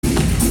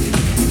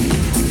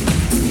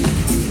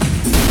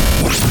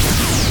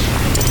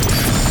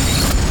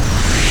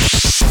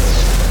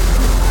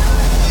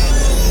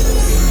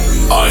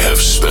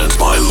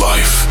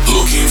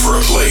for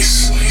a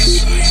place.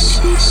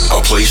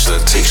 A place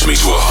that takes me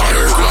to a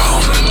higher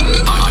ground.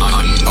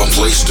 A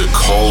place to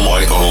call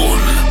my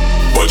own,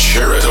 but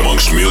share it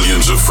amongst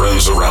millions of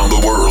friends around the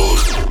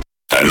world.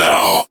 And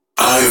now,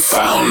 I've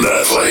found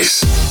that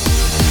place.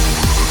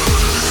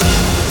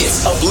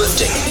 It's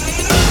uplifting.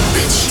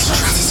 It's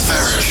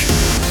stratospheric.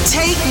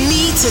 Take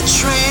me to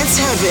trance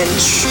heaven,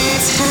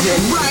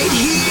 right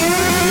here,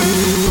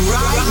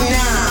 right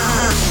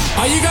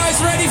now. Are you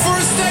guys ready for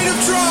a state of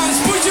trance?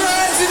 Put your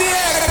hands in the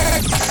air.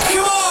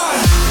 Come on.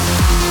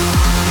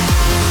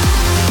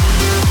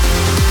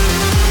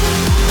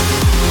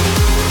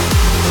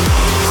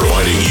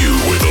 Providing you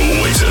with the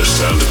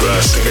latest and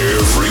best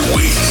every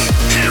week.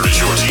 Here is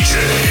your DJ,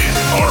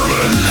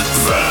 Armin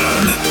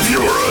van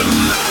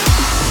Buuren.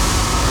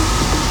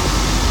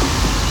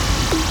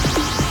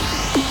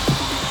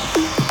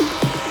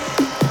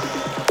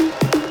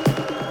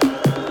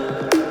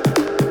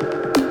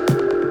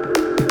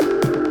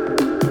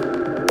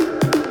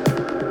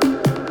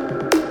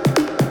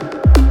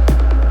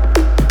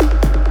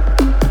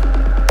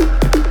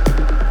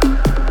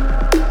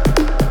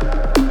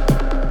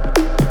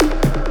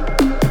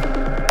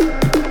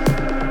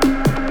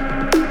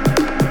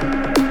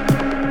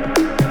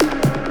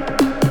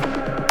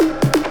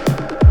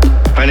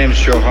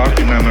 Joe Hawk,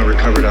 and I'm a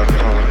recovered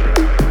alcoholic.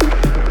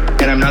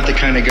 And I'm not the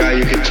kind of guy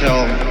you could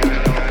tell,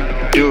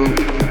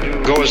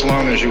 go as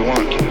long as you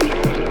want.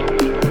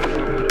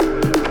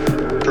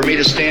 For me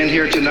to stand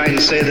here tonight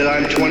and say that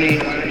I'm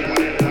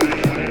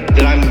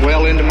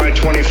well into my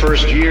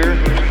 21st year,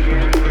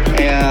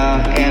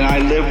 and I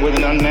live with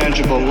an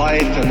unmanageable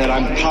life, and that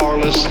I'm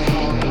powerless,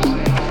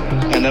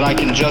 and that I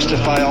can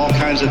justify all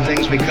kinds of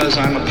things because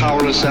I'm a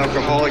powerless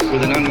alcoholic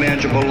with an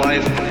unmanageable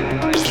life,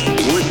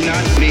 would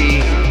not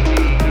be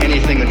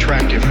anything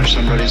attractive for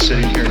somebody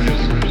sitting here new.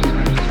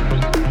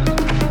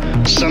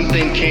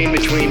 Something came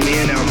between me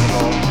and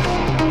alcohol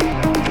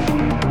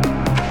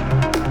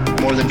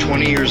more than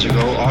 20 years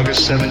ago,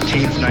 August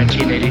 17th,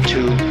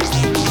 1982.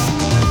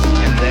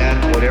 And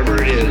that,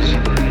 whatever it is,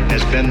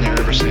 has been there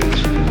ever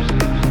since.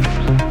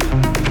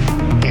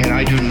 And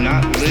I do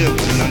not live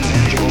with an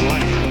unmanageable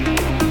life.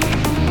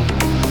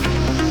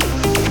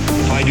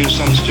 If I do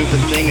some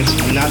stupid thing, it's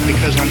not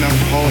because I'm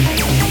alcoholic.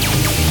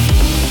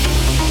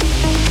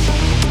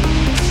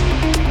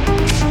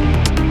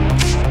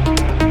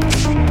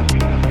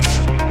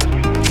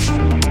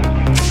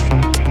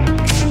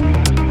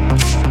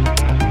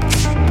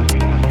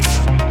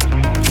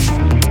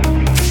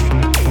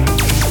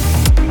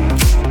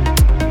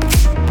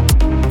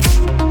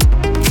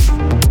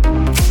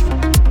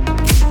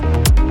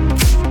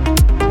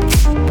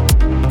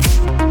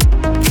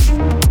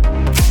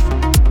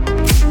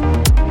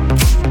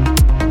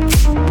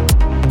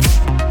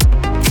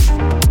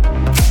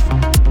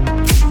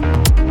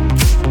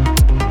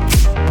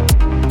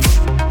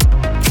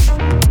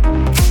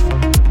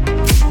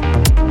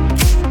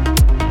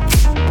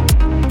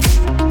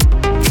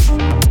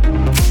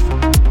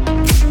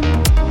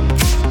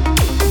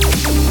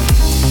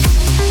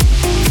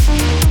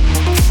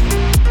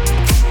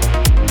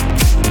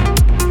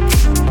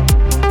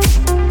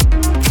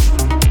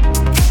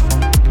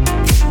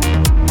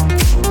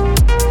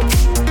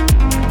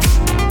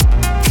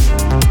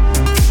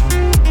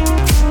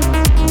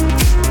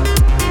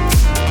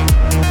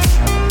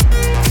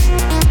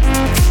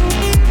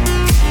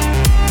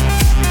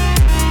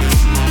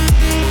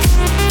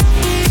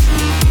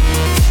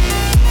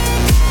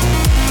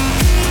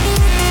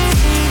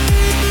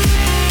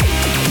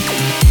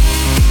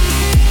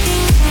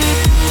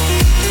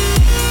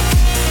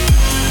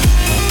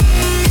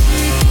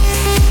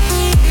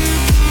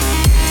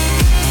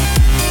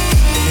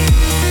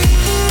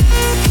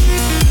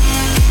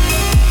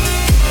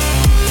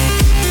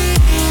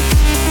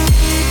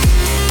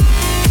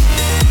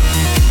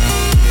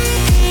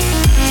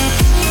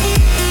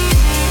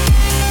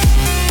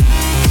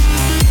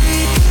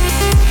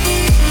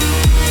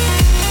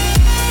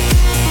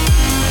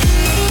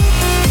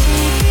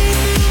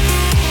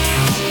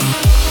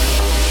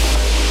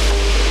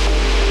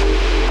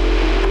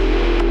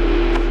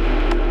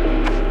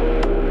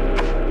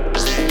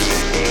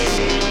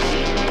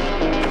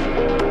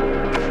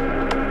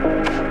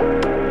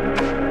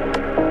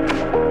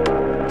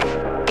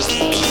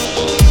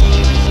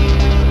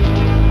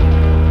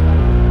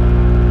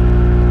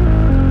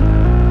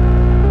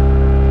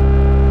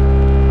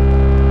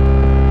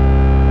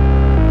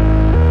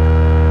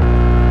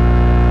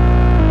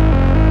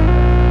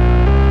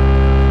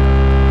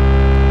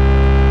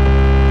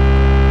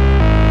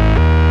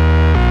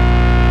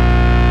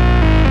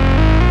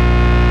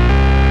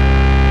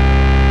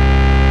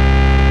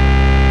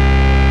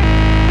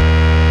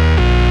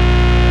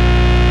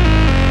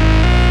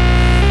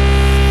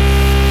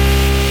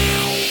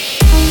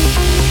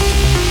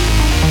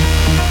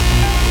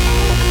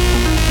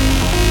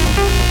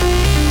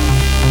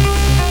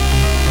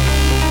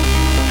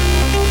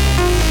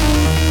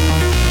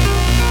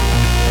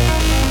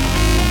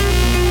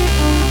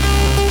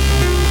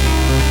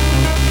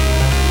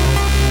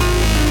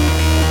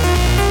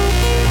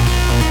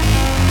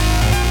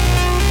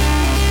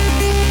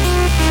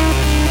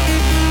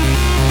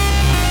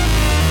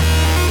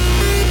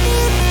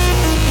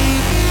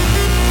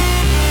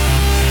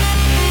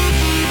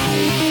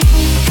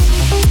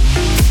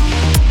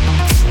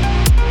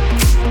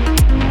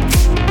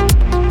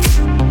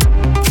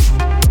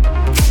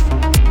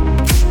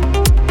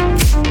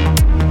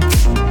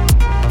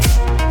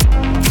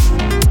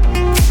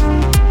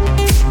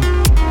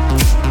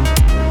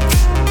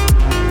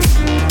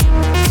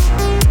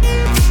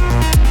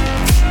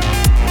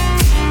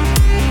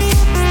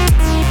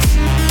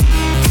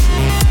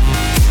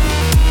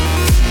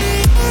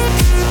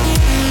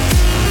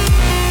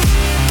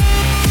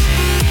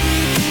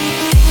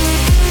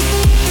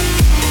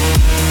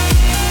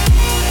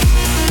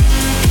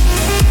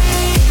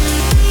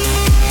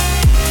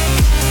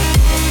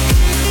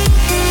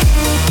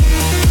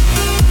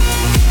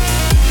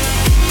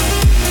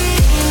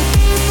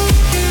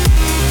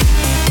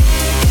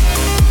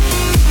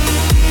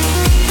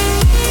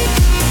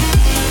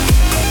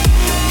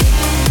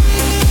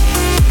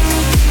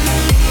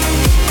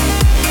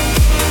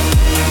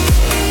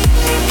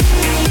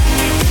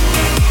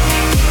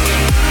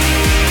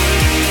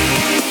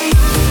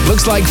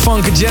 Looks like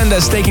Funk Agenda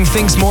is taking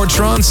things more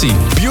trancey.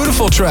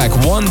 Beautiful track,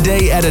 One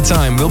Day at a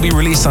Time, will be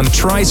released on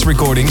Trice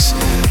Recordings.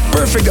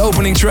 Perfect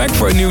opening track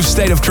for a new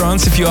state of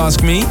trance, if you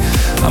ask me.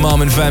 I'm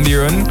Armin van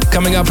Buuren.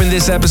 Coming up in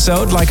this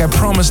episode, like I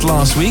promised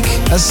last week,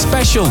 a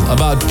special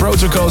about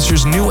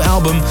Protoculture's new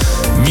album,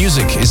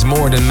 Music is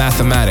More Than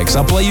Mathematics.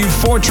 I'll play you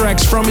 4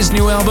 tracks from his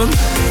new album,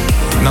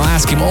 and I'll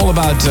ask him all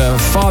about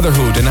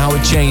fatherhood and how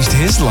it changed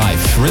his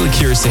life. Really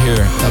curious to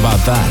hear about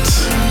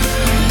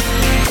that.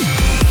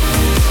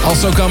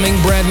 Also coming,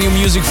 brand new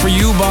music for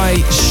you by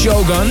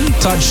Shogun,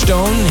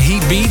 Touchstone,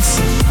 Heat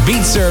Beats,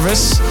 Beat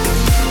Service,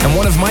 and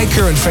one of my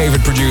current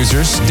favorite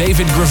producers,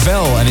 David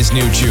Gravel, and his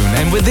new tune.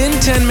 And within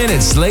 10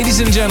 minutes, ladies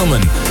and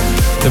gentlemen,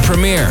 the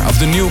premiere of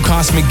the new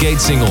Cosmic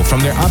Gate single from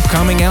their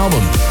upcoming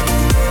album.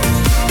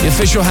 The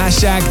official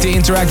hashtag to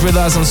interact with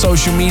us on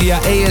social media,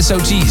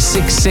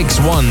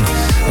 ASOT661.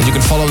 And you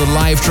can follow the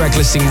live track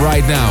listing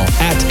right now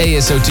at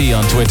ASOT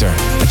on Twitter.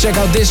 And check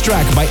out this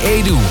track by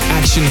Edu,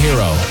 Action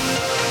Hero.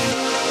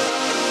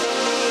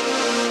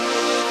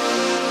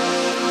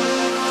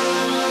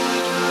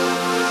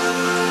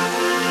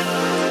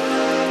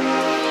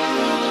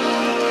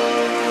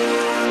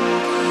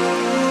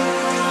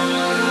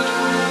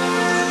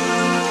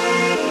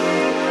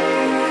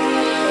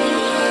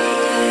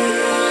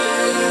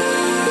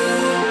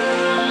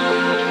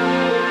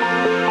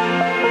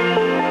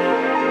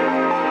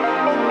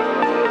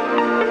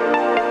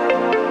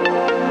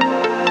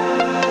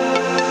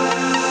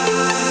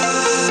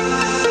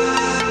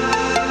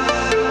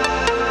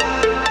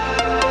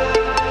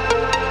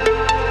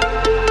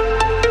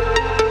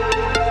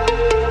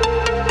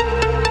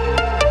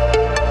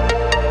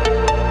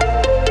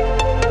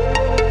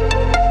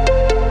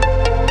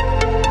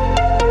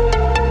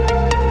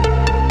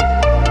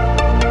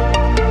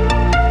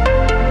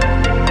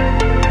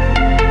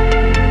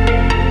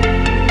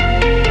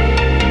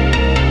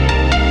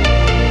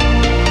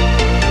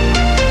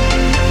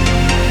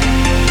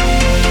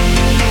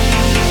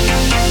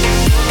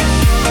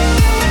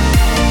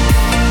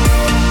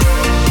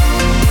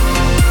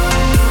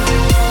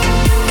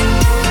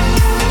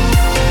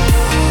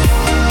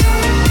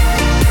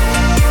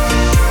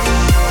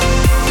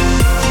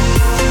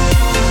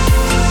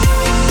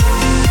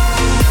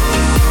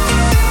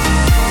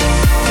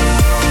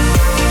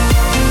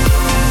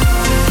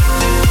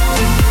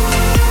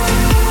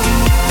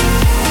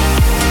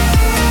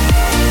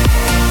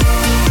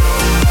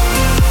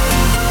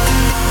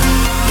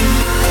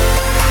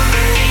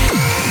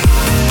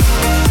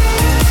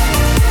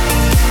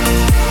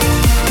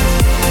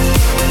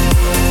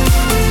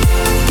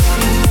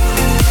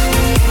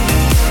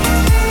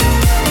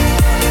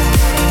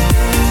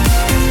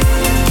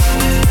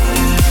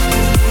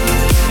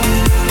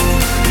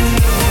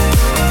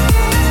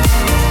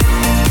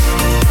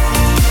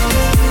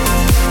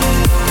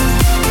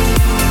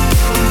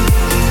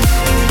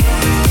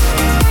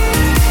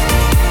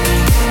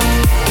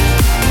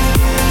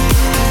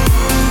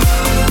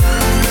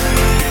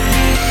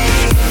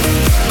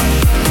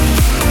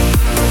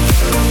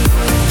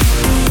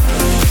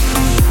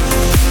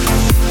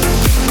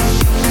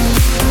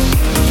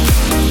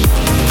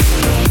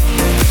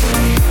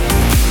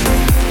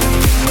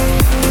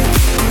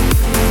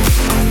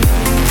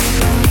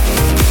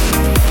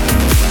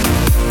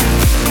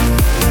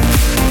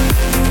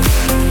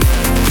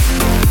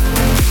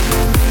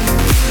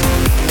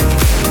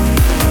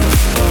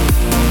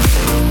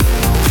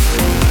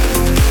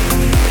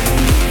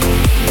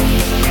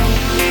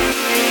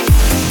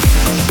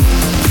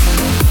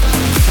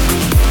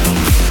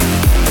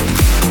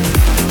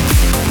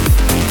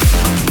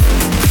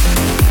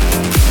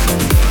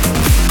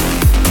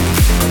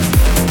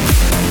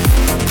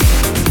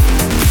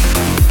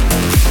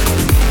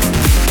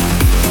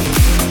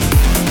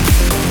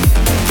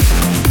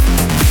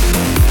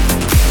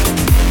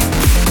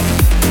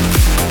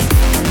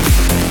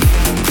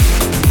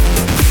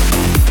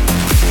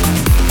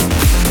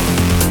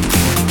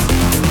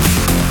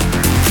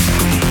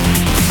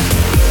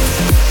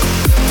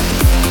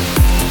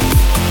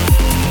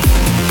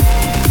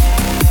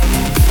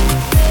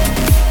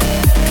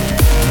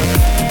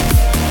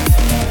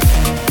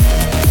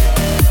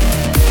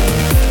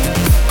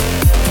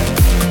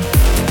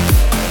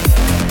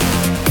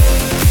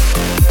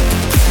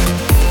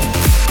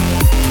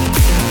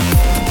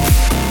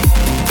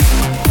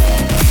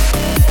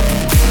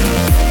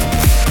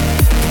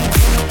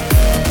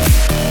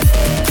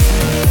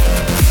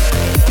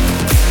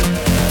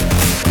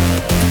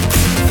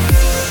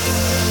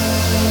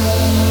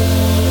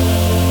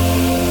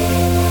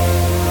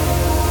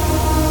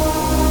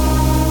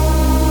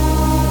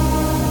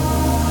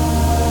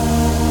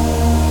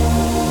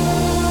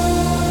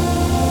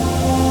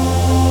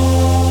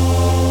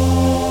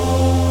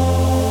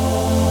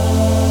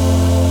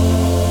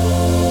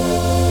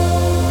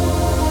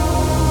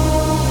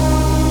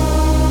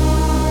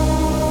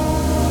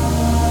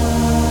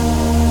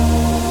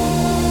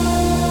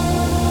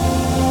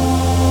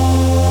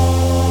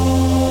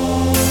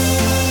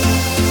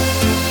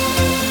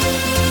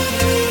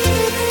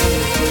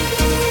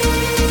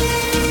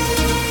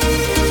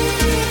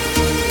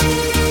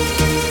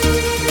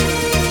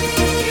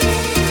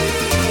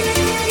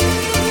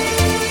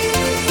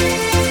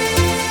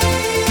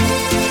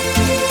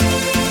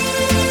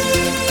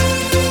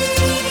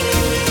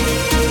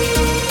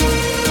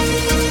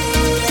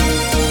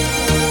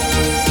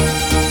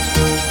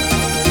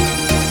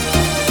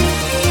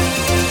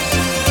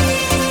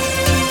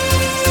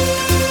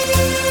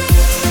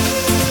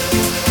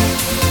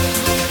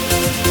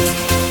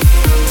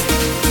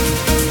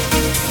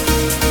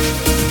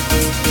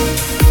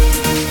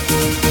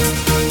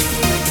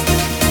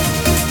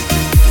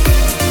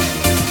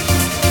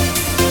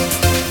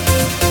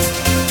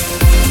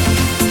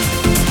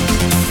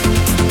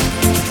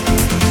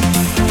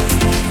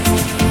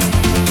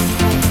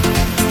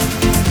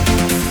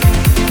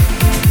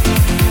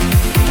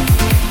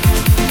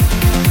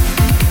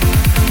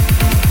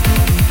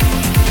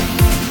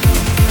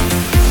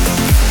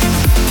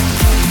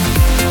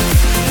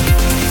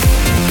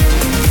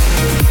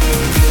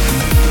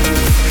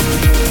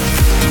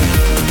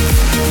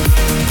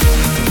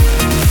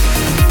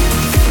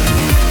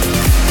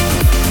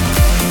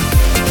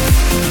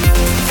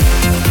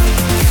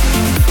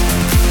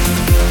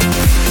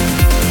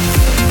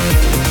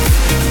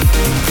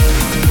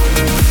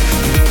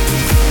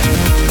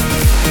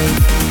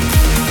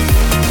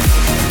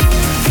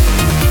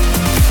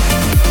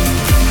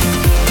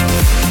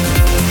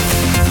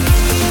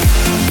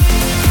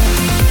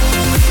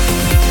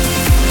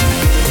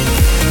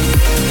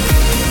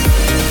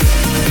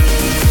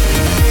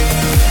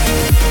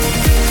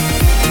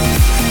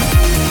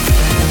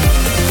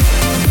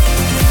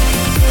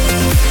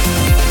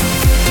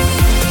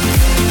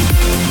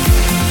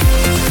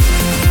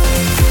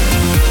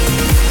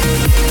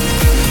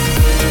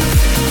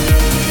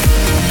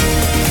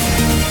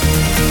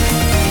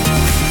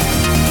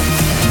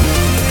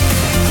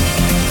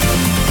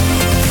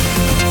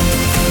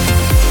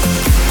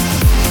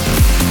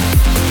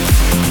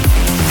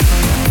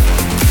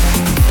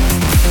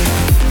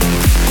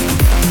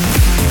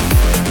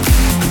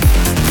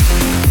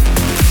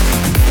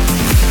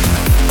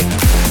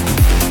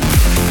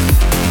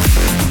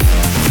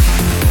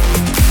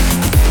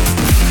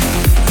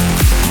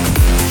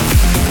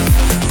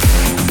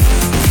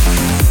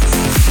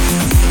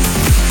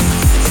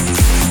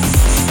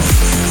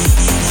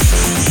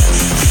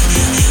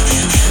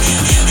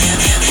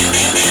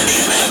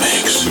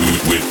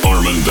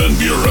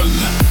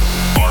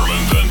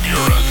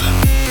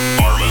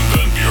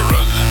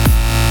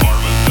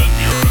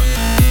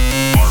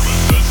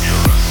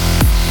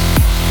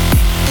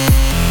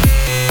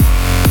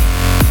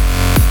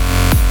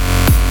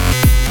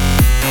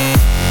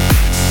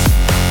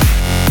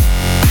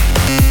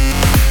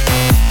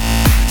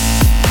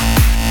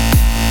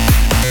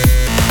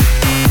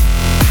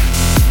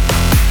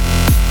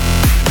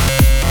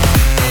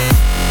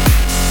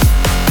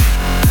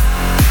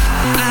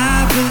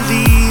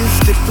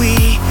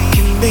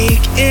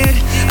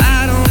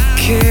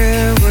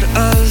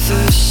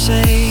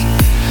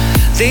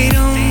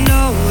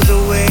 know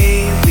the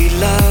way we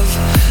love,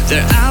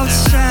 they're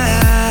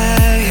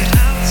outside.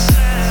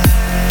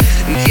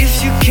 And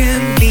if you can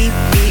meet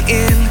me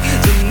in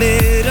the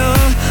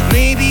middle,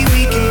 maybe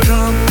we can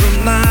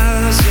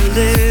compromise a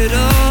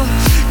little.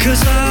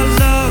 'Cause our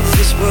love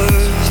is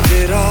worth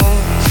it all.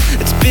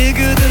 It's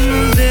bigger than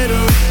the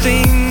little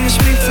things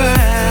we've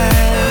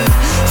had.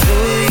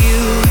 For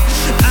you,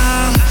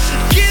 I'll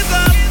give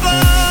up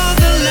all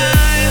the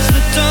lies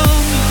that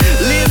don't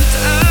lift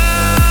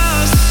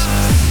us.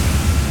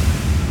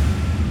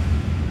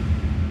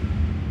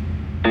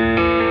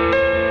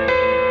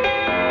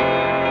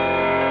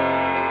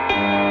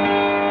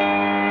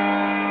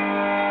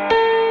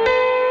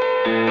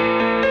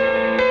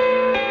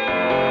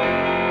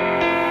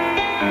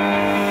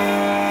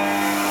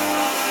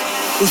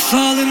 We're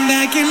falling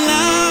back in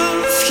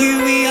love, here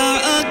we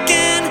are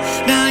again.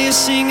 Now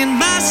you're singing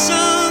my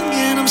song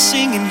and I'm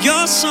singing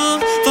your song.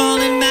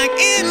 Falling back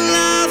in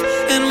love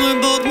and we're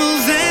both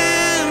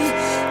moving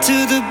to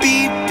the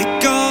beat that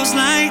goes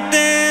like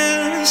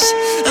this.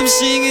 I'm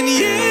singing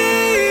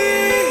yeah,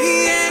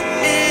 yeah,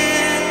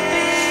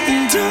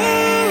 and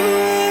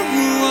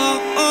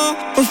oh,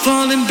 we're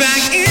falling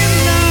back in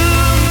love.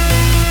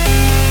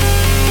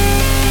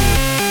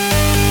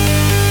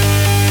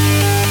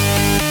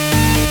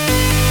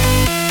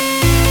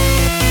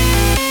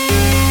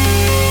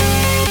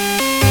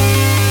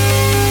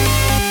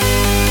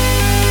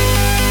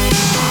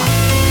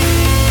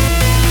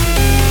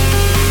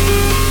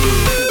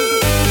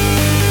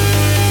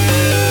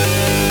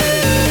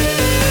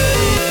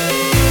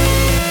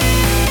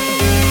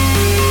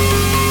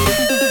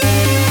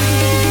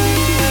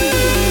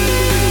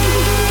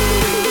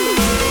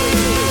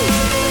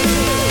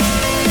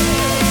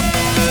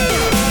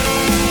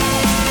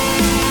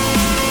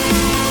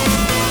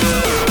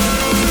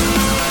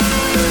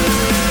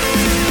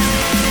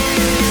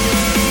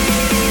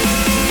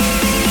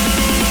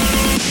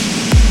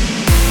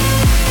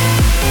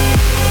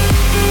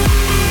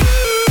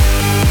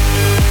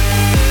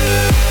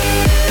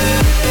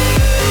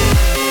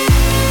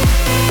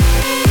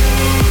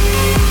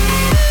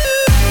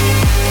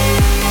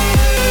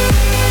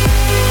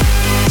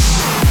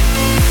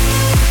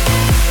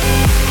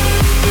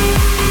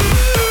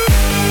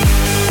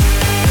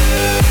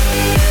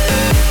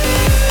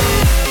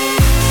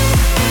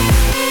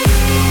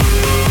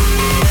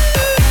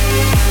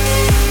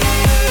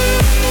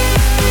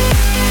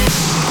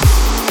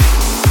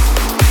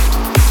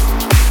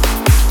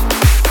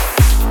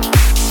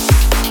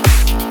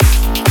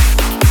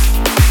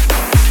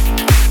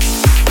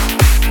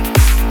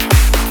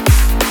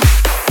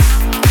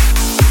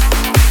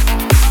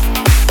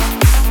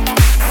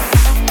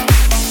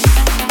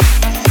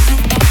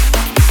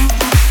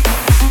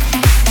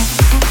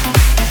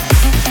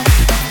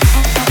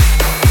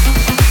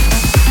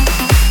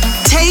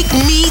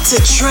 To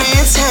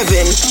Trance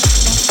Heaven.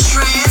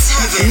 Trance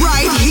Heaven.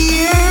 Right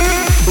here,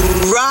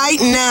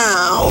 right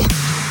now.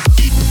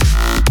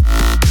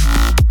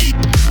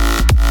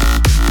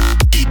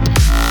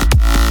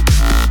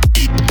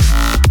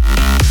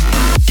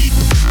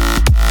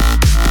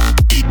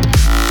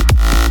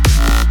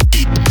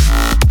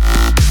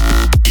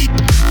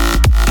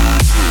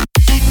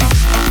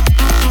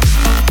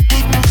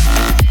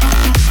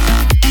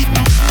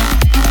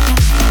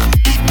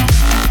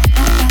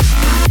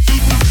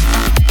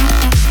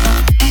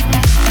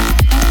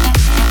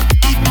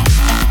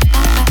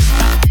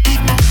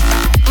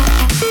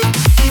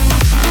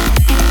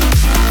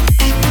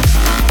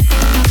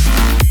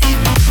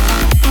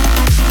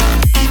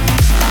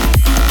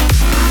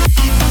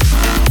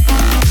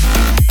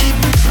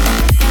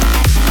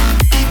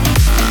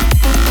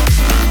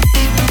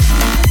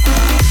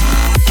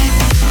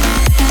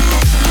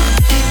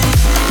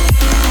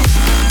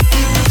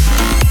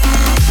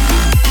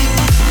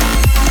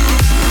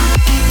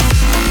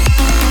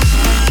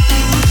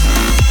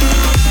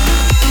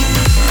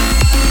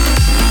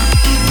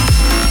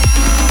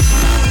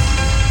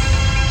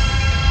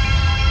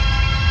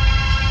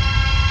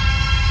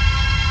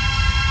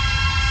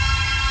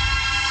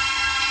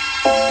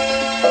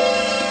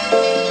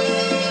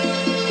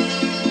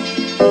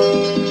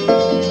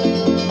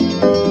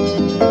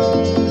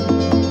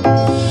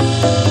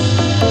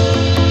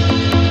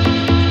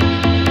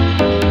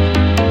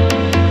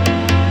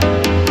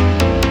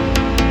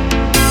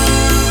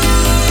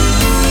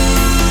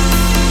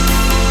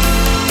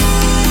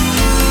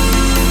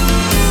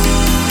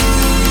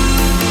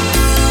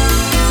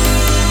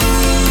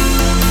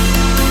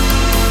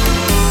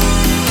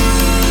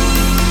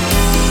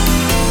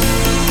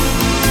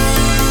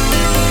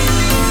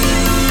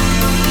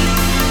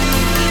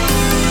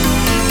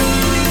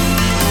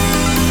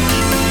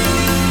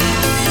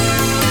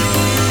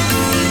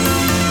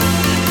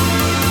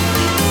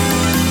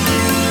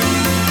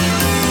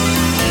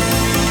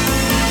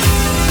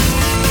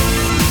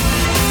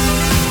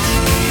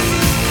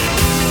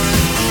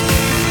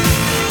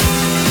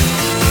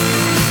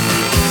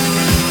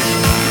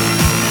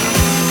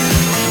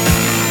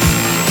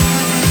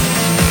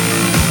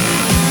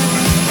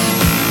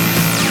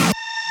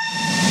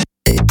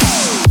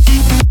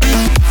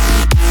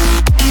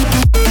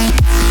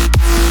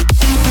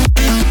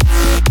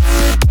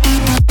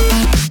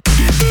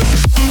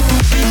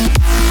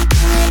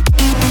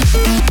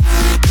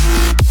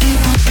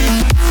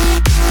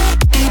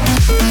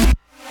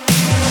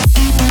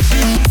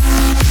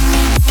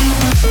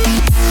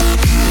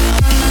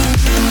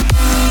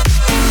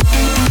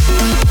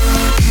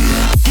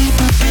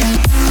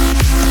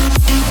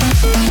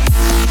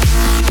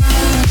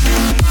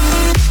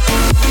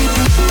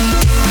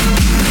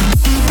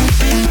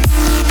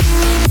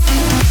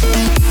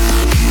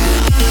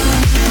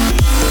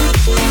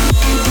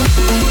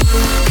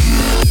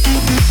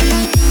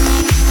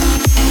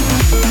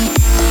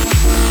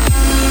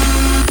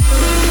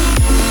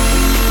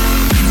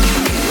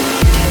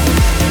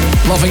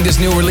 featuring this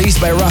new release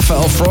by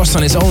Raphael Frost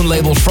on his own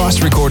label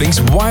Frost Recordings,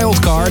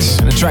 Wildcard.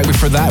 And the track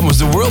before that was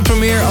the world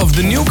premiere of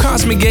the new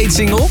Cosmic Gate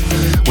single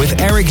with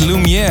Eric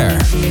Lumiere.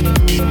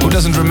 Who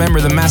doesn't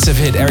remember the massive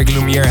hit Eric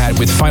Lumiere had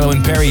with Philo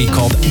and Perry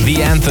called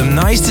The Anthem?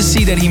 Nice to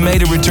see that he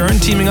made a return,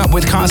 teaming up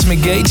with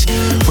Cosmic Gate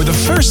for the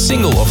first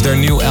single of their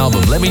new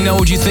album. Let me know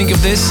what you think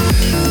of this.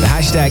 The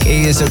hashtag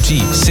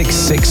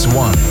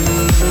ASOT661.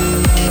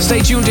 Stay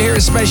tuned to hear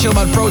a special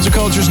about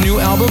Protoculture's new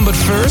album, but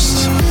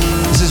first,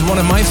 this is one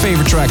of my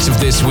favorite tracks of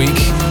this week.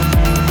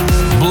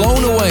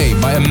 Blown away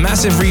by a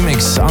massive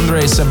remix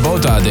Andre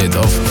Sabota did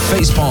of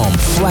Facepalm,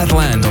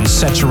 Flatland on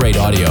Saturate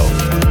Audio.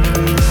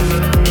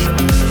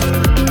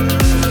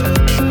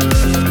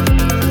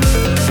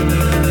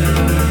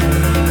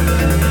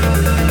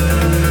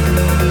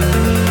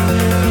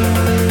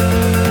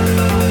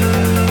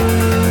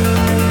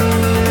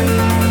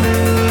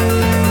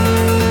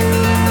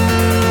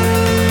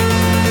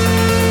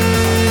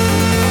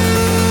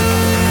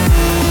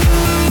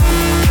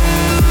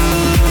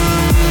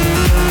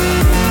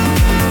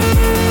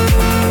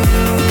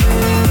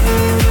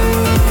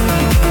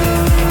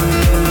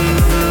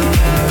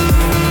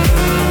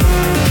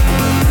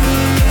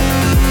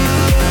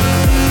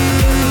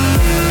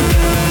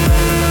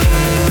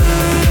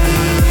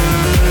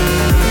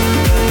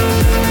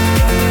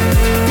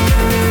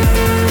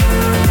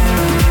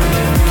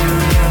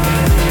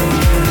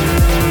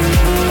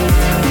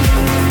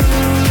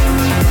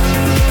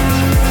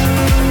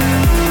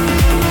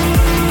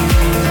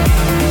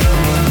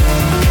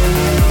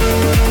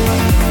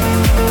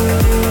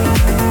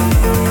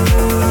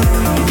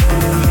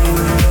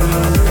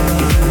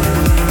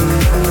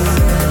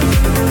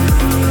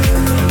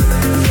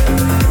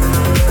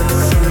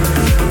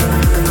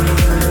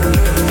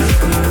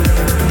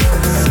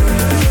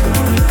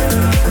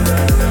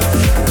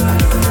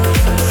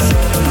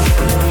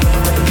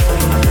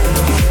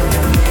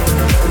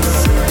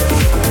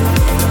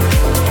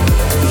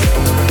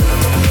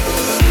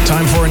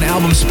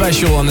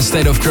 Special on the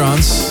State of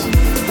Trance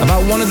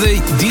about one of the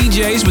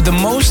DJs with the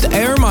most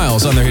air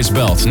miles under his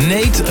belt,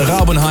 Nate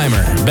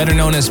Raubenheimer, better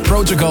known as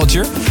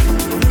Protoculture.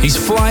 He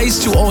flies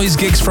to all his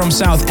gigs from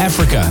South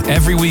Africa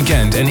every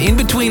weekend, and in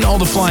between all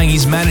the flying,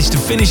 he's managed to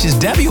finish his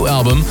debut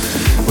album,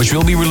 which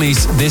will be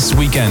released this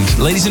weekend.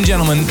 Ladies and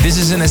gentlemen, this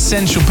is an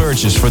essential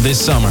purchase for this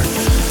summer,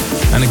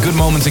 and a good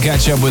moment to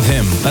catch up with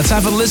him. Let's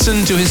have a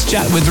listen to his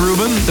chat with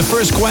Ruben. The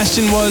first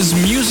question was,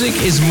 music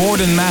is more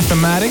than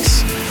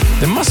mathematics?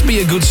 There must be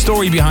a good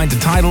story behind the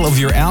title of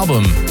your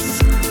album.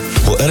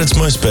 Well, at its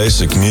most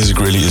basic, music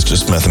really is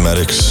just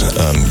mathematics.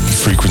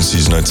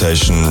 Frequencies,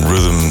 notation,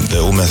 rhythm,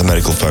 they're all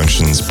mathematical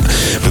functions,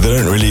 but they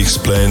don't really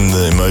explain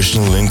the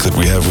emotional link that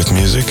we have with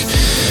music.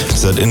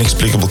 It's that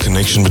inexplicable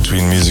connection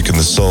between music and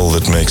the soul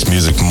that makes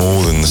music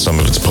more than the sum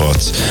of its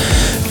parts.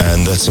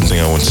 And that's something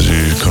I want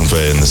to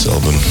convey in this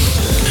album.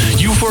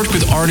 You've worked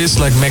with artists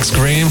like Max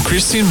Graham,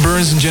 Christine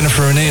Burns and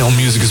Jennifer Renee on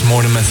Music is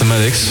More Than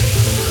Mathematics.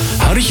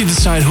 How did you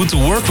decide who to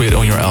work with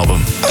on your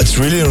album? It's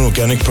really an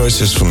organic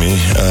process for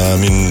me.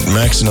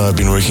 Max and I have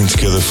been working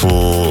together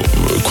for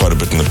quite a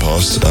bit in the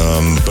past,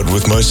 but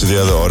with most of the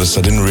other artists,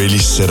 I didn't really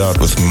set out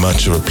with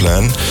much of a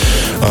plan.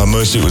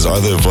 Mostly it was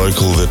either a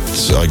vocal that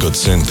I got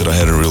sent that I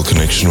had a real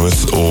connection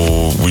with,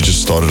 or we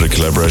just started a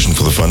collaboration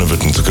for the fun of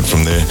it and took it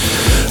from there.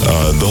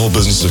 The whole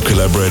business of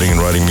collaborating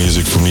and writing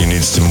music for me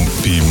needs to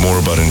be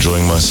more about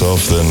enjoying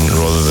myself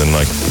rather than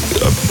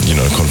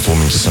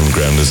conforming to some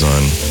grand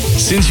design.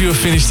 Since you have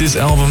finished this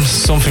album,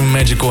 something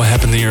magical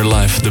happened in your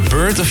life. The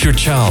birth of your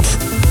child.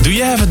 Do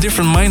you have a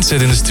different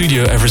mindset in the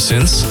studio ever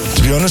since?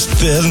 To be honest,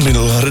 there hasn't been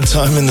a lot of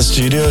time in the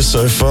studio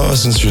so far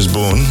since she was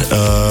born.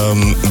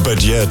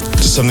 But yeah,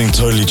 something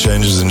totally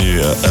changes in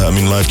you.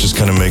 Life just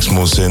kind of makes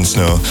more sense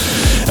now.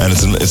 And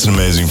it's an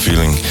amazing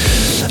feeling.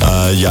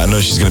 I know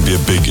she's going to be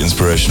a big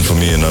inspiration for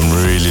me, and I'm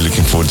really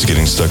looking forward to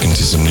getting stuck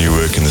into some new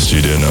work in the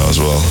studio now as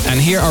well.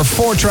 And here are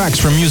 4 tracks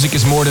from Music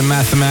is More Than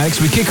Mathematics.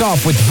 We kick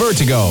off with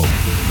Vertigo.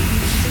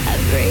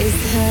 I've raised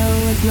hell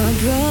with my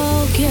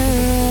broken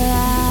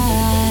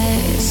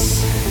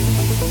lies,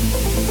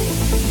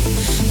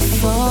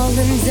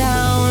 falling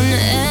down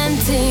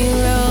empty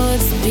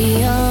roads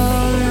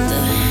beyond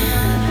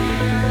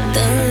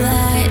the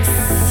lights.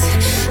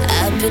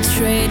 I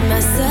betrayed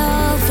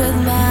myself with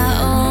my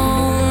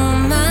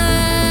own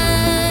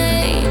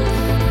mind.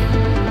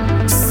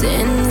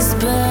 Sins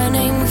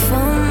burning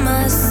for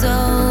my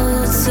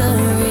soul to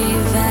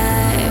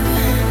revive.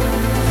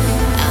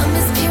 I'm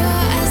as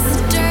pure as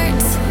the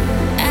dirt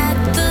at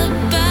the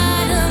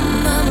bottom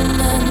of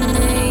my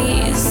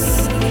knees,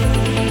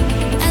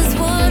 as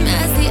warm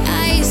as the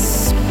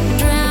ice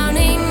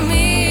drowning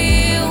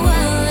me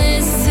while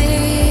it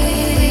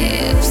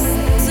seeps.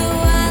 So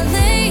I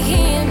lay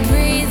here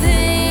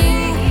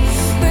breathing,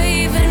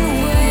 braving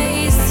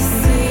ways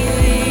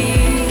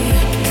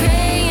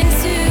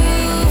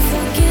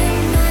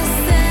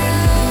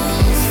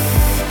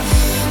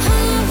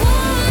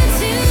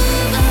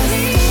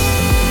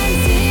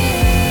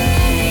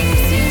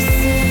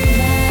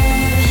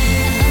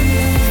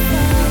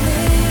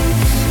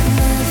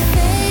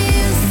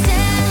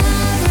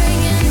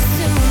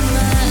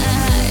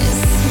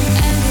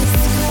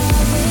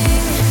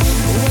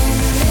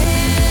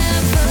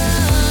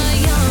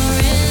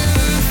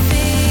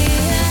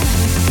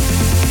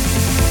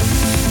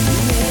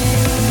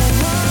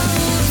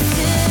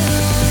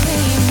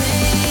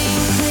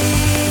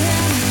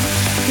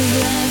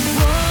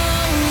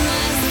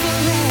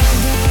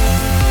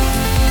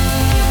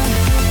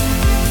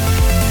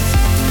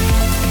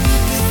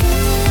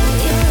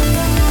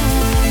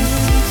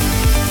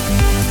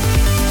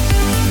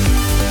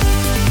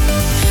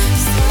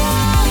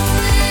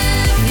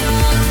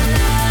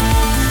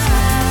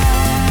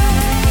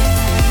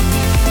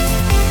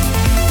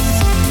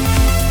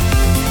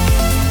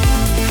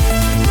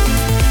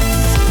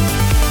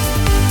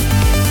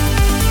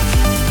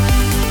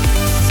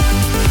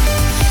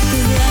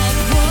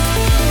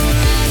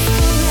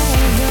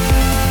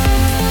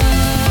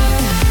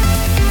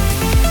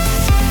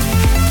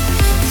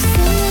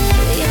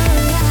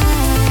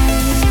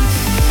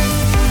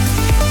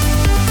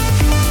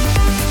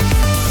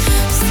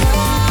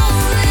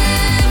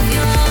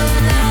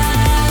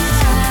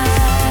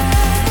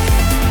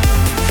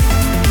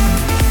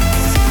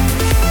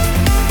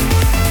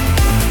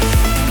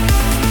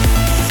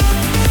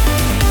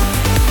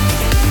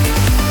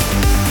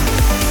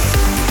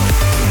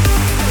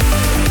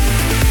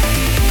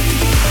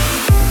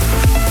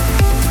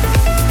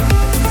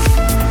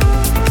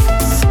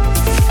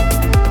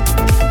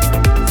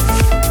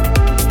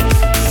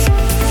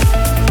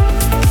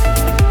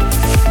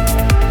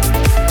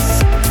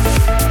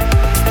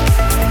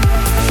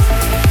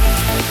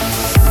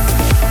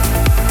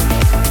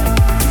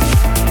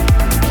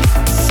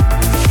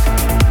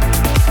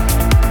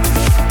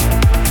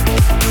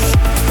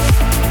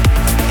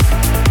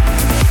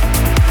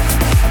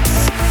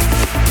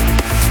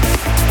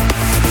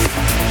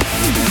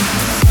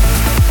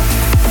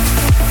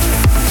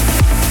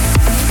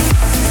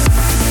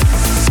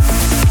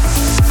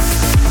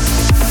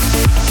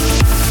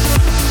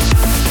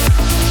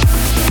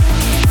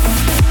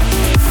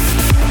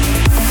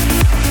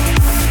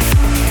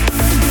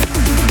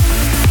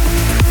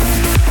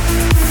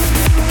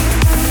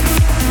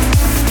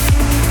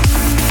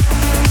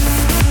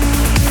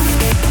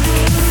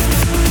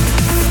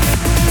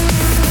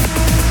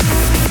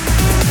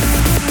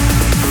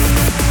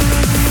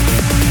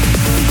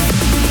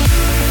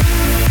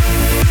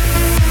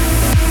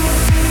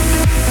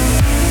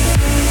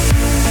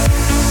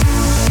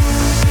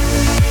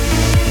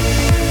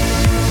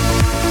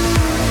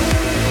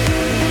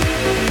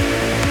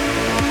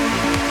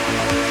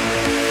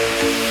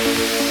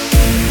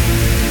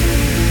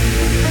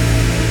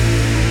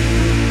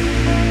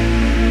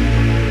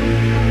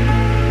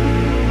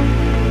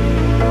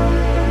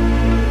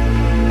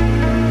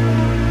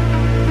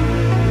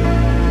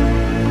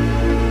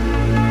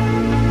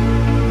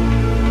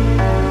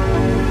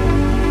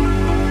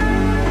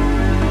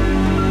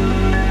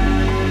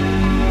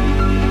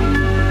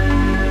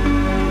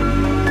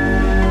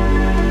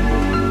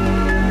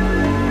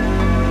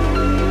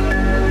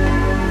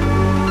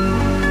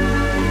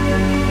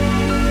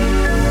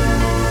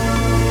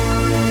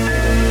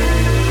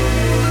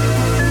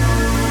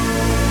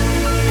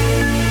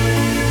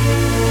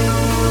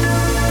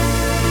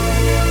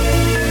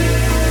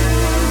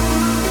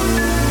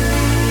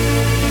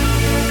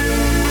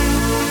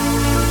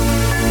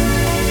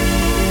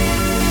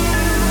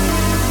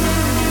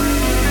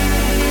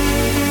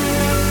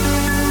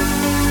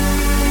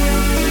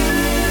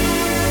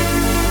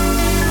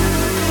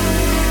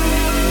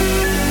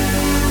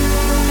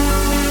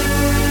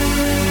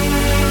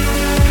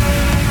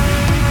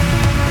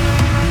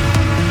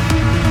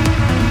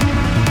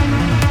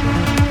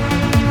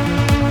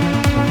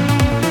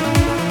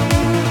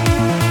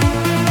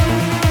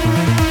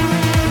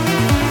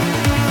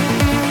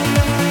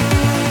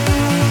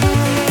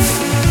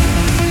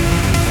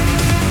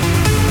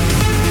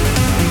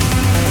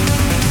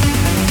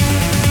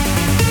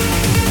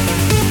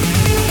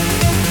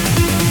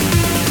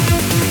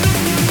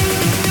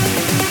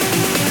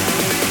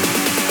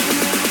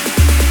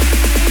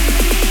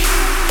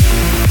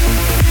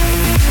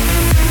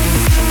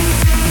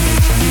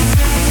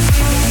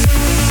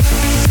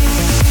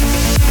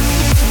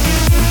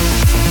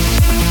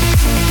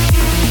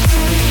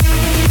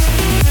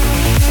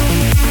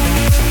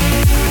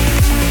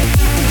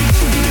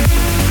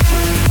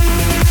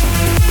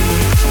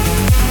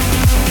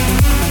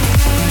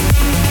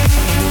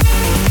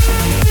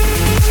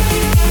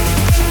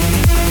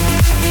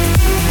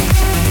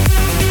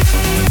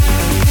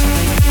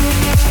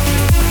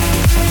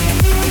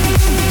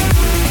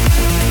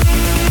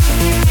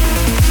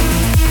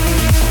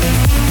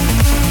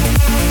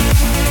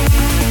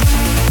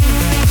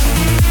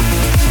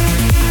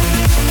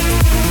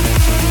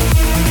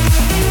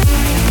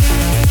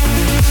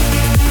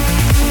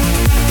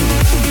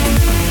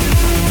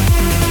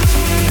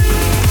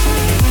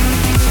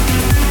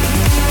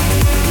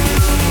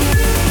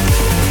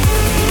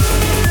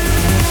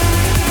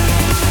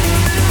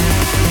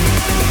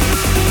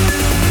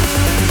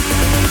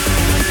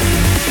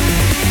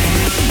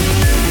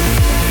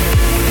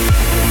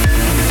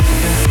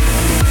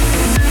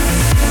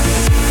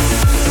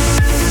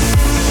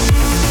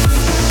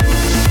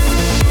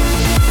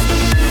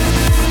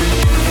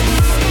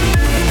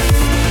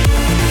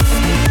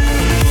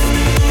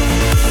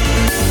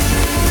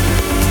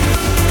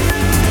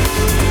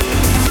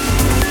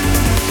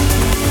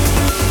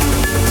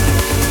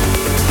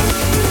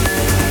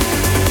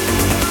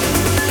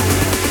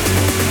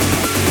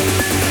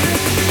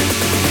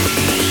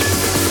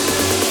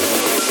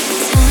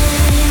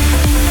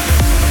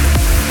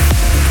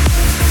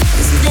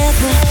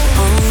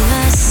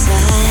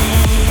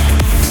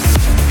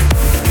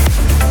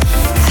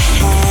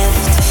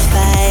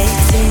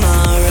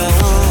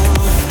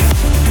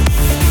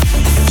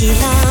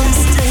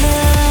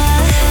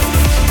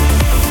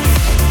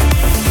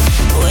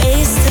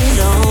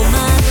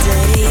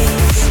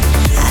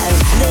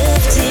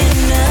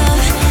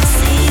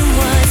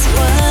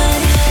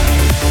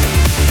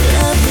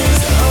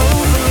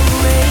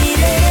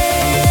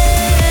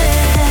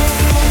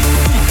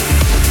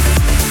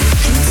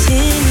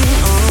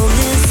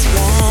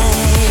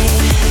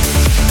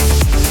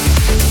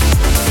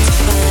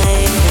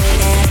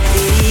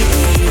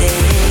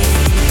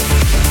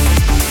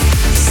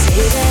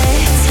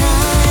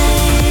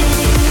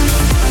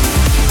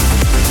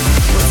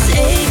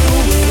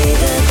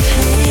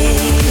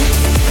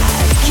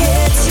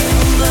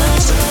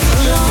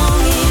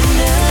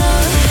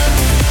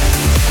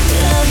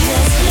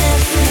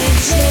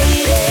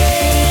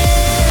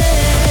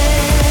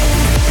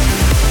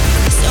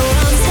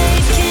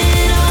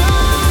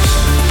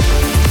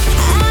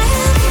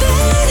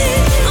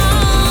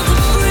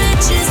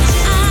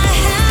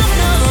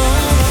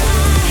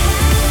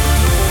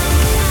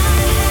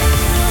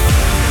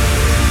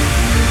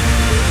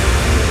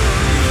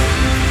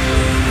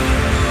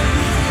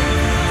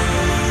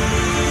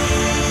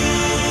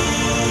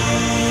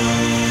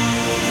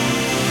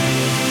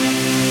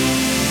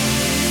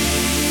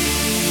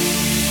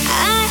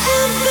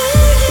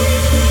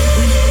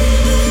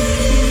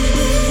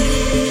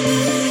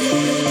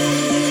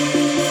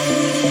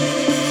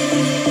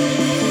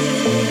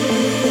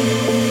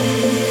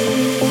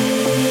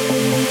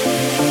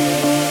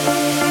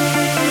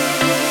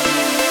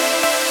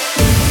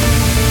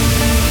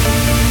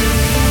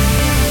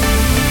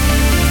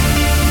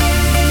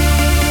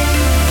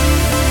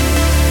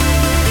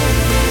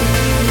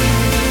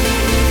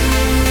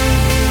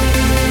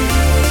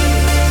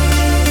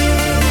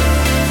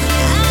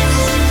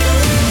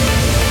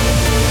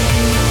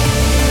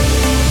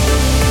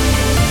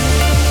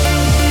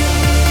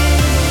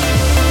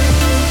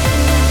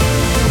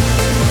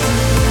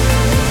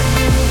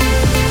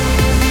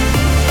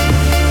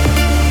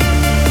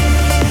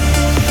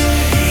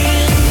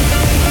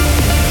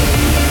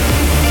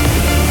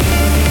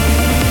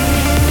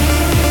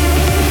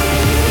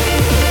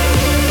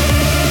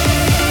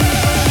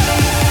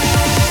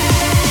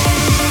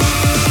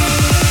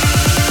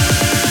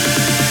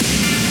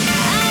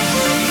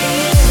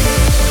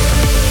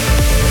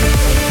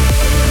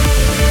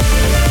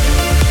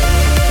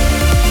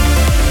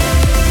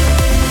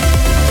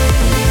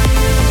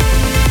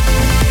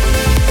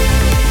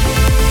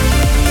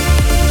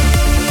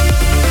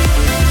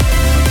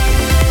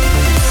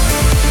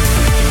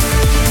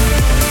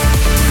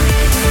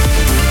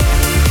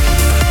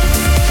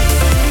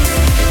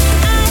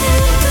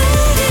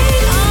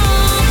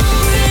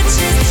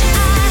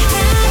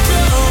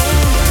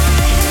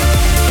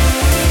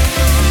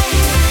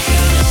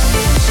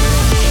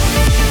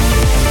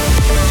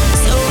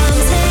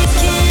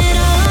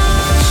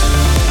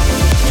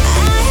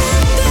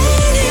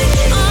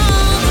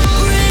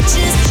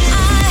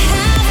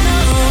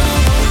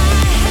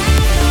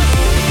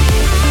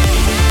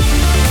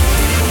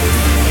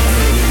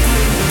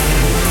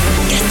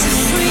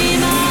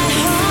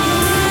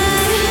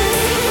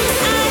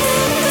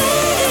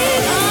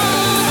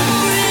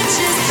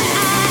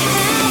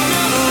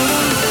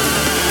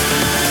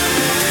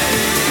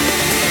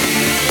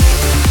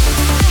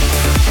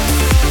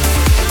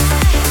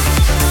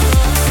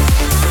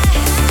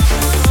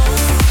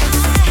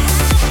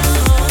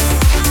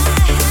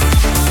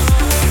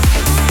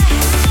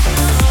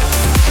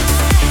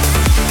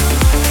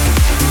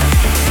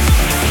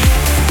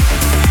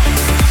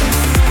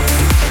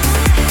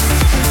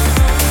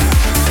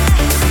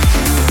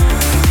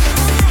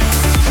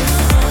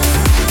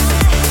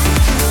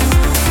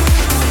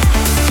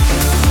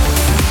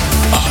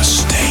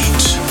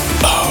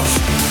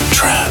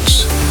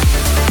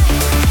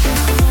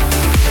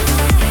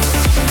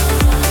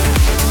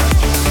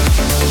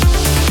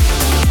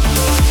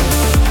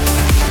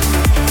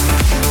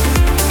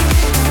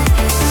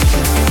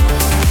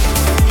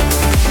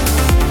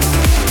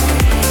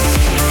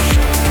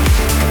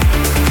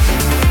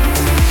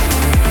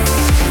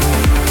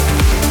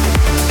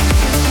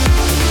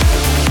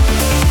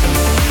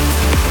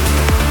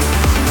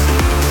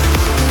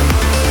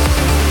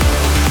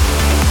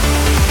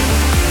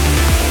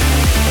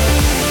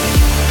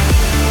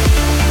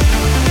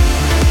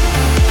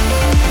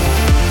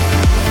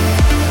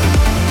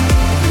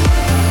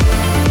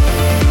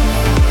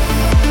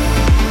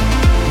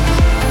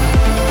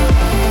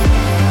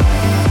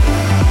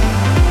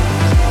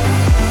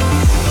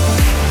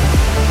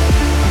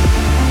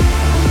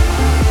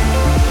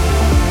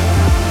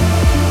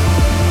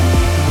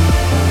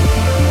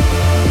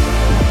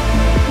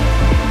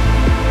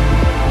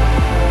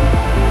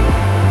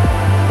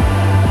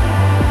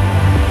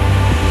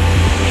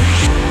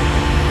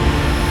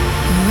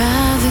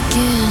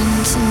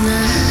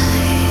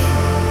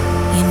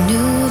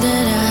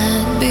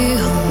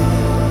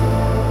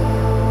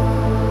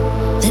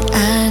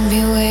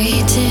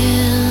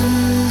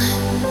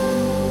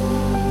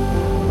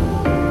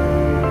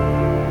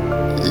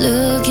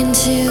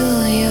into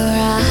your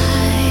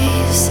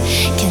eyes,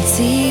 can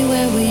see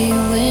where we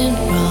went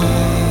wrong.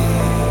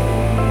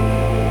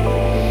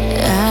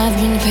 I've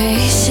been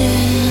patient,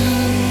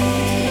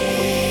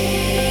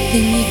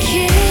 then you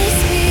kiss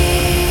me.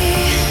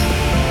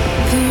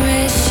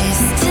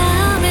 Precious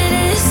time, it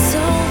is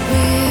so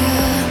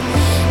real.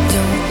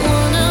 Don't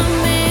wanna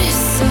miss,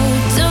 so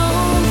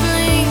don't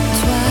blink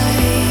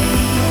twice.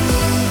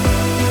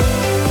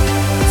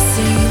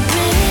 Say you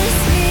miss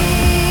me.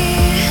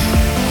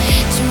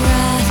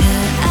 Try to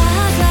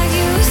act like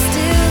you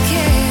still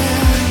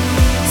care.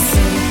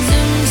 So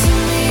dim to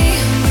me,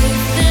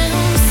 with them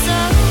so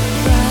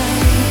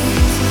bright,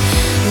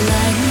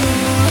 like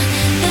more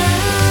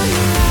than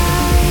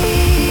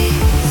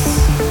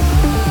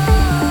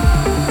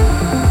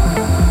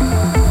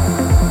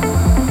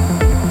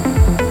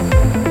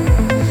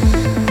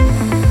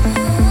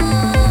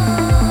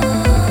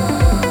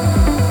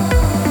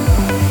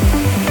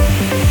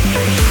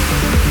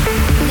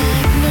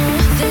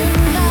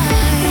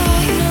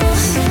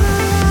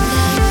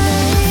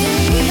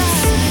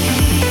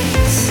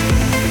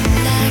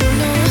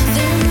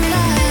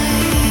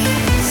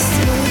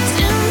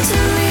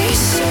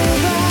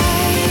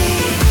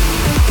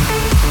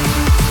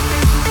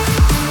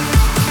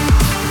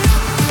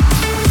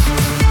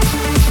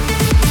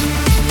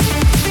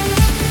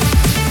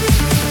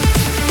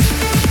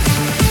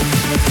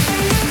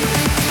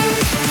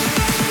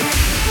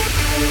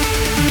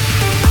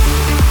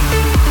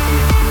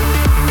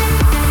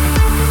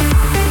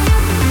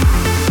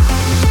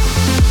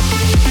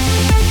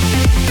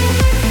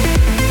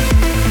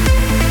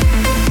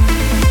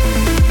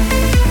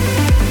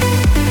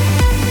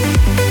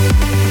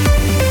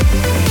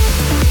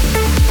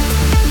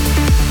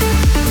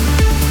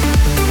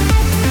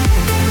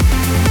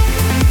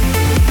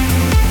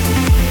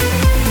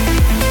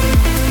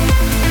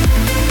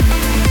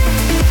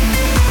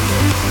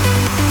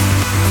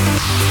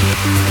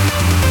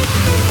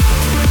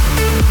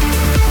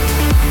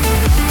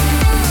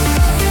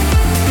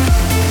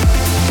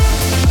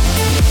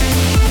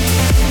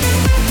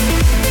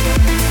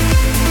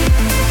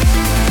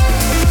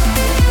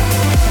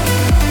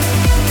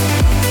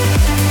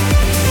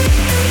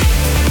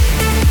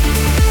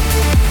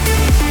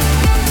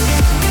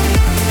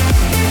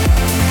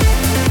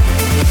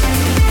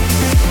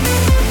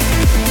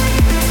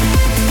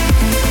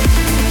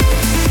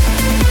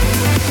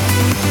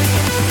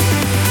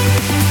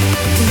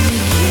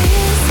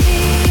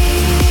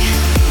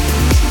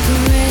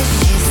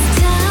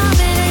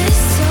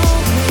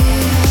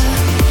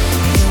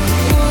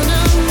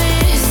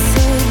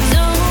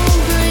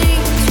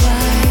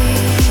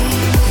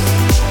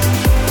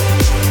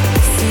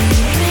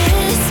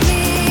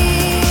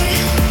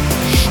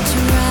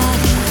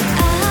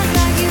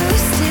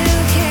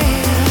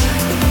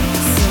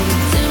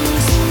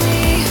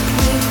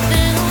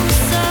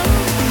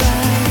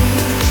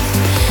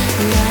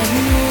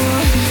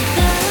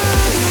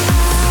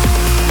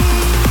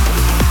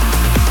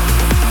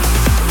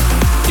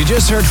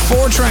just heard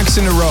 4 tracks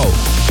in a row,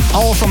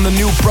 all from the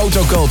new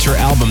Protoculture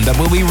album that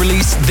will be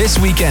released this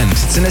weekend.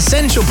 It's an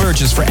essential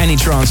purchase for any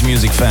trance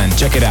music fan.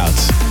 Check it out.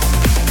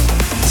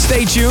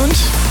 Stay tuned.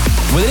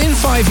 Within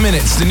 5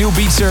 minutes, the new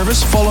Beat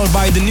Service, followed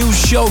by the new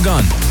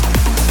Shogun.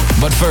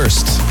 But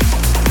first,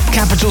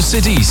 Capital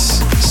Cities,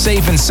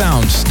 Safe and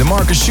Sound, the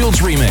Marcus Schultz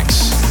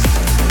remix.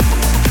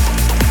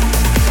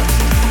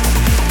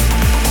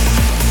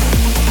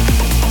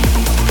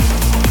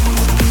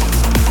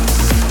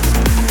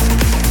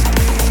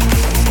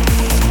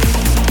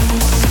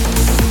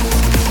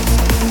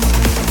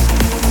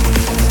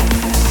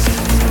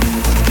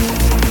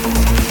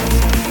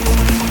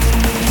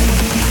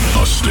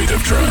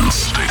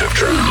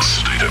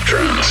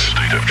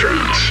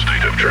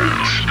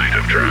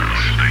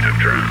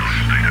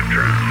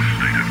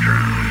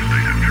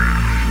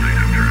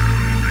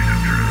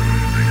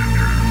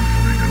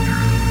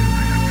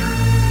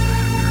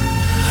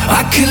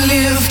 I can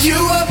lift you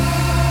up,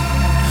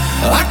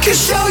 I can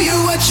show you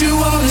what you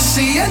wanna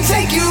see and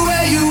take you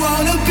where you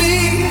wanna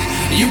be.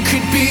 You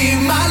could be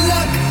my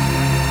luck,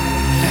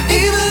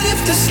 even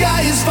if the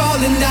sky is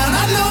falling down.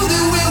 I know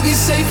that we'll be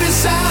safe and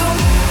sound.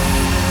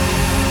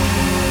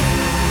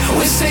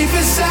 We're safe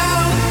and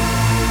sound.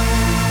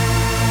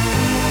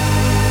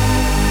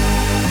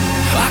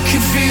 I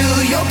can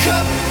fill your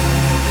cup,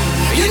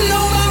 you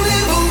know my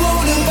river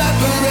won't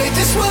evaporate.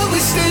 This world we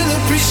still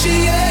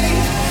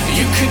appreciate.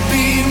 You could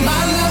be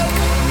my luck,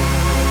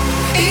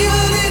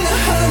 even in a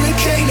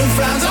hurricane of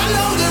frowns. I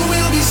know that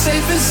we'll be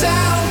safe and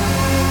sound.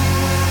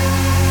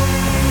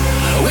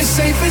 We're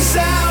safe and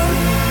sound.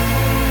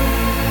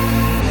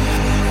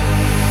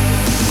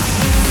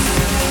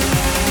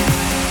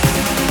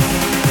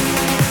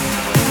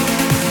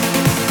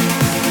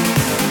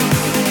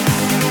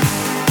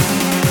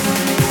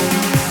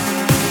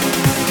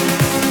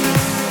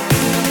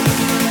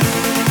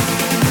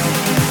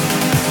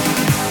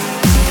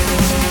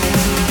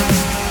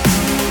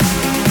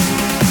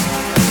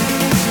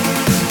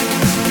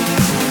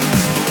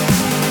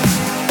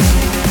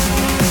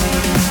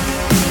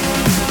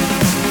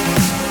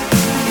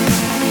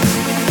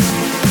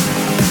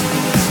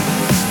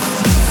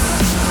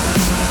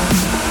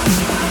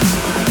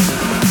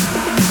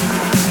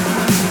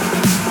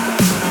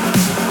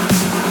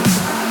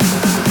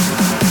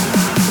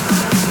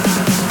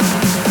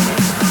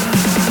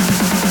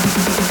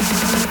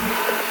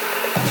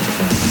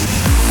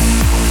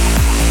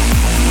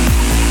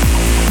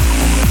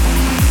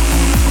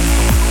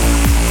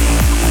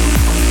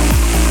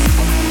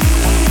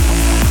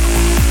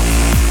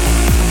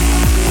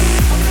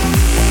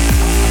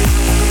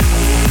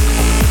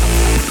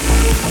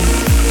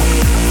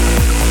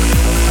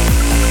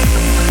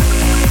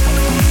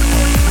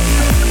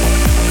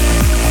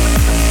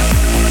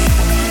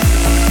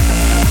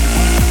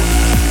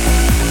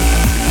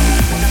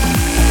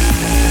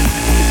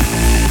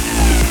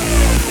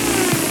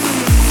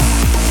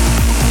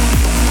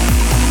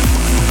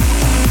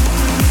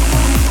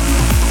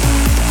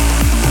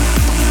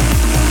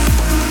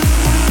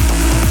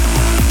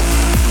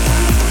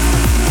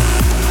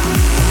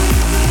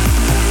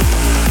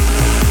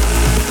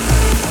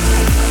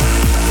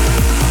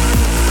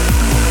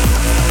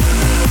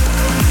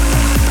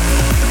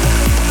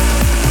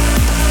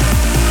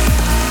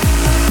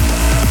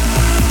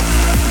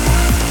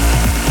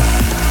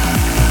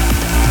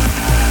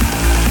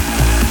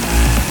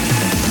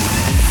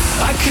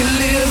 can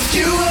lift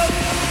you up.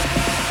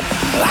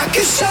 I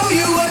can show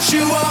you what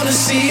you wanna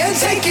see and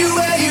take you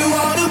where you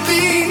wanna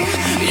be.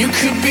 You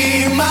could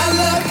be my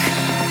luck.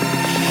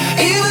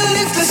 Even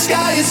if the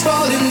sky is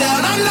falling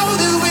down, I know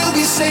that we'll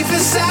be safe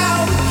and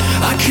sound.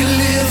 I can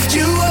lift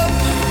you up.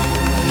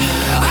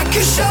 I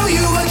can show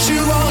you what you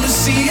wanna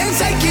see and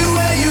take you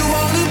where you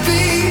wanna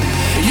be.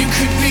 You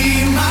could be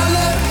my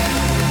luck.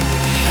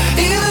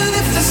 Even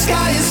if the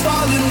sky is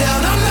falling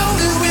down, I know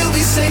that we'll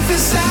be safe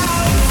and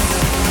sound.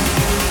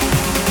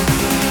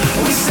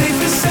 We're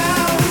safe and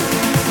sound.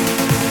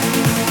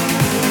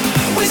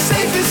 We're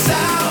safe and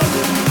sound.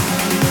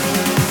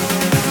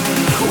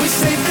 We're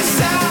safe and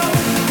sound.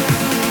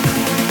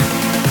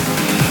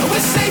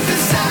 We're safe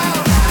and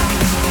sound.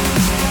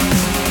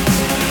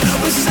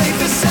 We're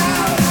safe and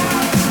sound.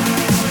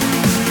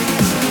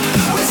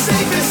 We're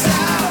safe and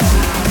sound.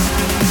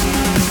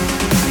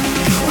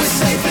 We're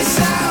safe and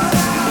sound.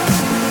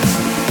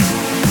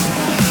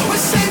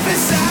 We're safe and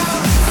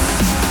sound.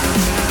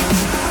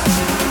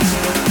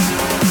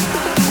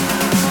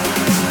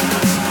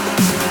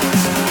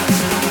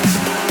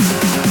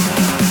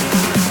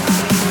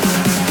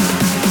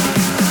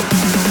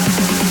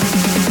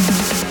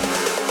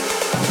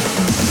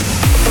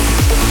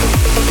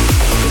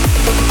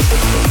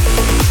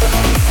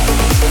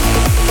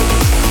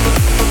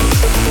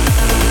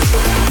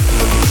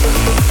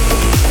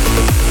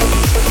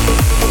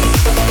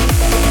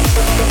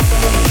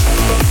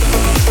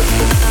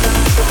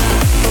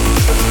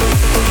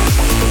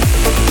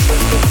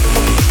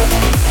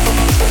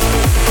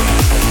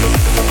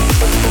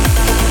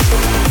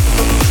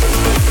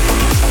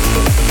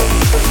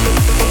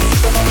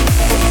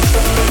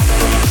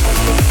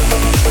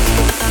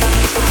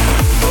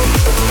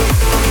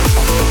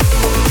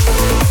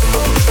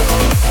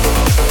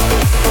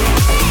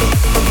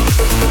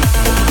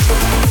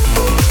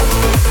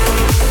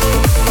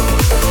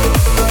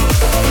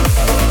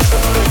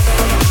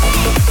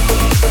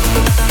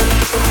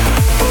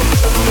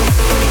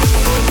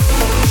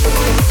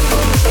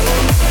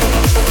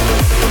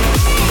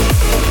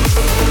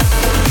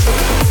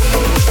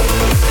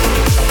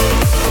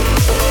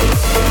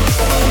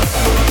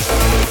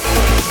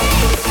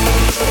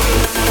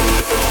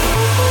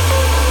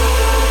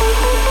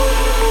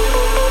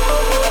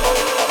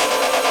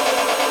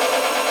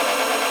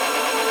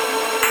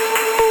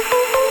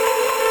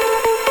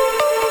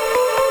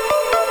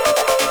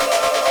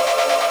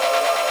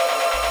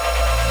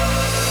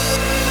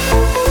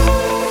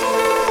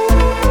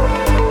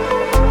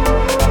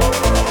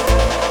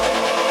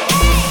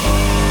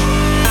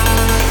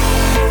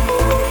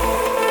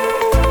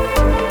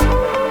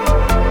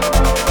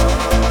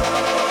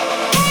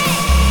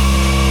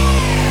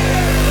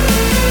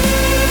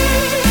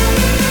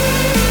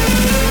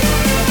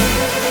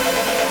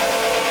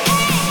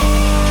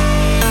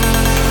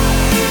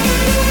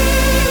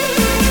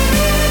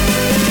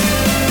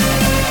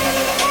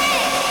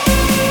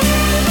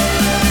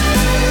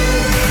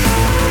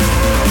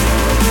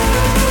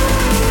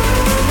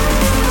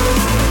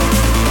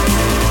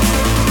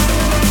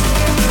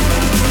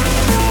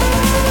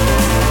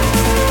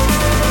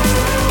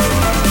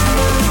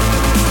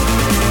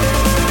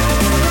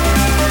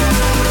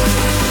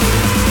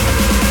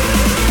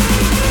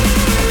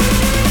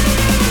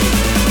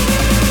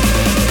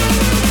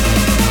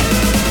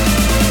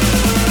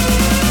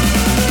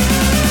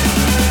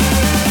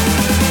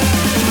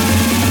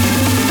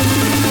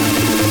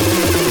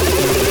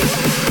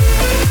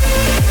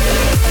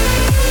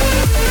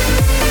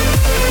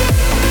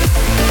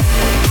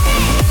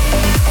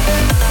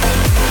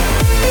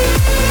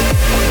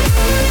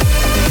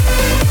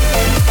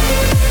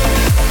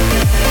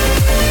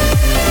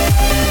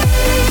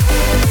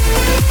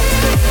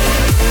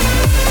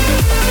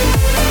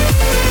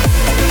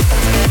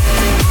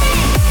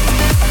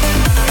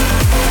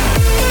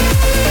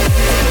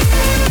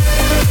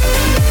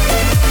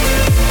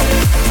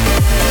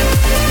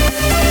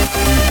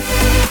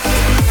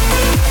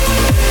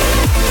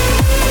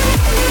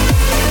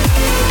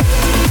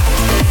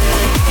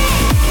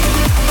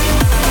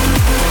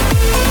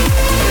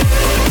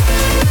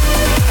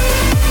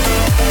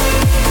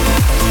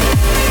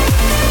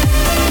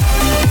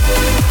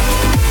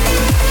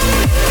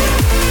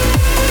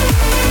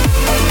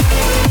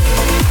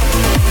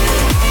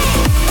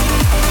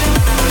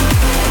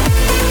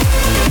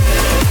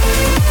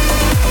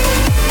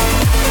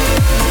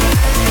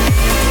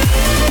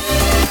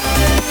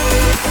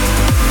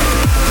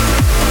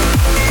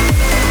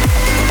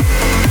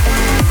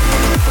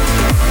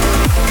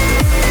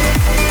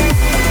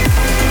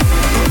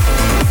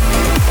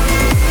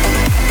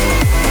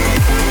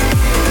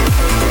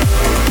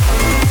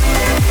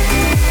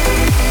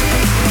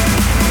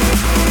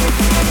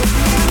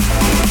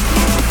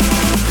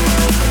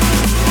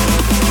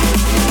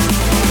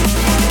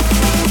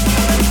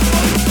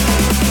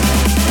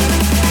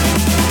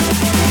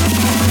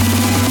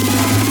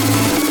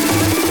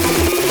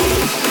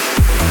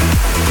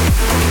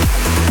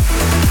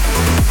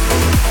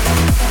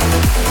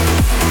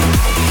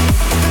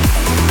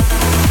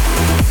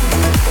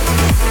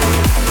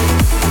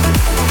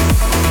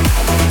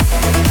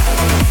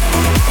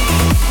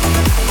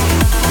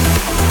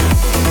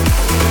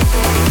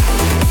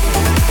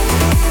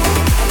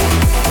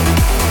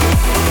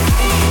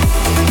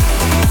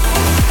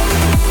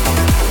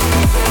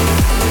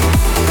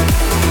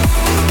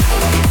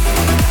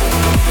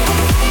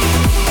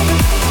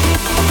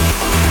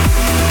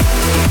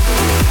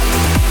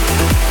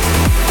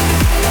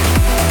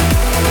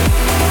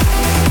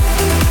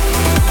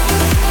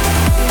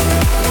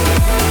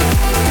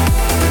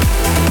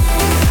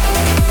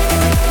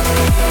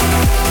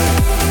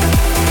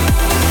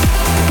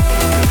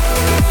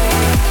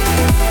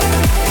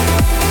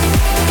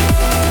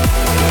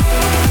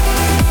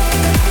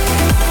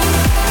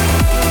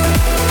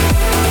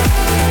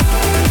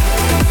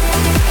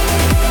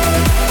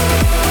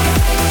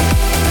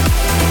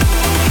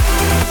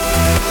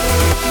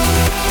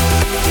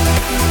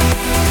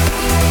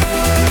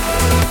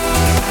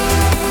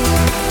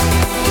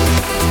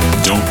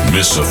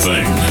 miss a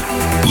thing.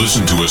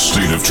 Listen to A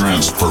State of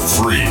Trance for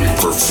free,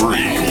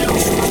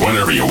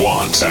 whenever you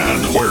want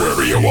and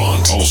wherever you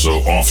want.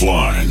 Also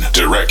offline.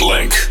 Direct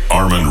link,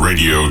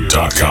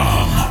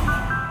 ArminRadio.com.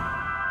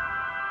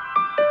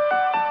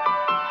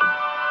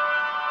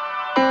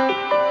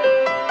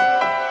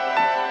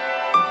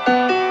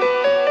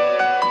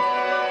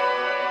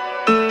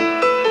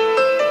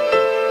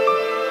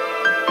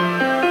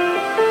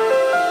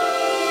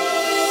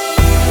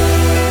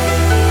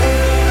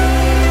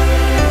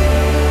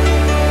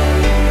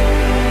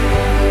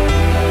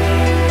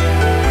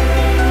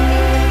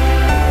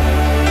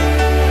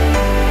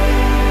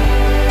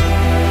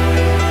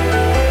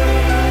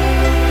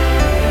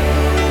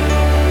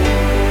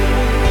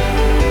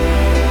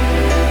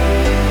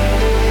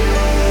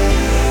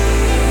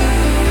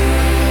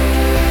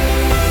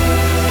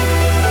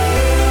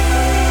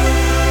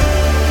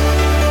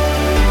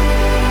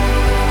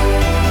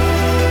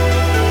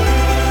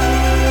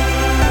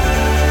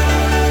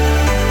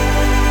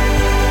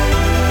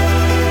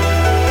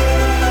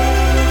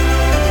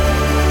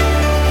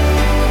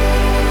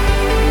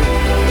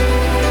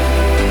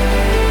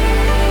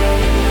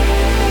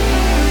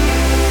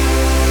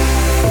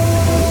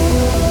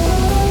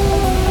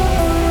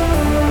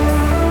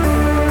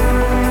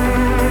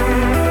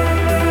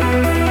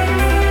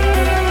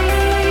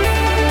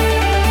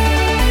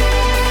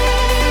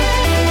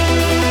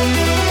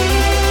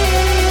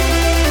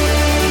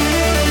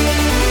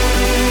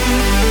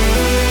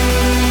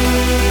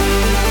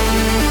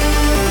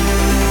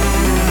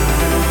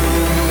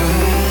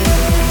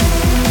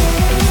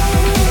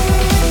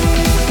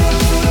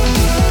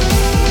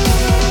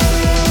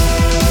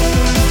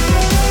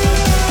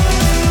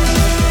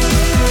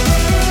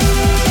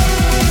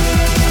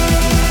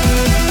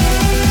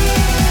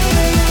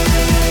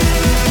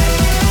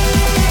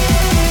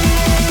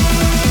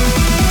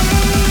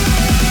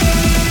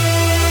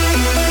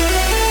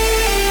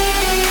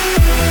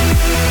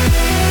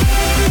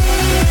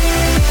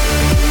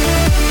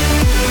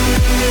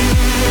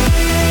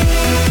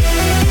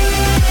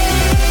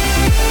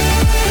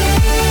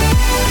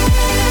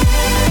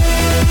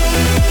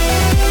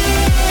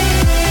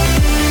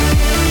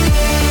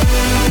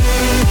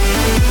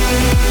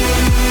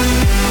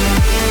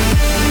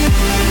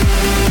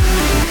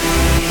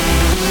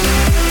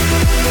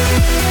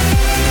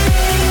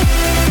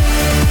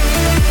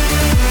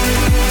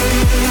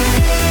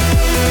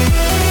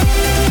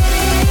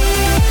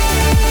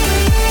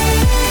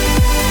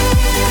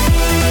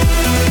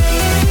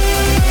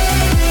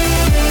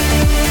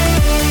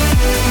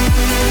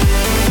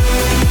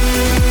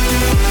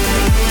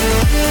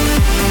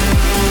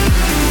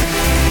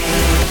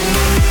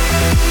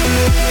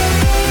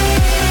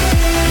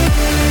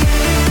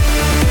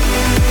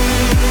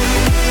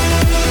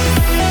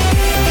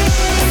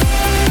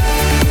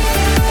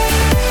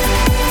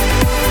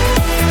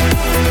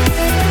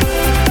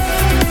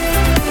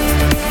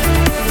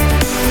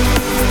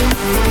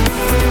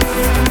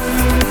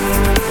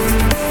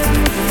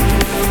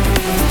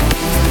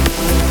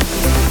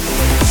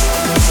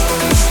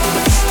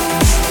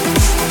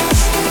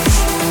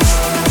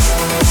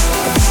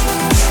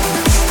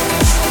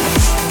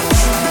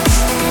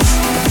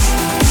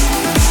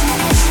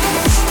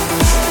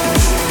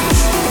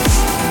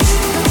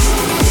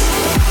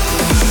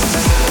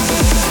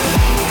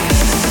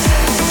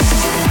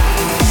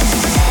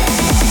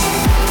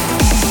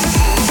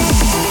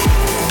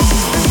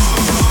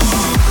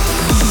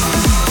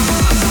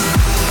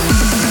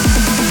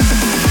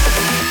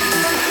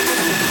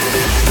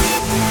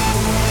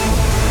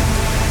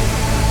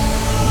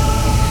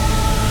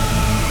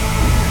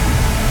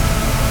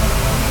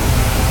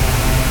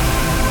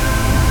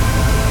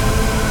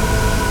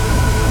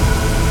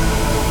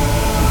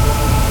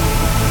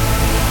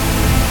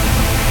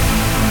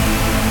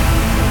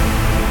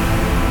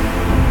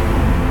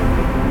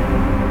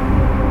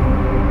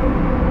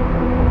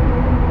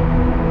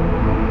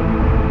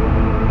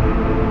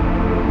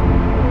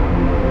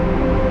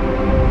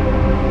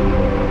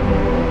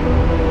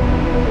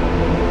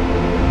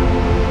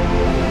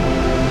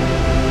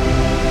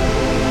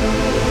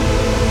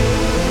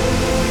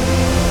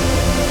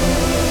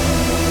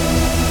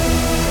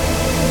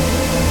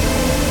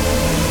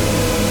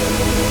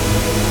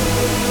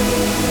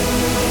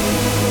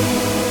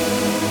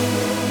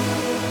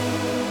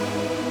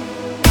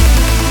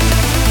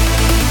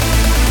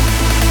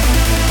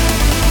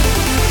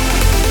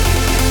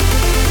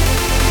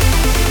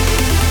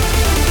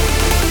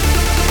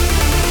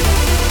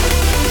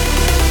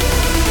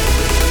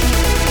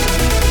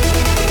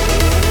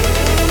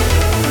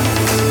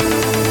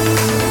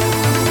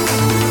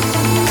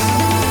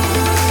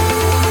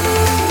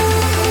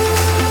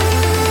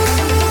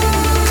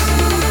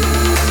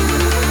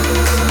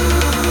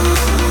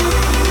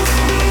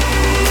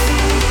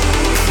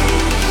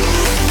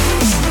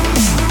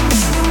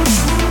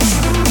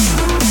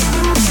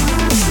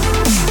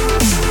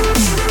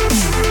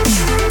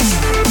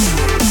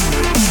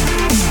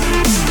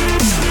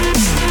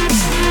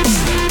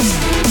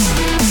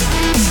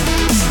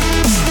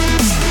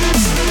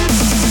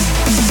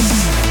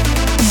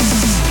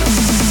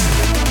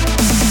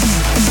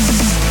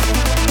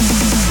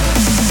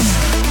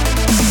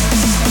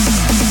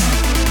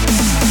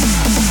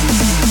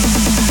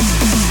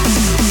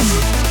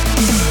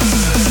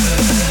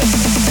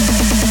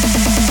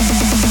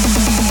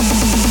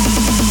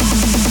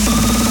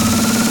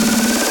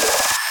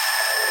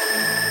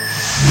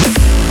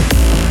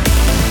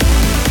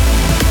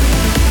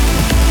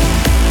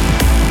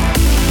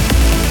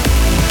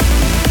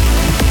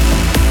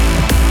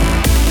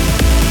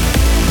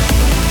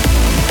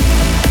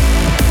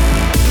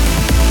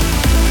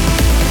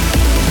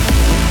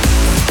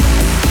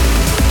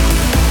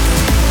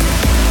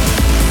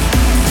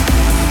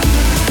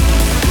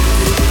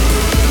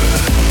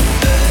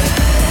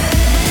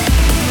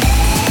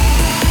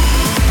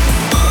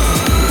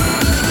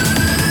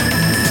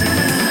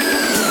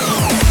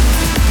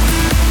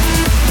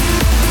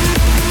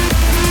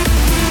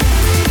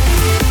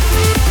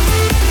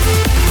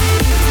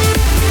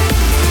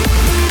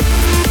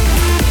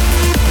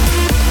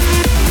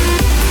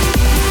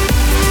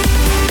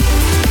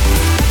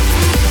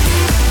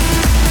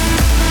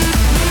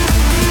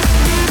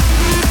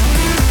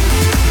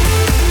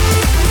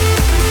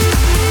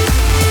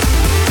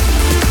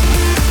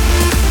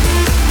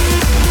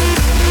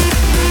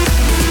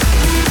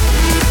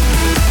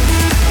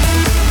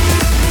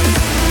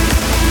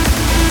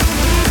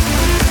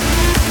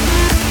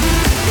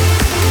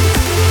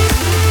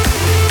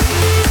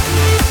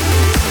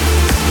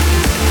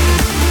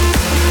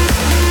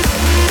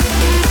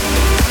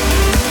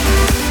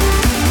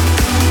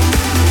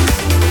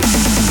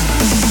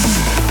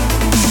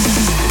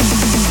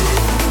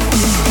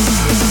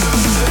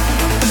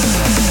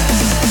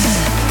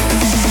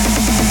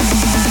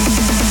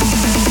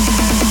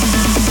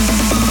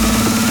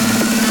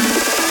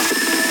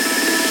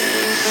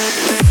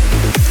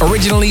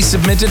 Originally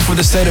submitted for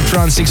the State of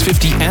Trance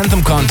 650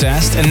 Anthem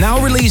contest and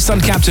now released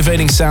on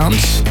Captivating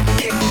Sounds.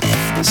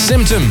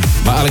 Symptom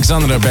by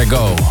Alexandre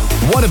Bergot.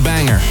 What a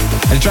banger.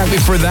 And the track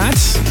before that,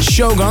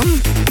 Shogun,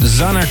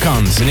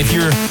 Zanarkand. And if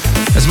you're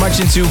as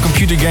much into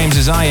computer games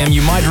as I am,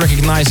 you might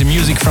recognize the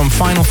music from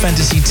Final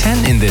Fantasy X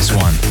in this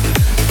one.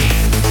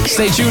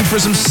 Stay tuned for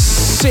some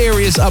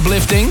serious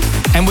uplifting.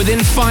 And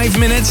within 5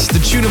 minutes, the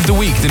tune of the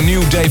week, the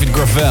new David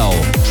Gravel.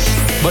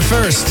 But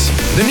first,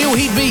 the new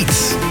Heat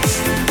Beats.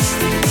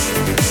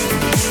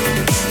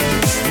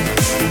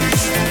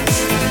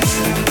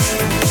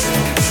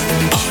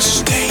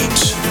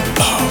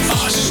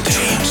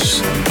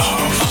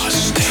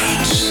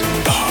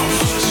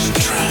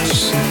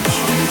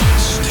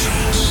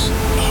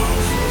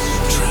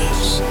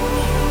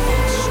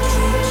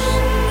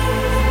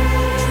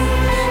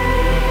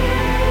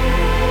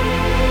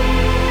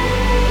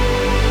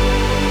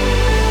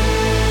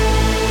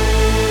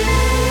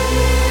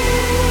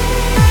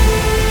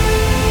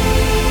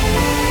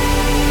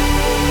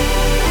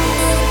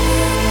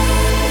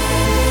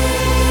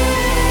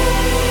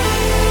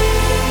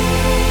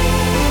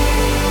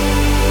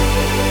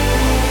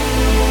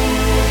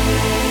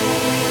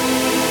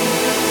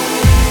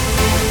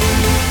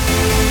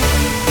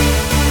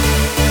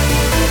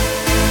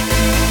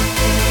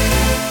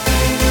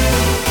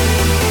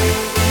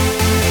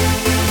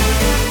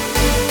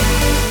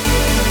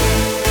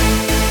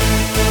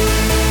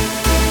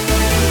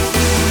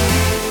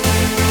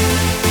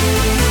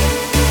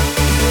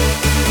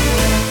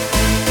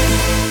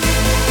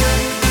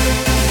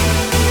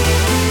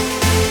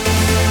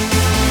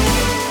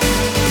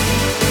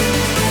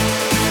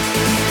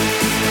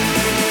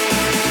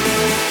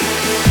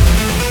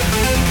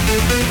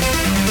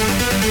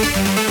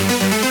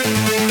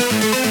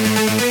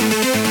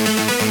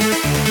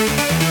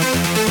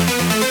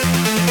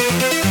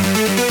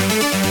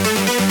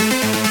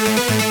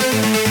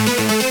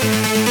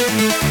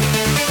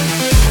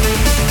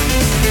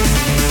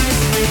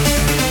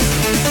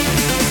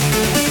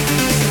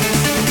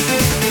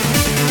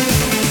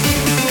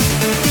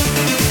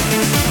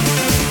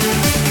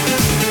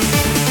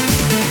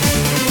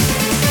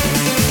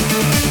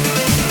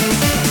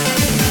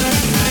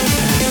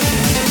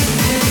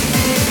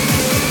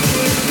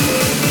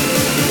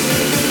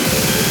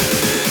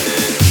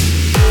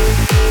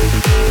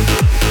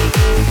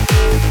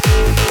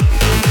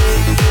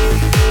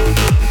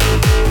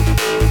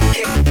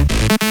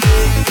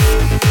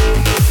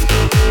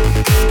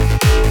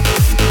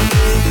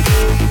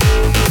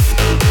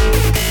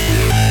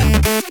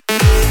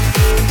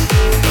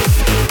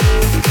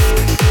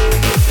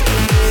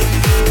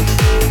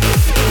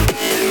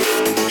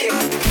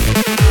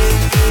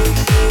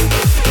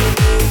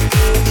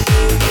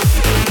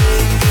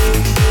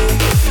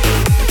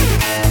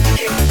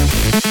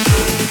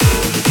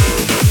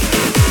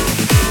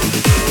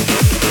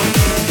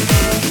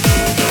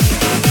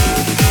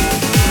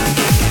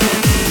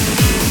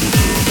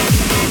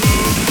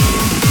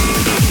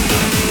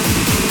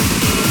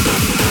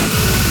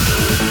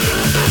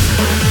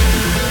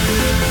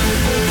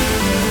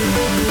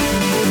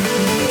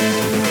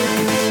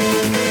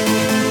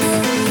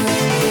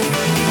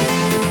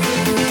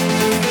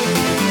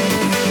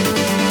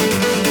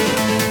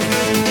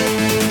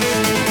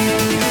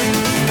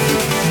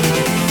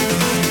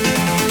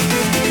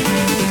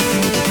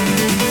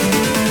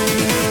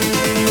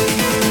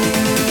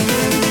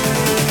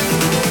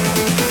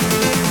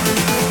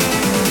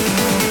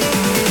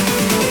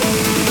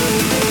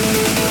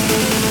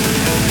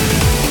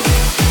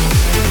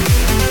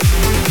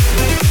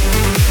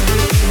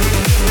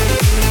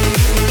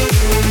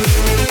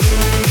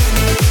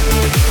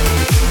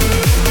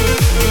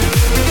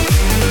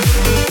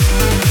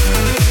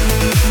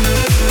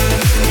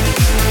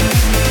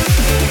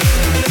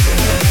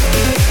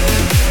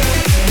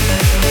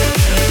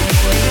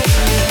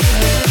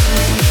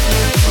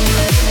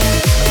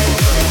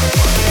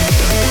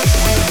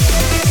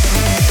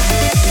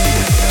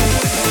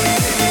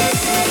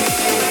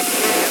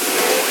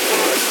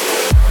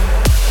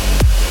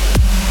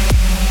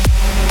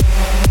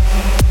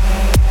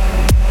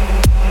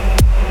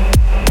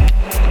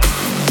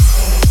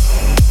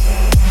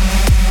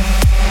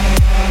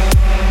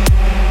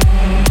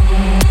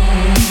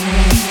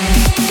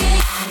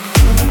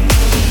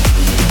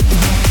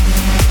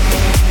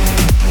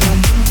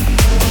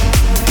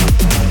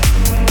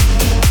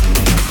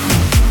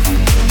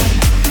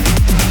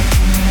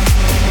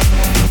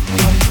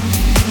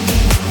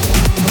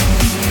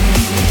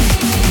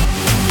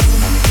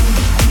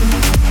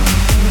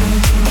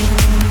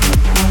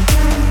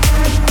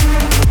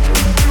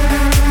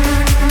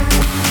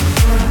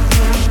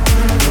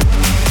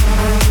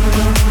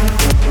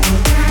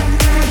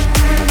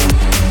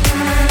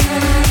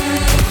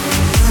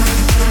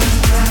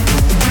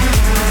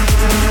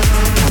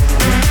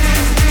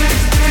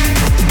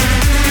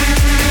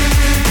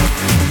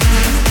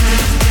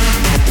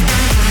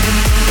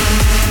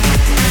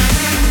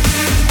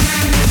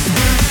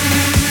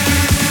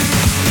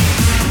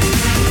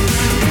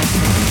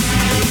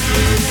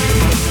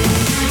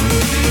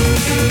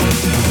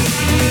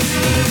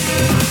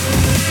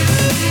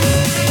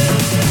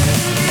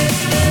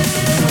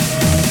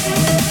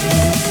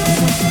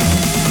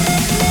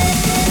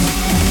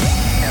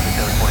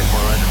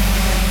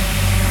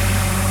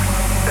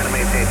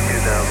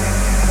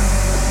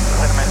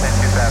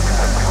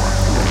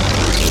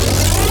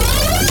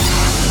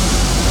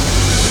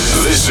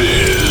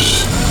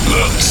 is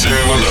the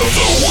Tune of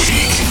the Week.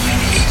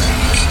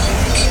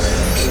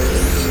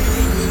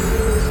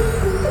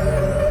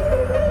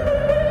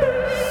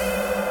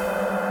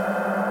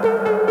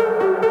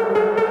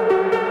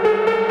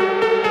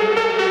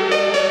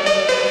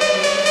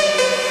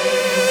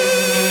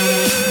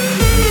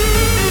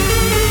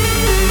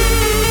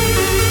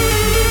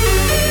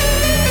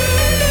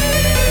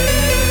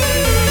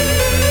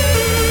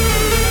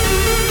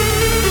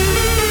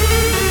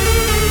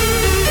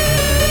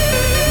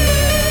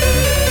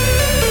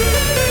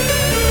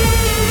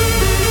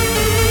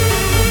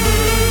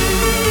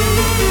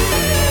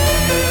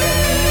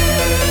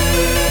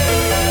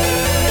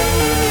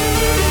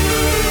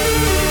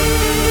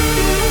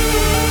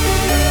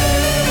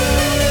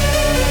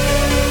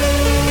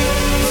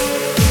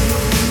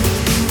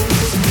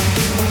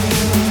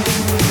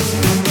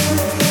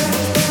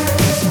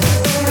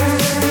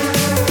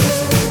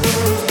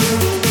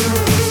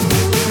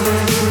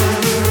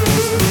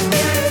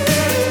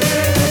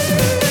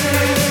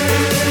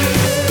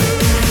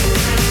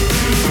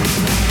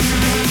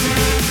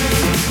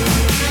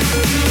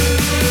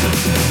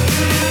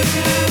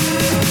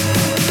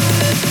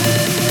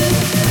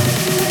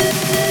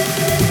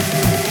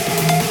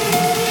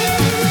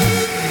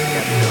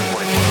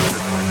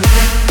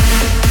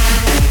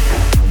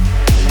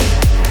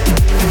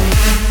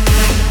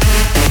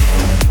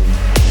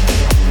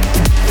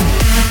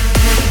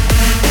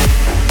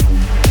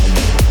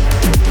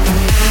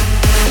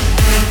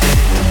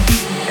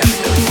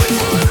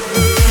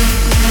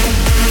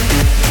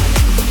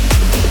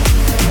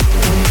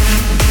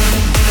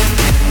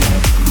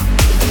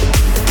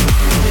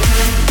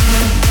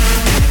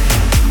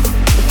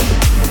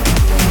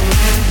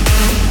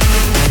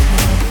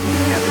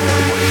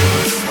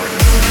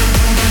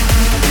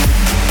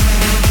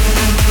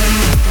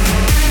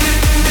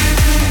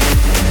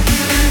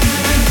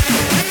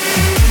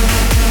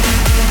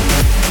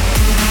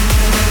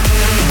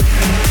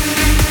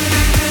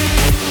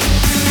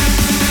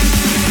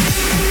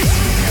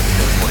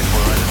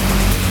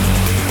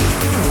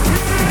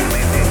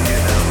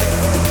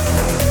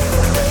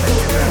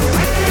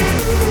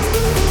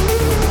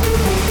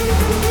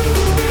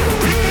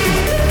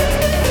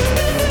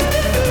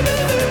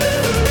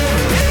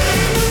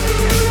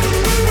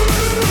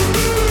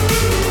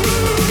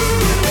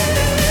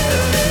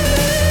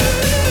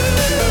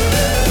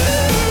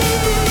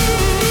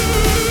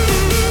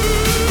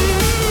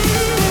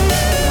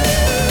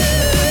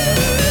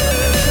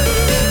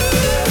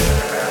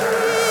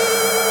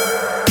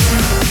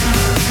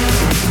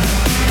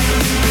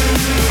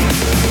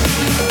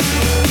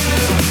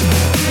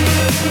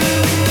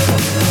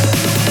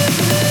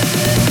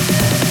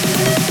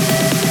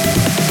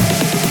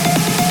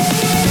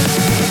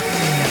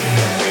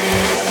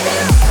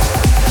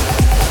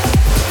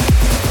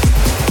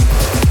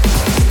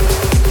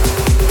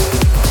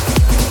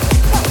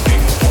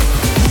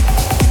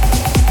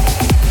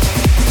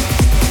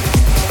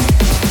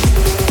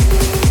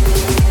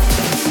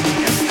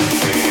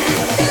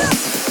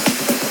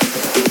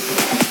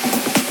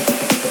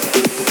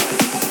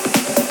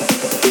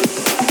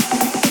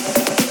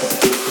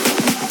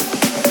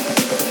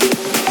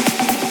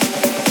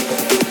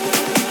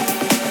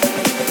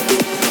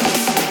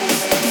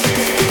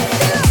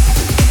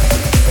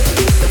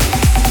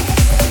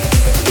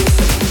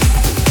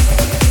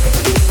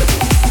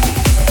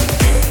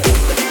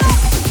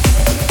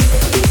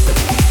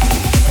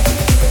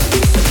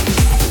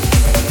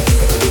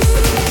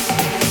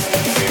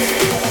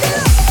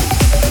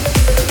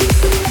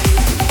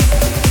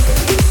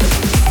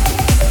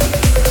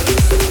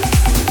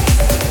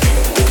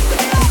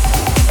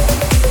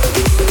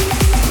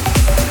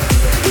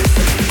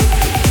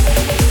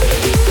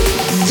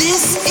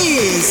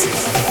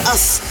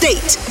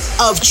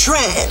 of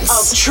trance,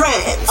 of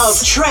trance,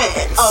 of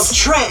trance, of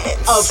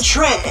trance, of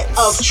trance,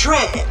 of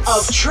trance,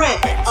 of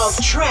trance,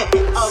 of trance,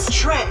 of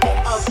trance,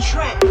 of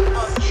trance,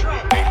 of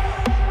trance.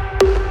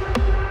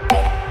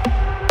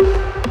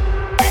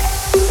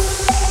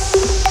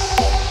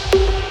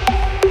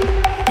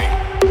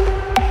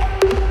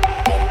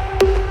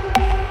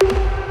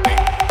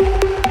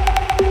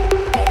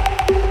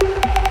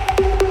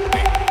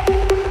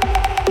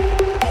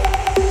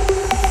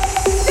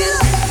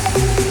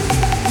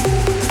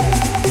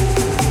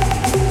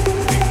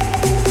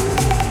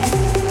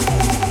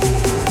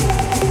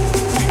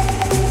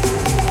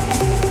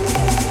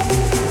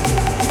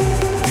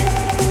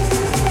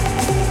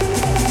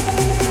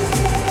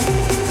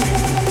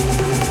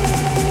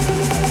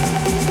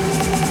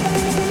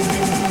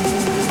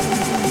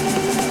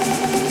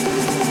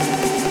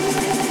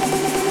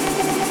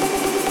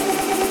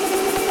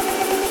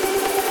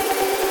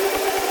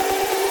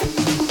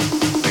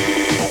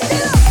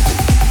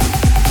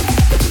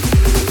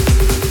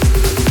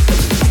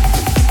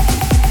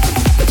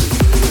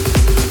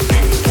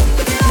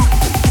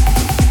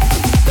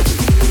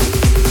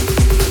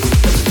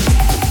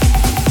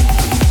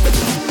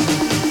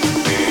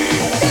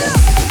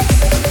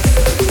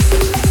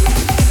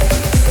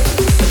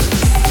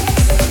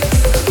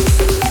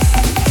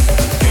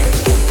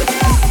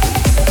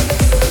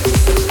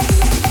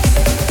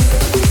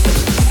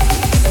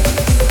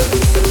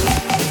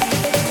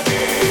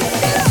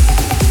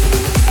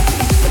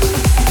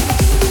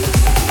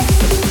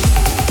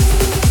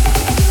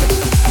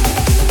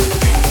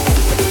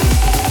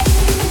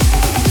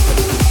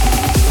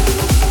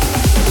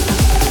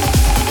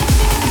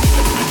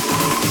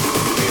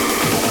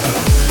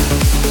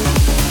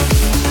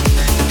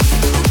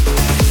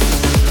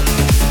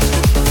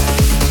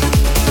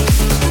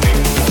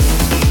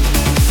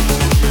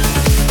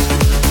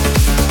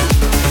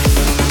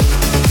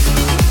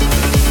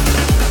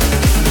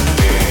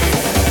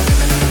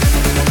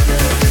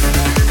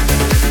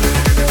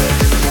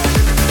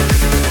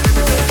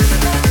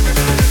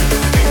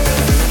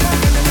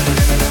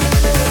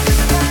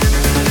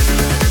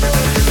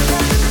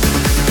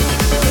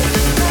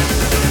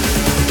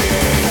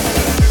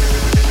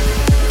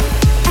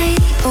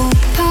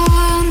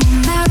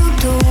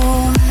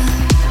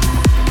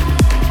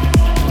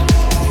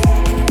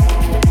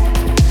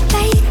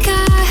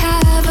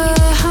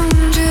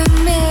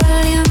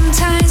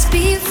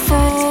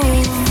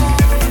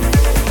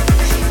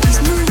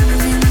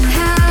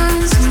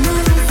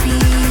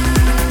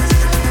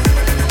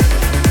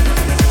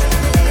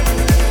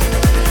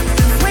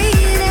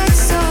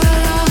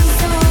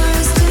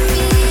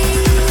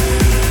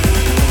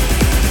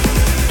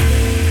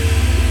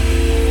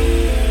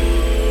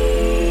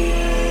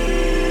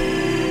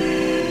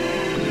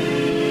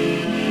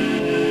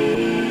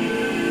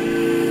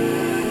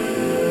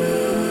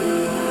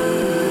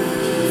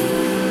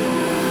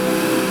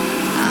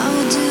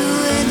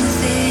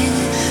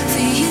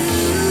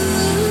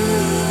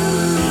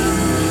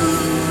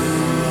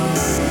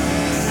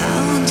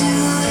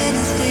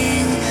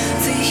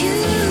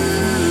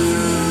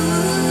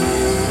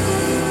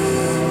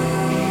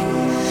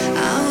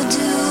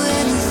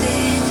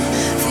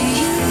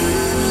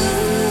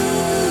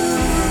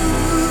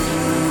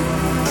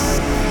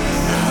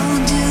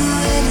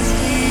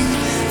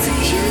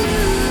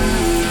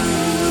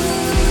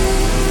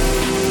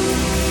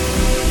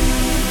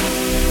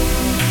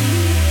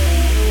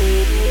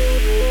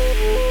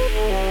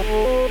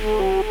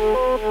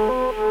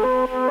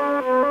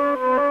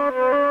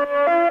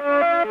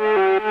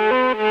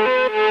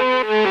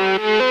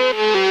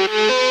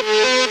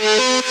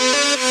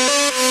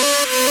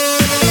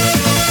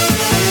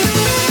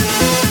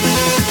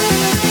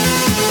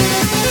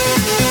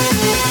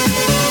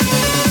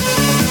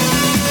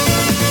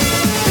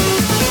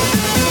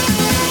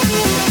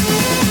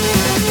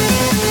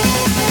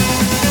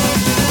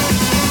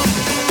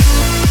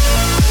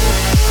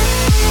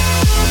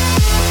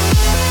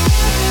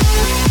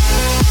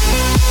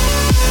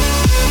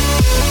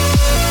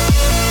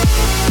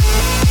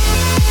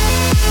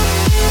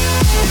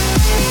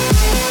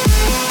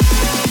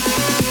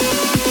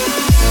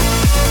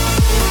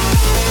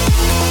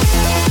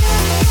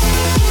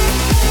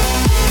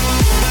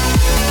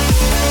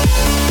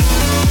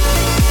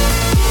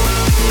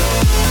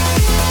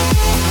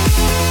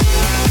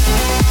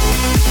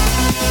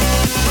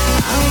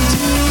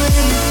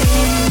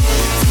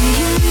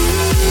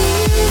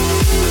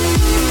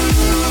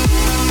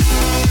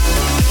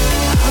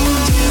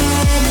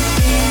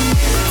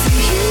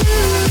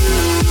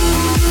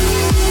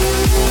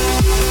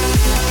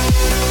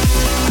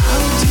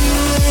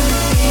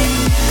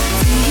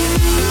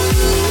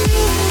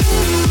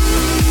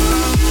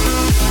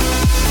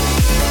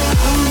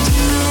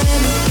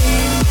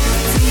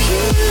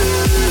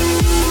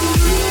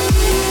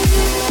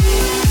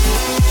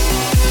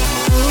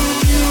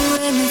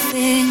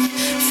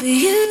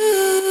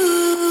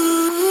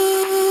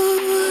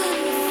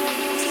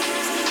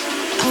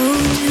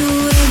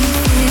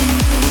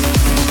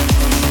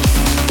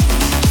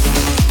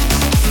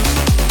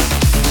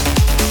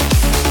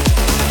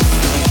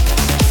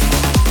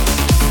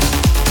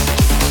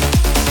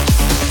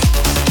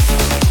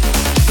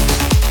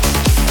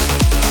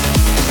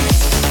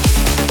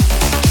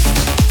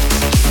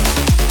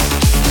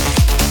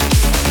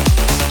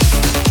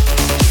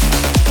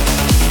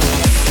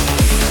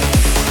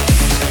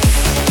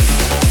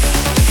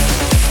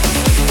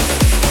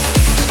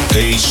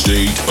 A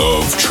state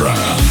of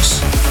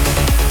trance.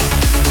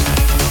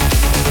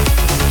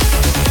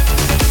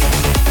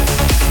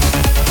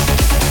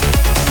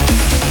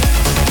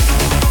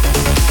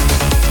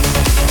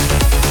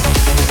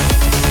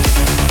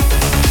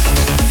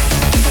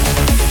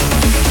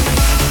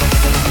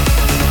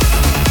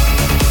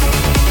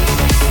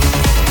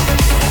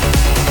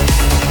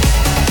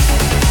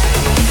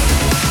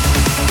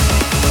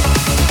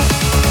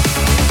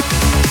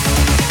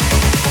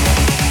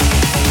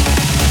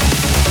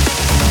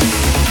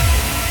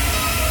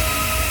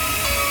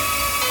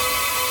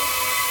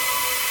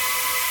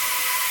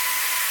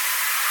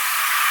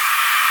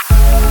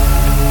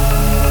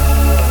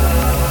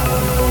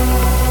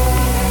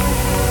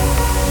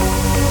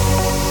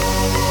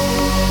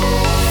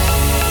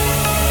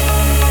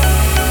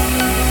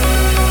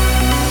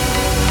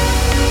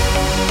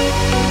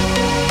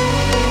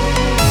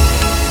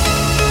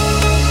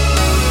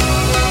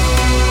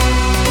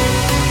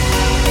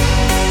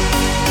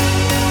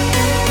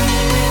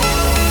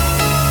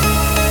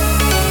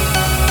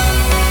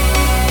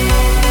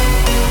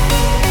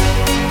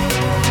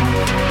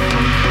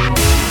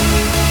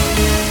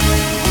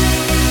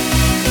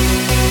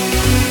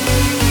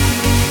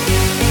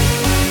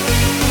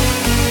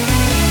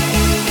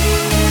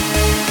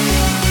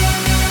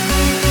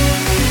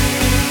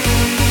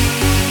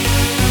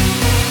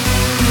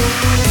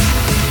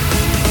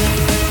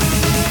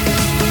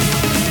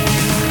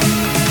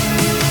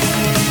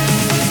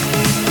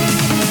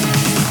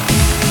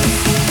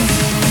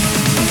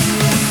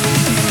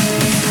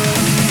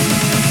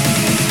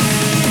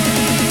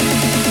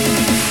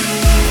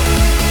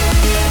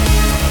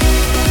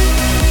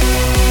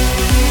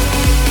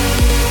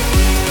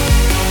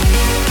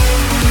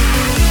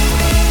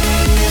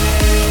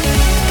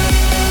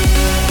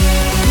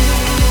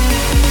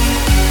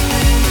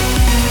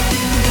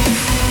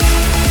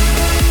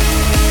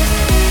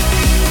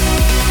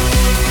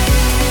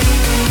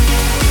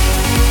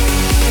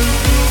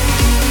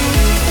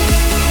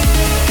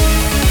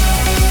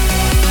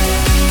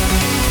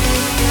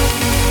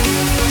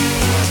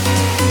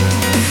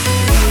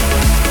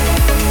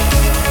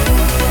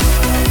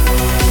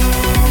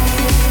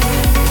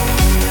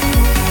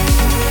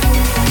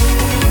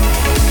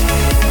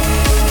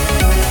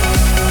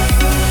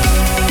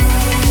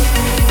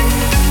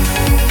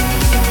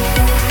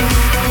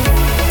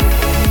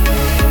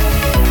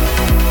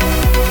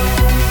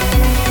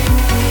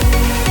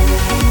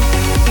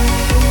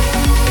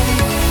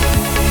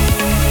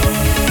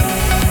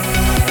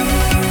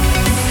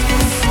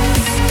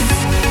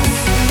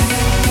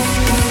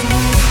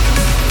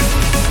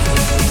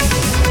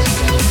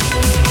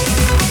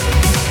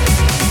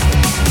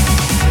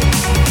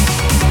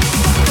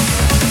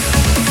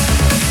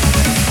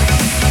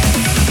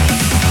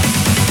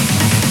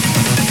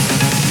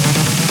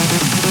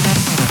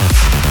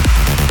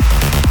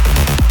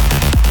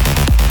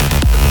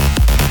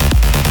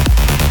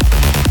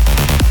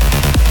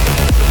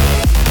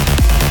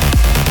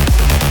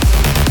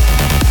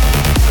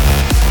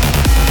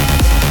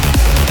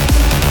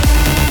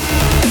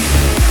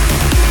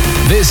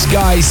 This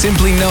guy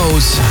simply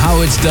knows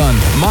how it's done.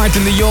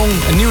 Martin de Jong,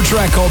 a new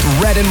track called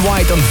Red and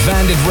White on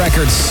Vandit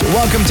Records.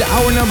 Welcome to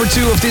hour number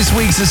 2 of this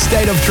week's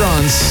State of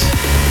Trance.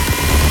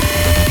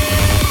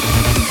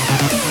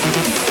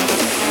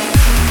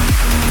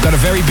 Got a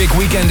very big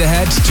weekend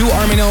ahead. 2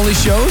 Armin Only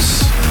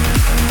shows.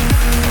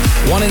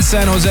 One in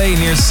San Jose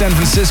near San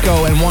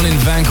Francisco and one in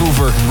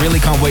Vancouver. Really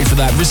can't wait for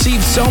that.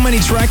 Received so many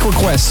track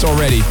requests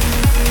already.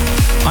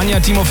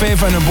 Anya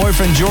Timofeeva and her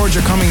boyfriend George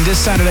are coming this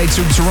Saturday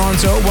to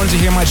Toronto. Want to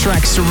hear my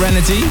track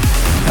Serenity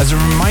as a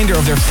reminder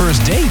of their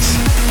first date.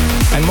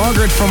 And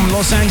Margaret from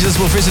Los Angeles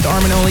will visit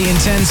Armin Only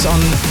Intense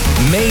on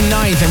May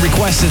 9th and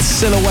requested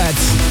Silhouette.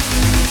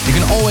 You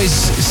can always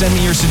send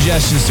me your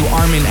suggestions to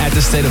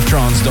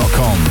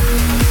armin@thestateoftrance.com.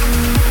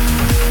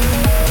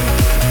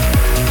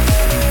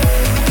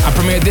 I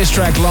premiered this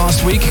track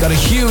last week, got a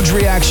huge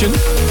reaction.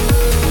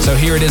 So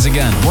here it is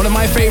again. One of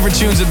my favorite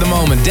tunes at the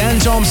moment,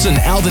 Dan Thompson,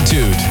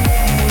 Altitude.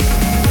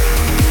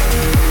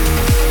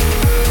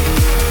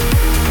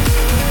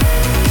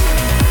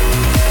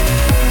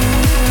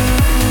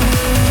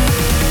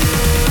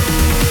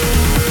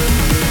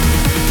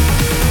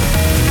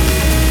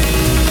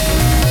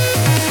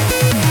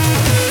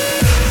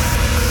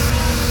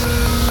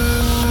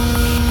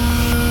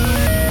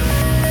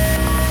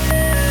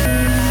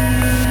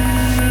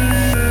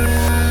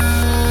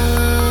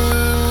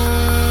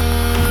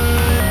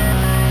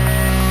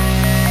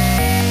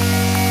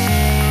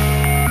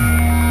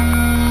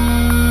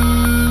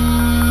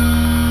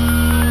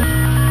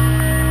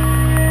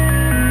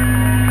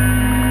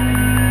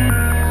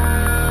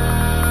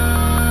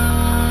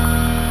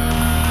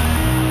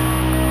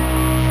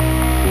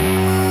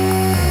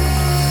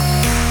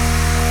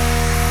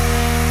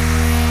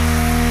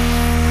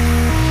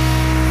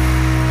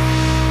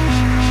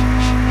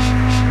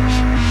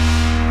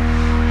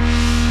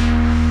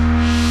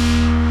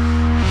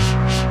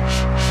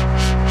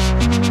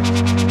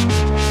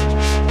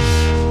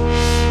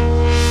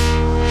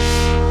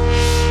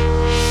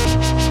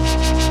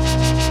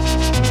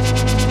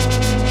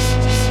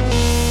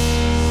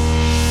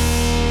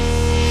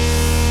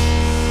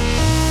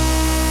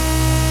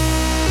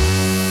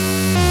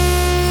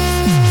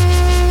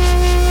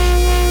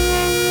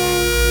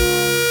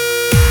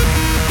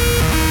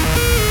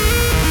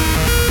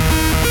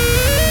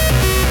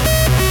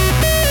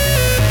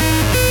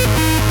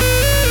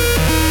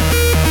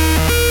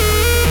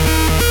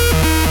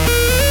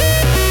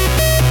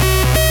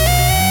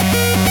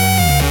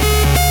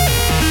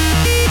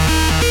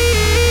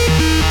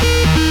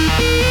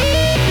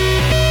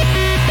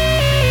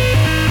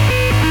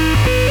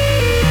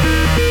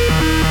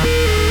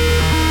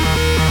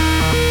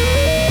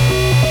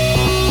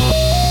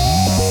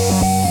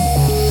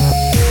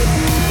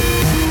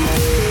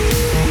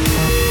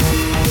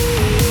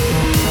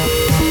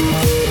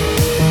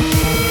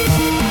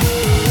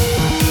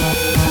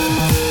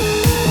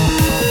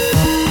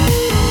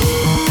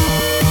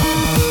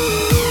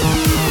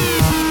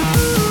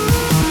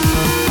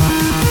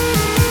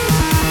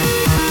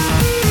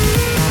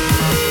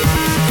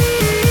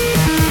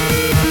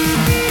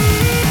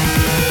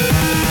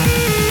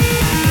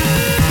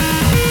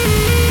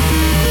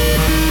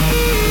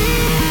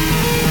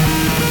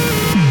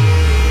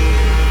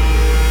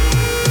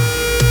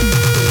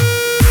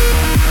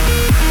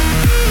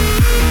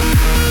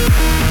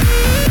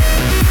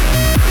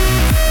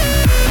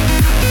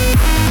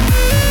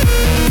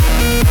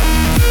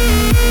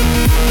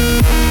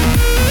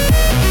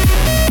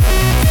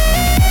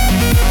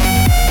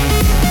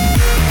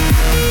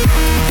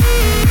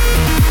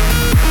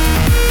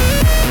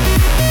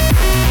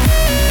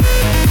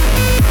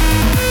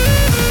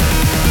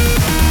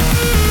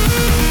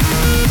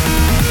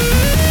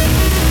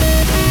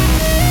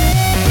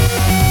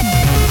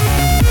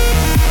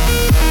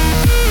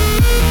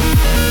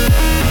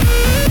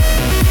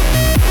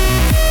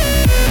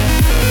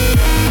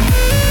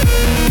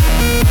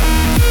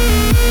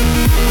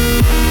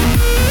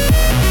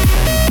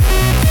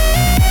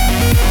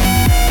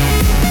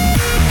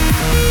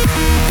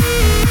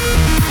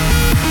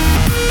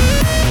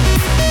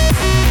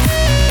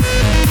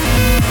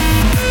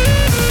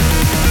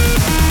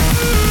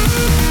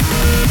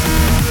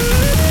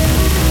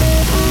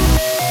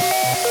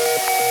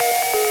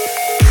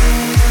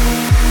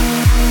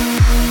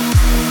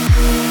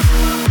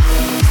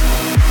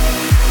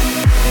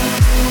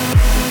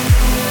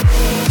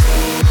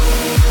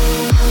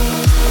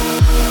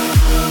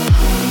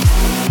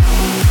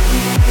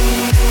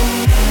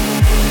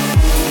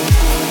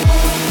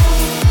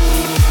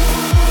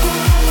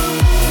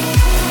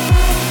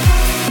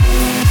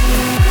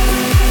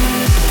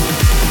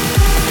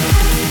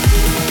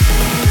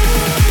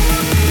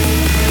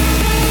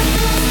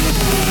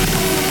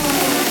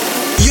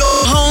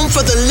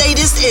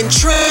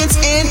 trance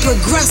and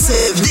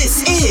progressive.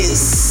 This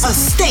is A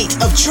State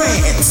of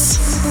Trance.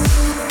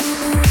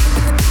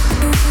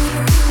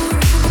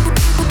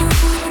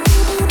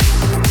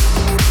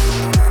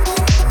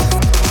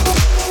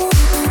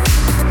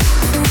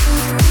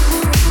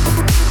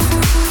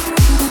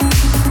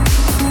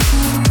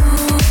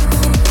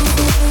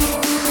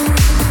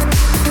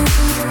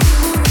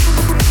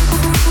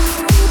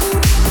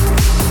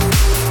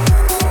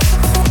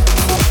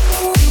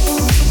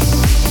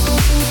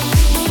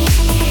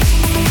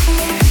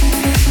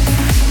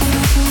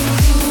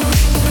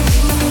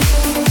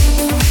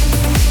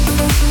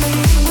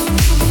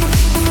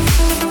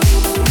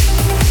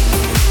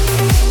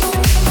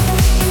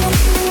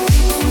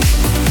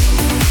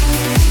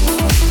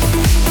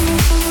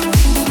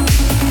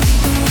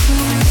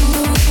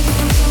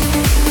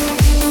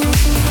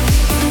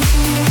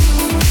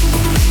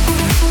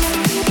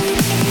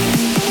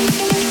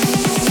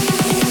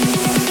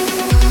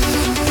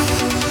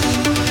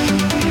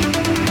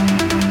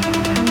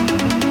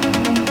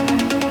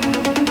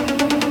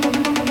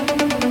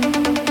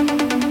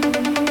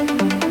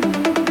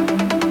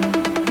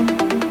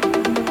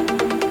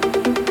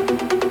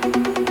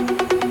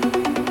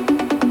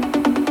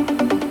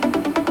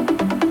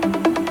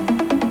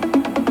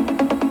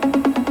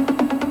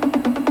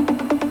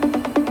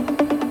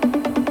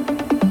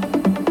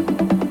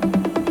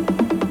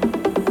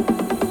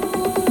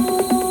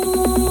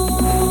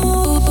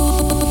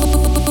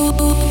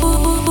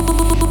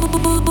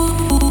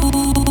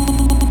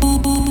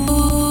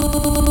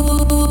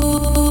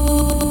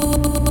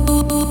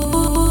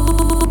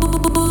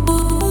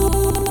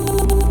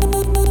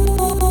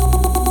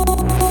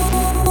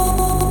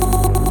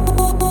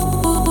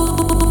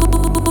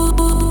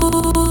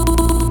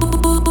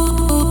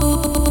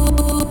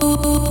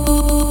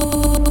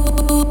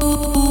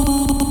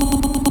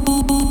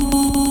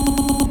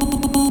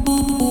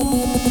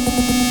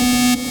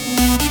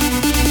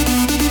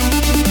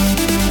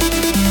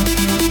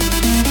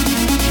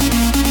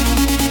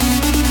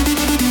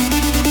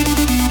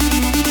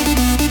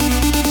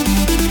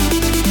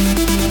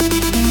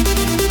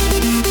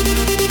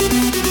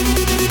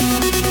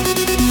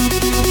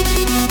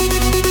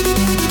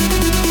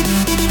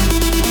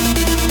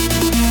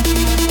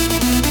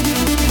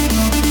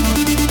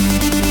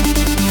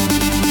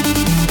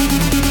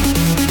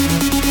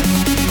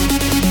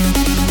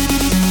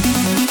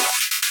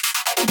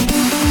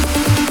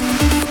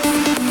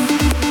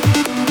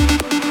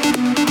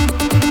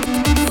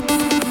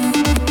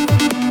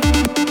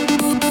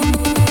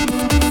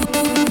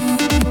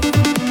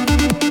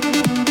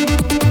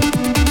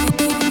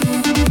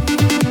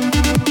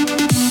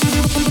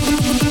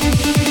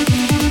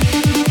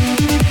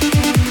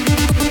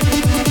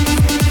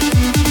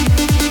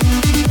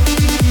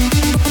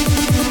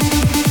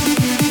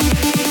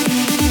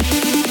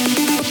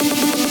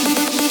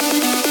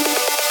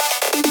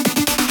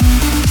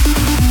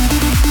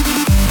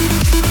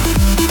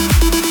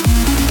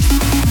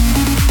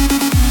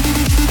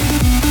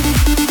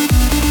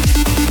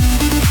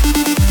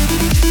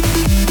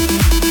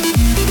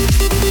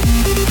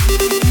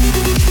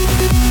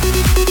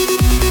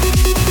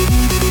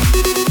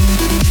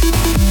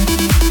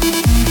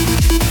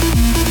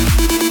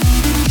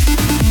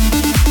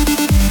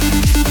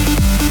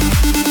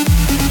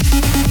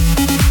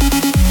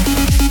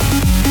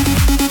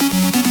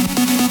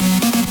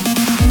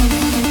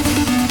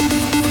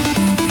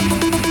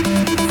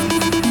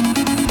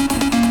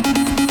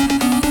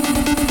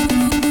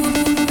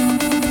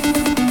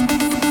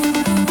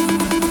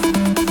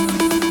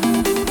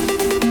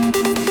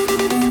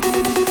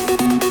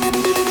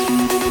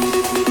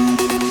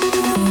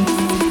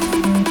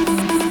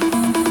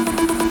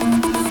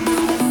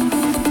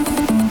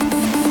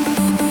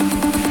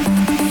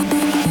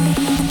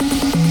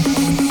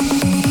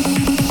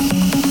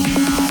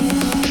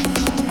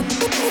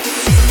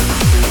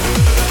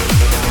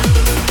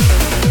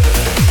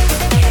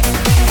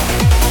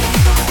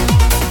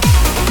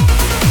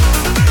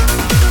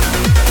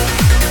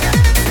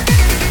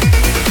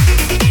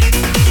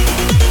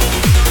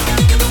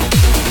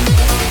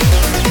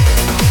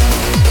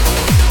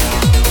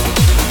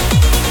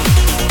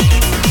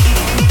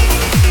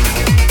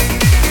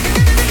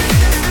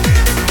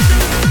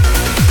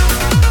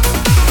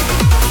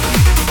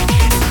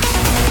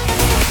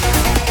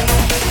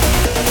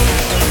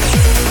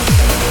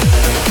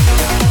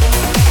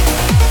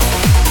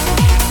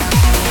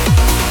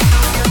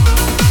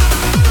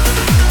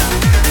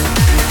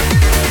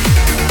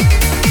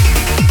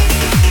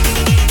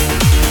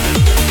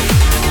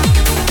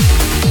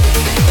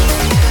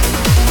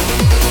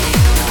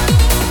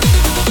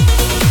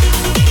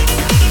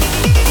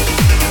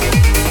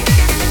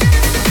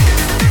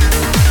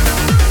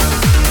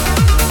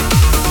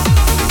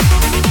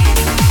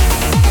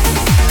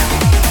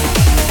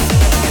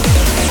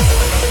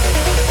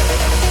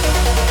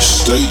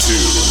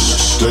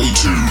 Stay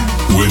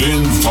tuned.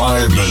 Within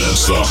 5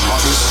 minutes, the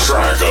hottest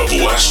track of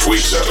last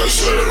week's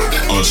episode,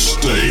 A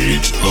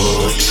State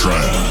of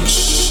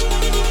Trance.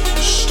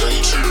 Stay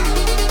tuned.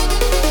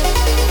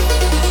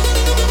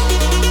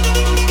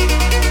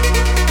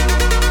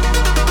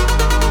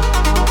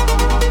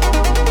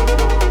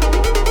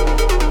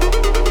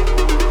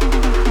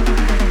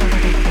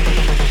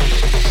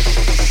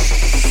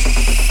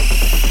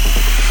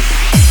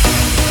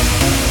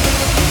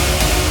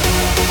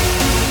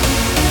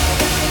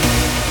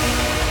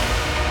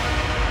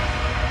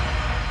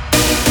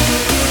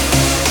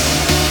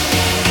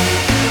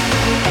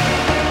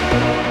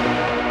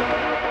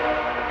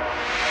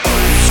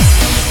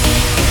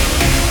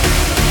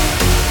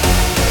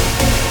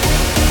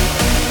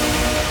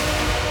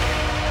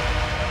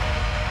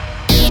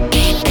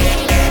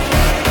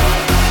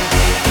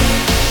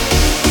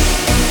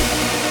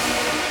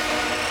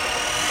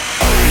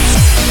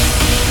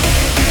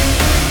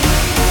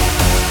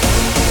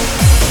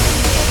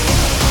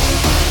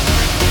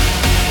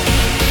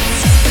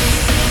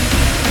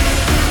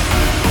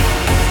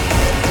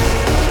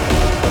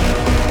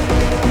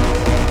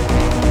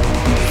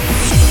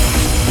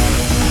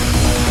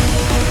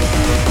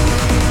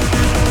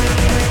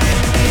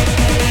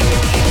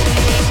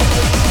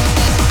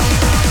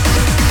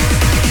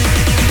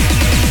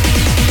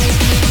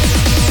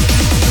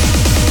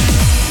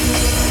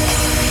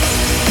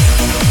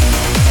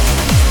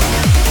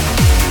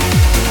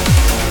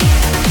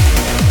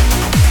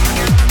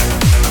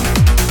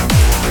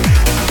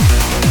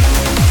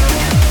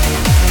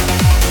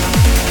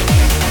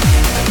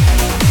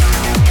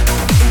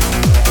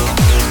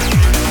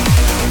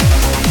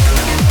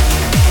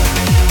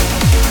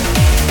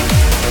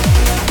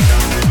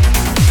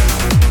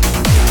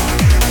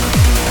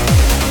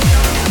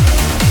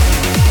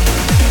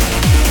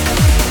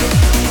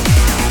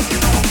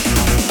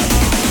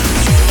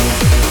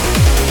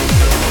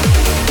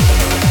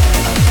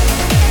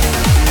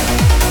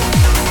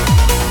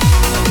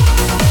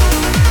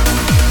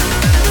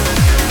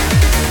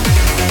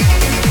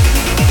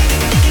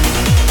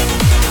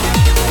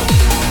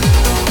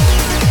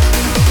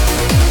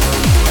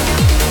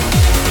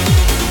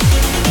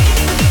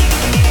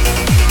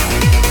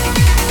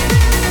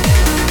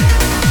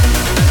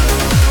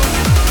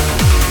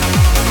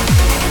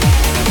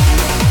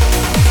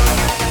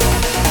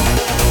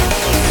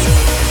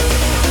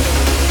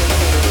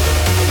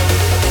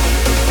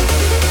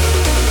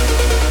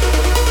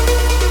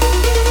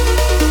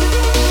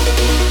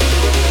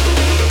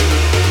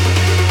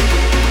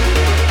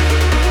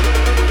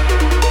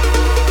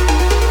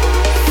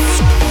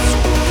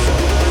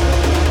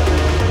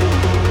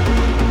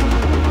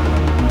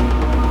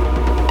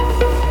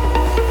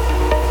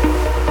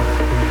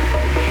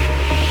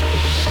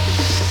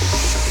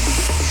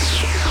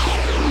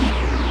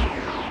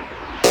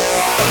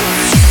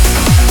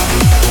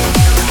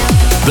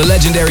 The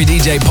legendary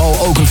DJ Paul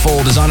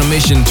Oakenfold is on a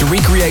mission to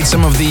recreate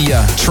some of the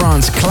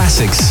trance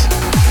classics.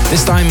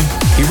 This time,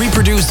 he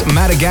reproduced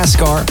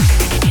Madagascar,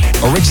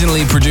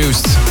 originally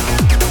produced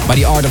by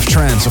The Art of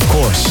Trance, of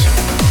course.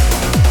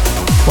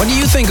 What do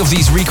you think of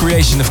these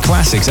recreations of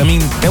classics? I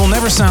mean, they will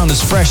never sound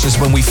as fresh as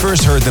when we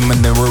first heard them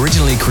when they were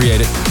originally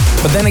created.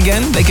 But then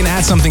again, they can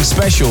add something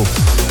special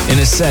in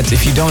a set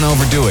if you don't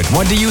overdo it.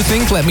 What do you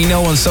think? Let me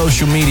know on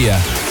social media.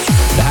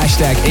 The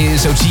hashtag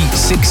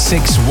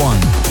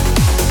ASOT661.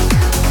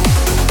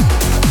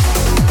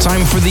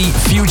 Time for the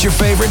future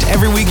favorite.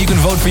 Every week you can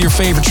vote for your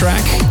favorite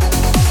track.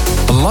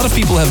 A lot of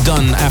people have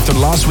done after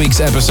last week's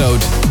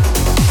episode.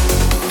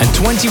 And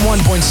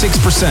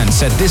 21.6%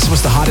 said this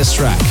was the hottest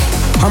track.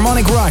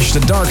 Harmonic Rush, The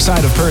Dark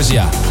Side of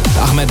Persia, the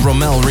Ahmed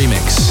Romel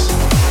remix.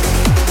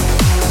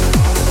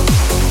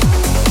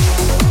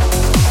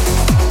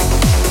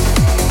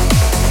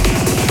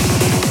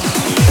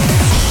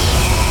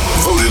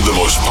 Voted the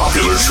most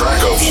popular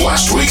track of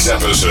last week's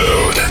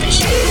episode.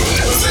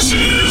 This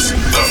is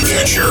the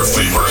future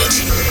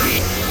favorite.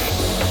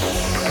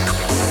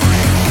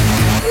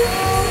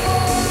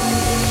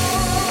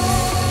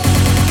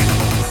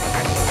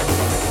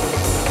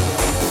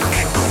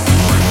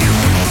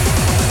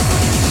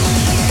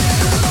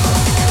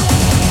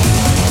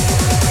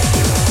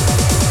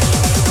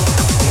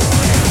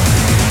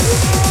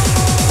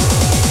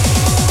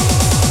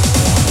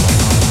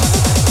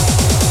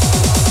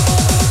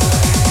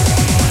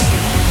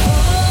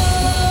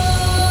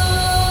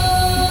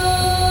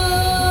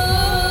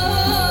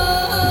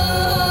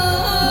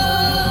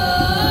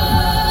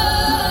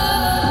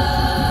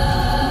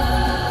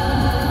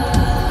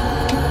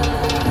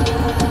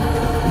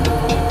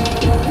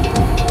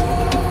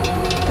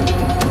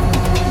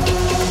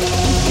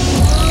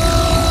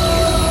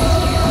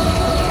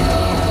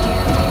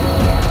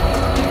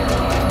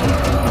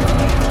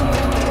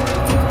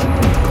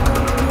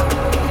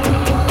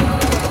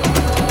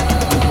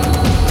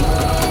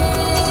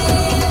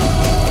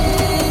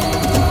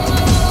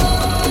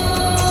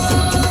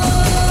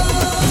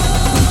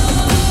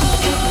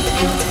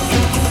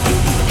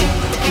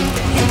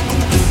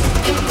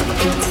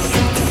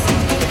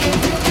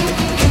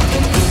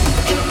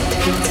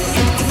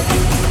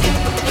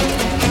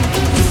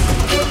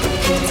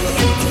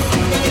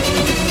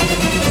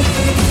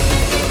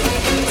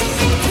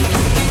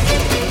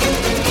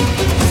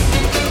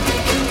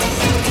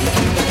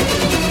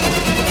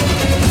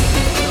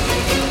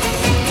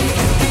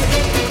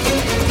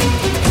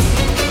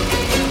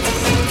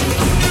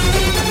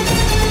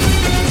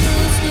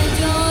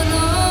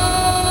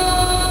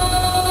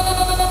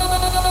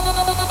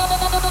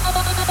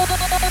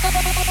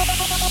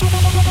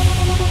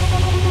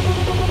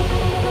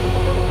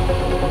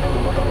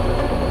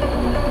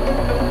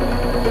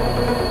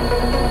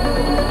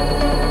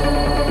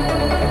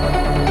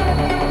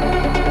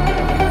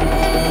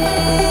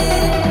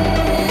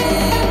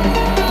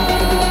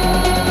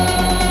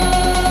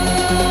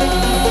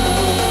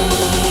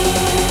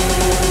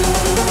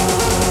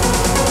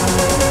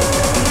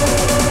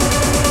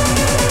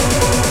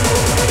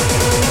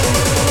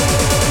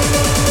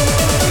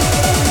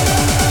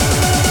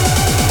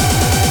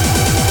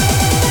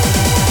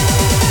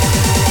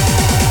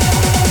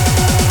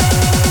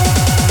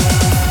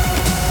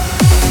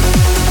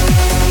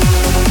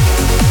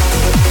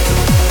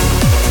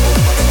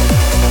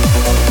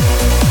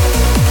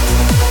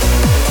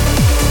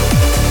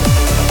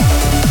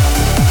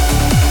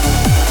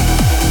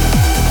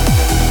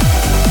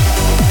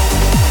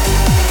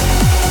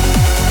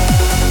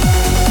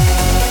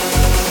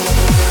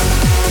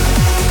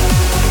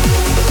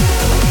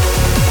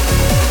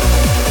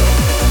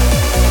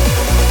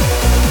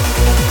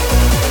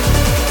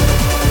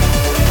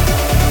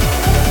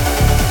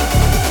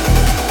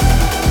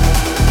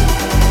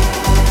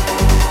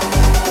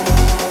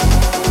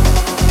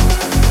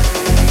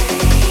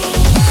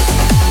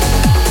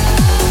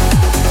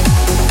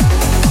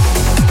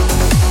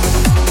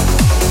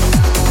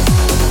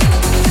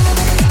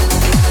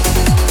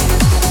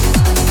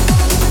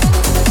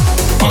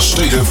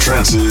 State of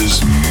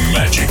Trance's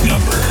magic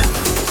number.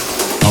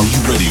 Are you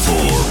ready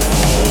for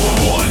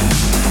 1,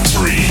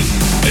 3,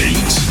 8,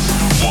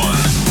 1,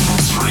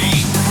 3,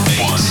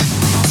 8,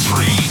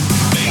 3,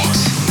 8,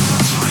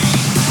 3,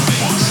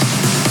 8,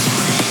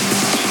 3.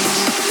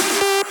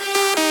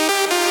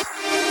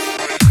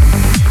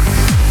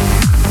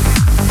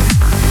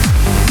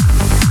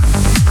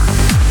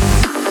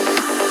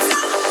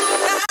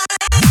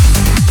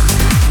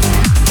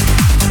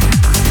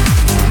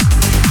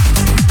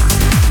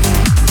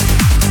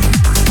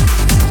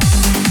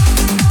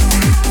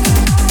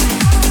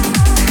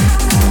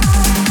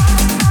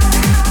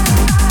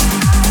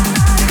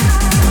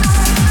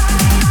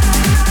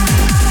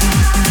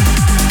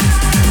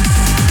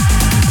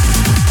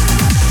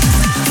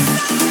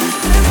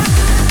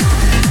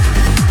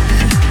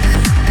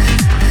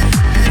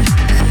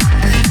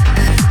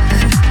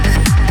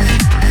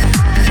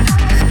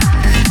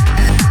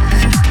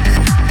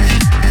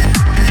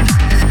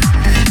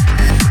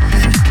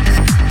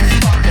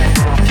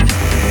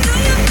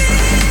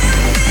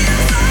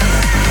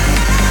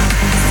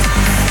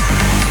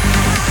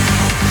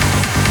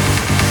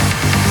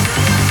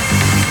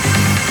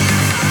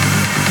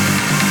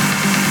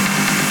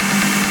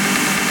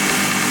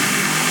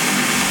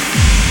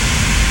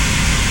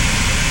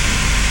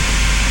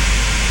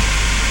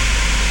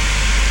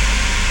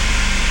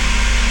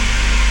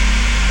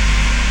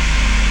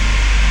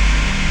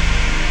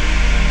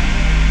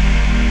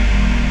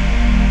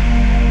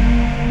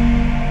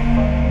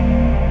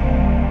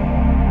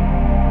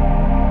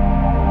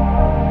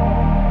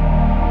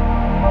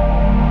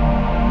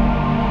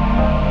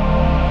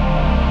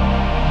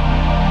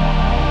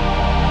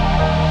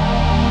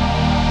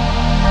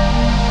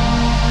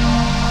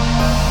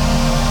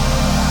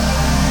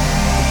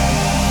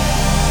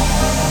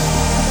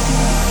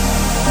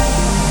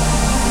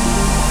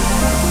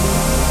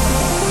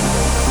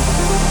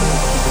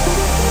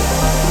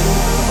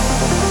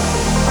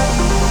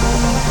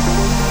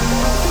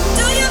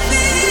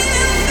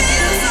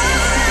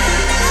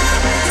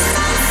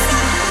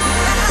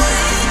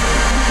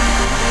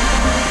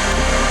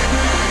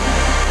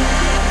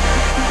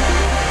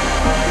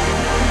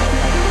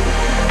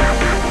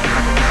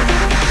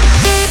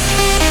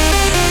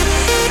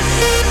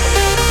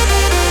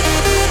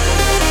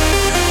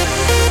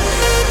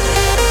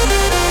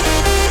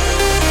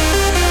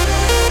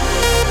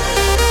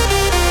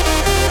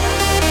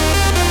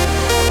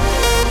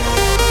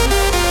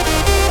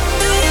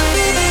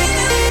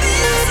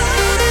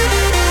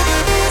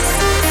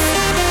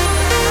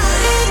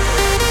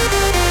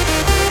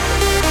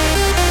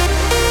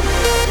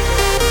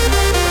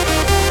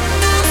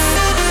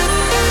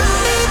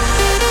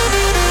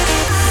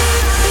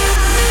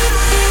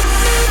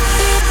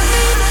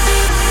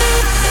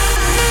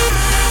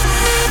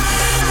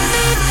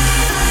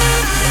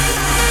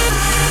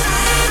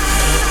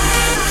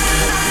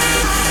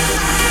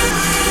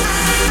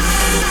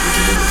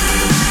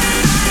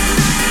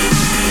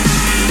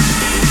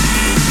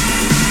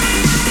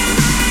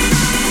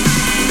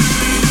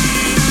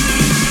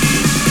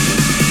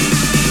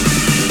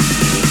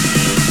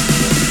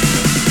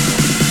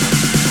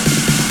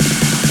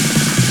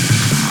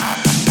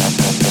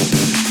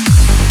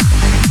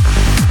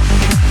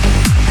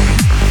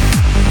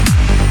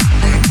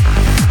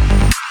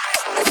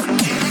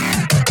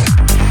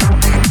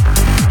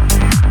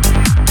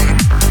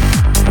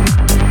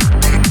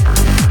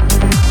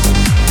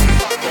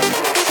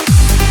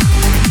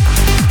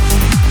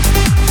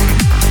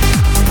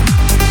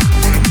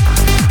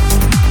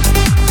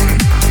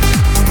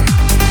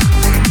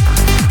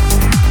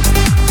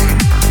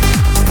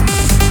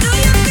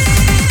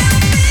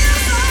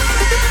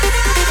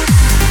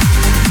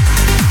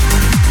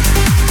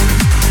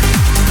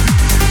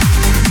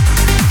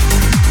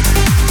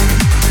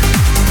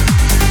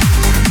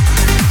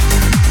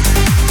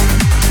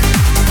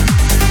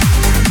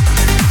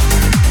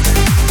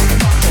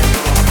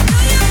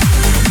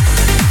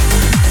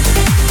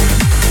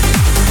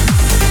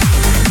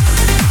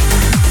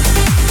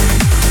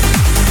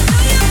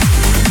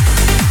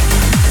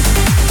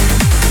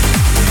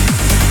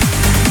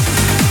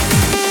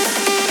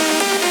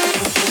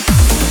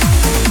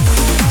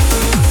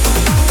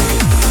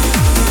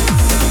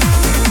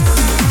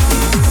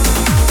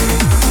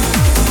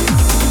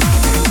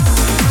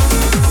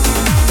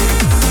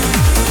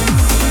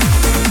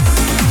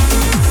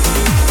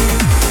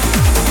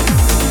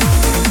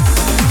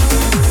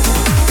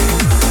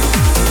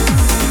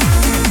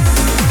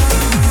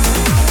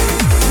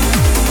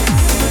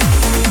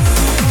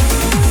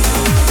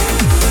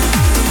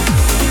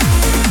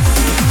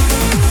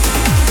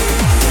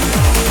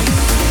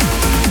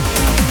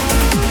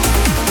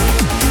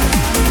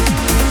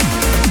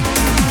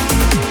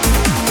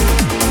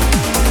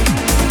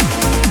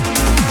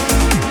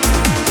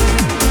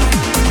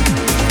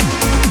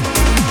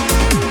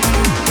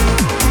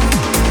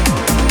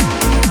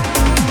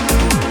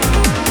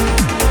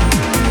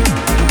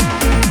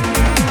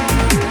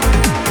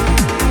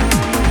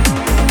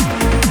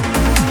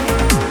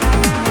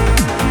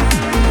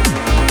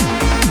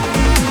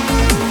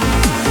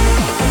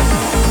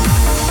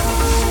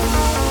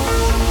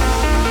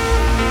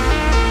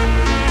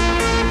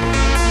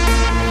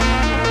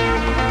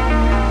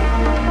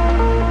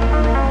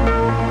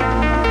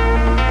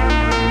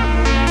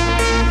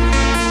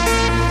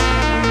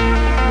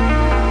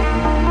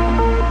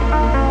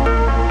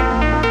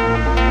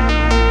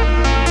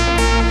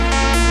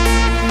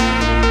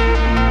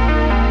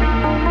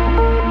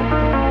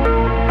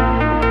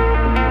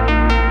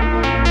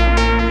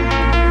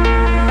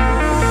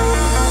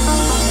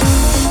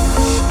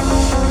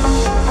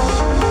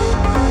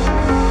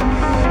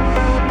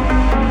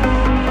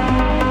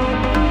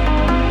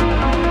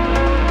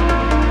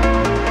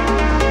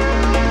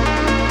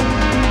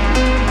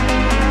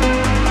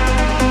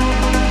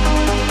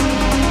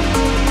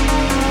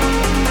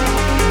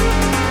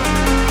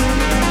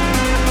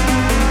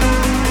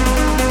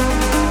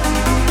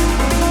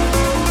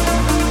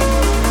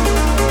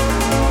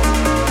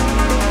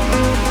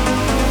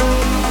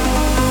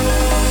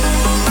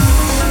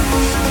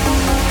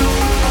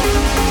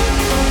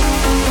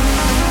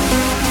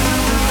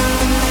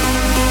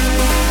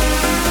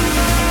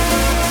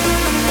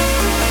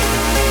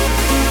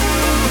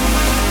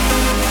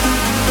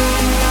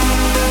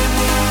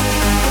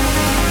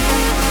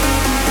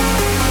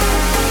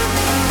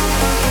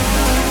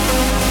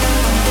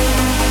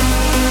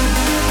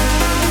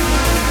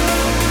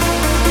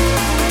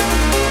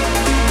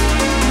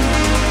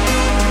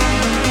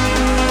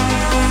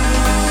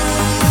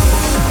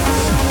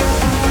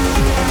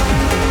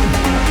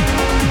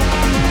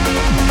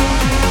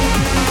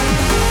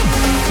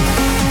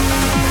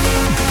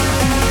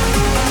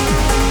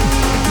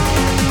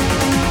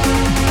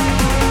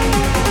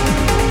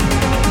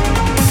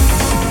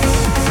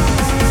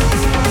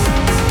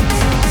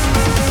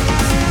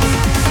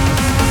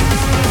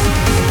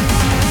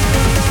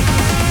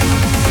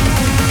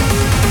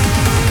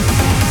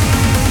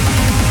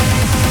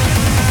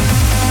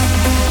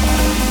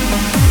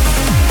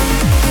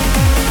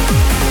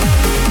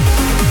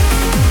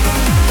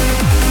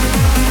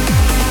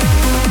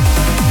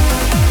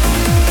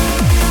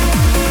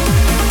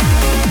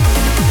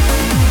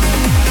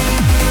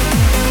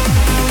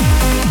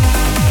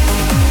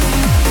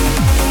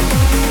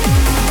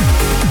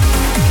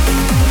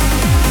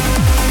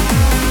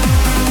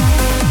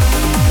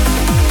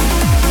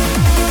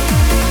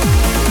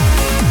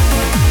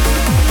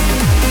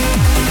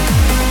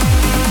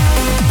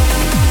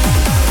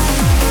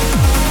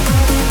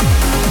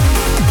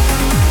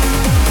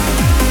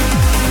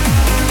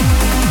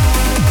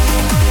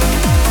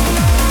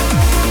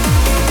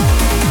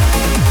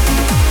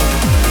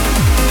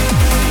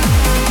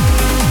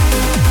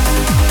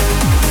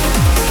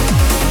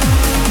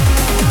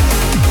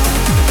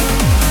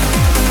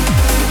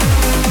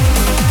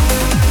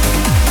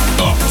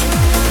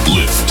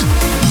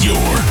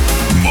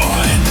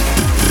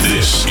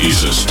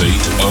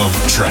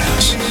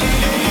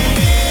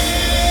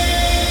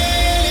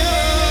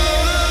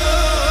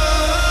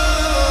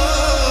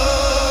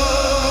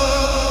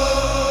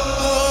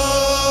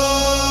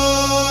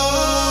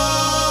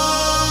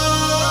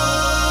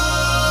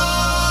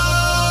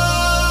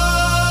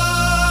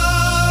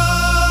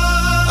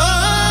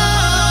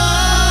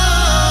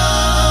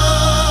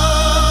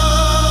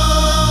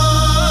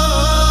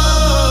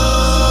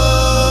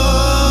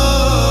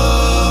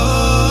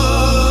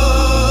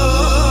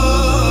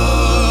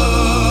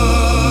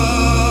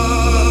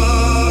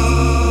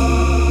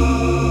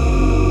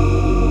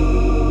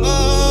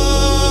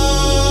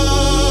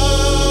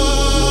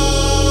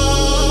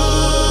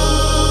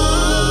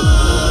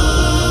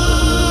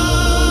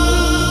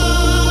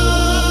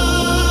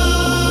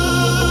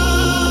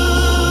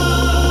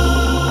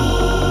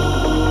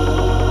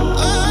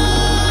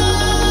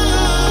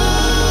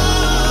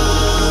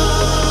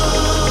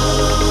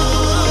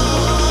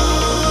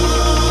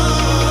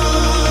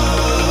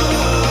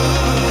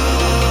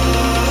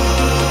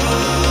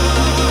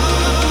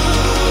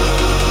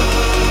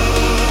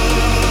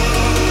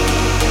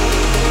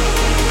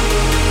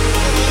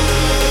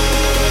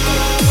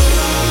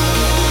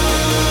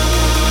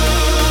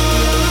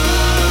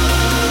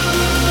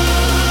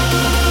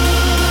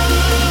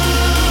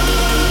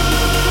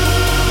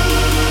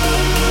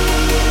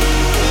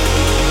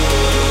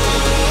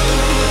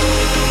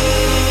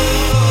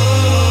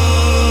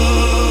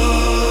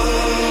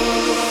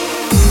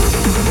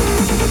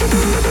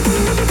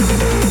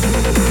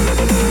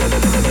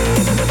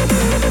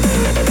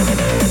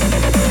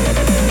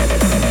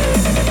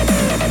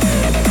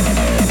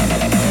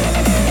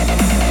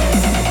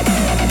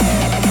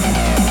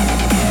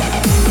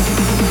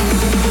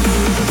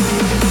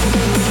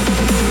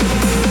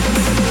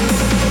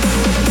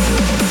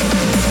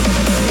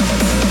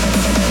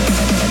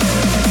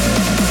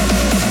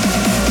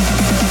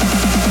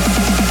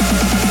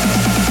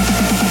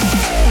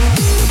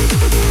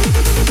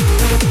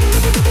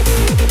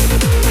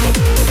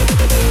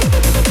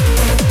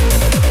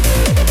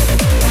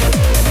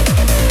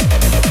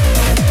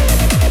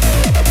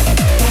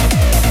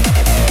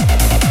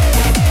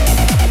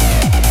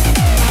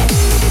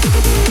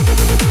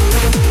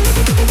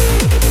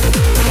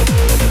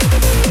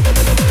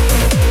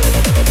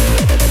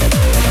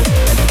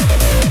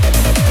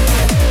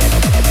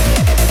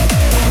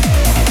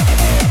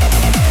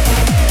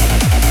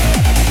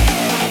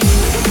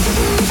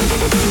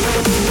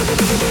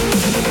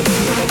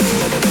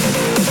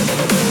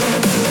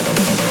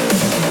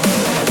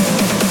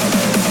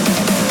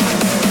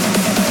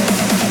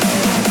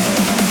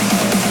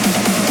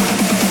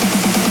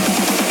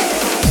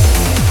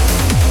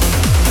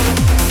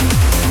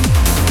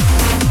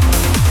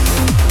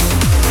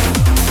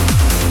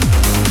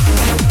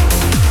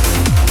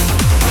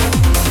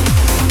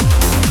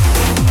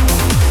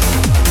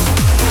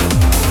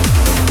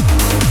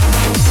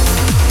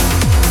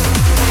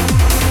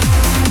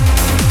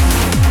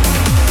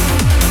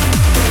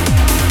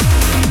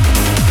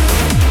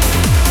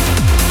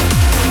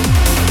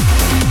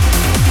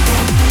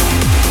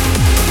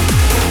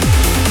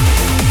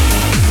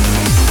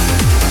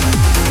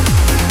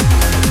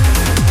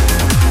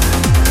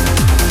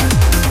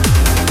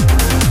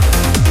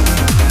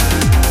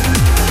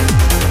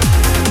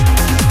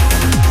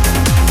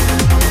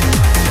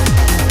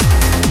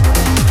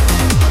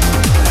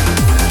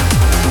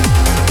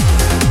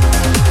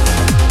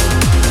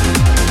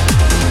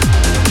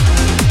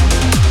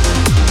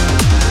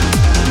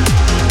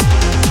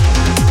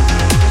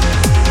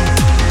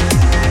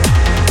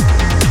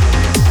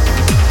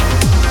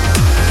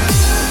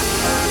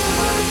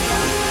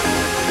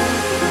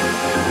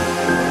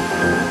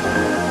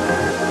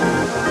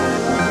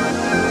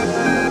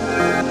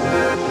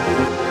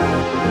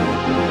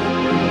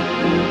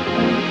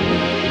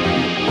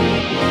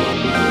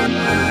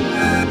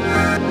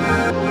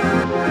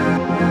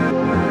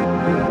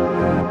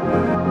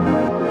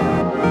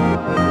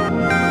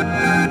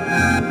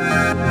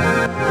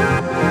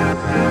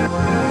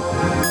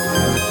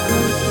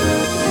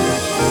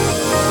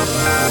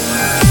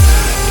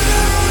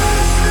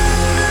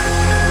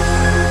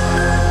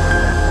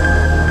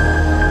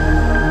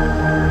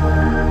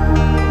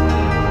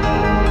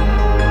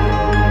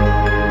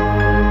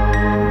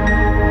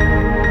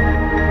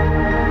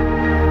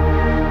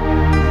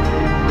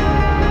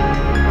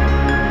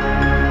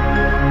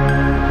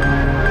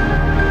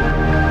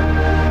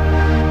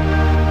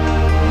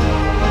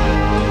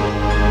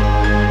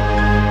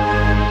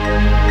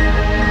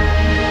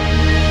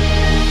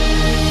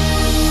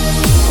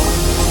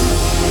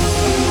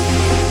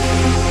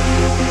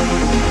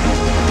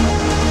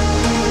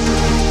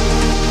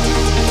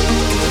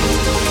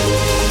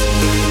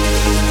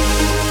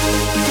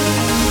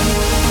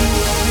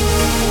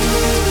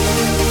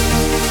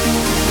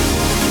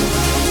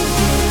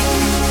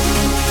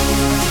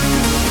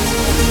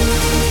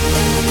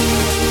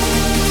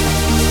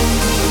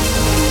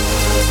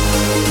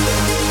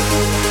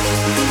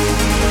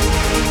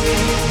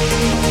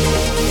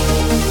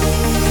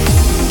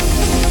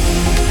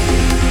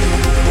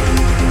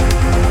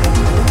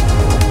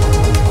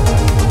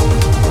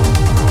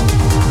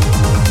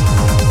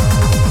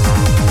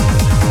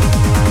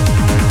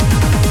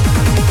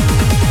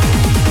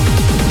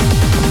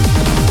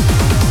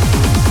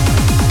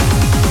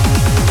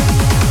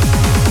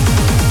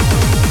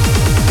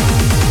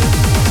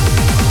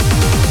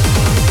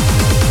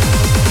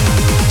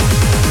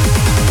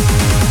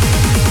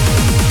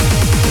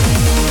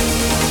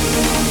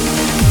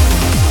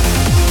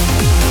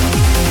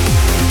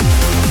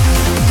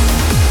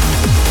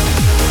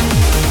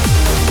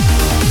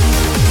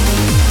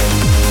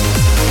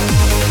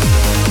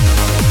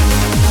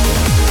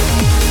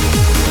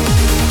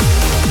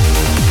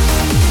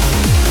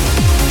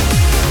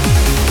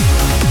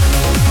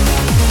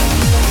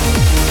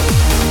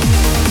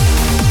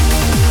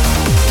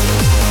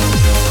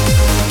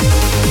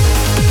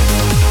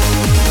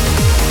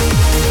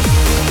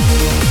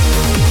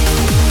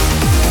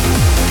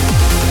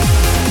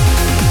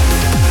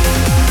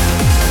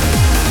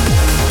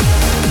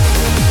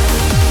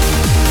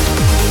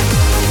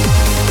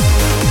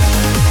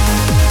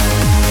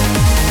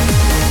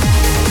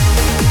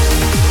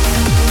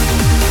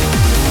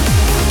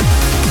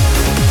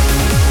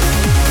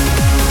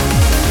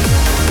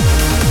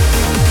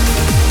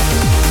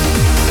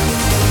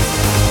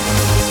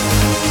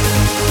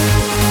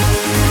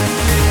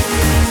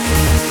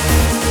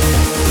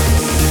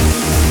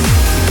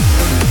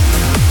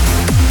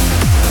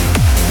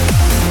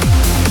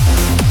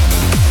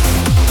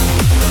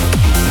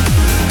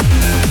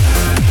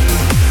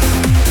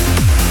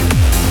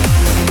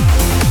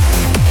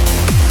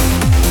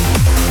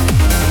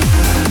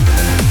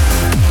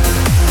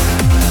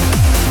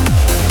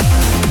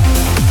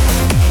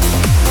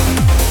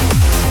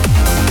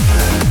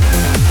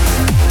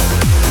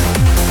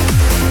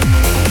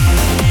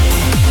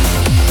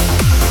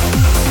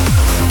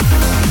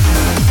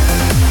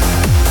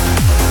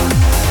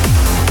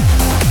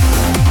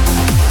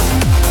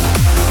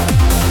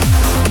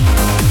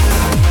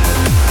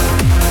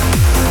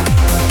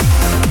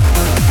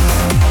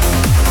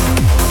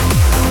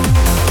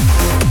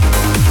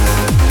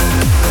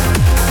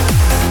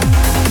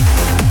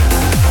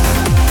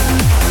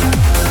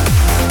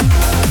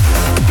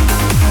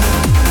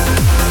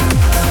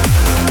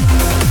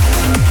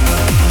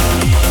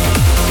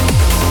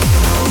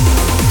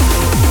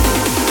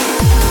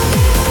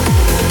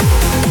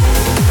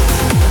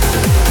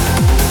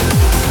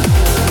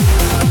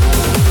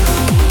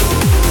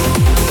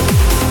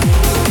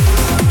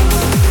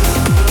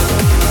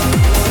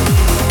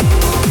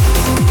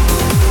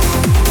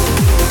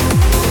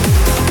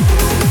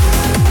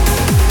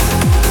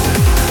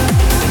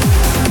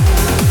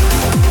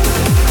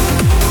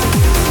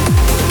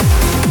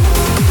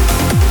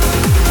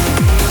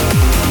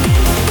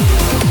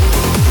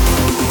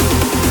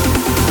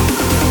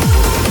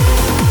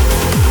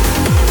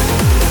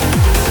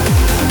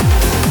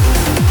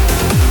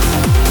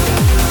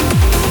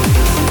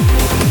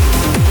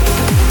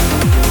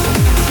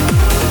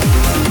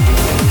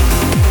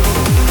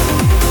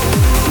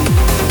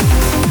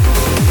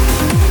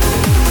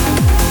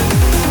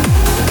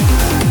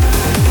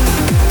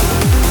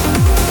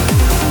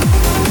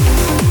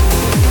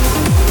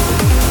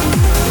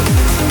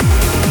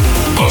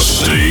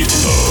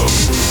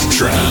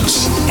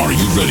 trance. Are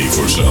you ready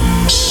for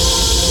some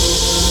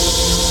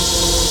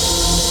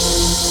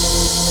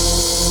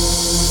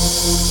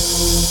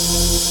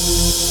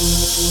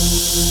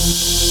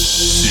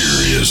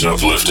serious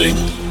uplifting?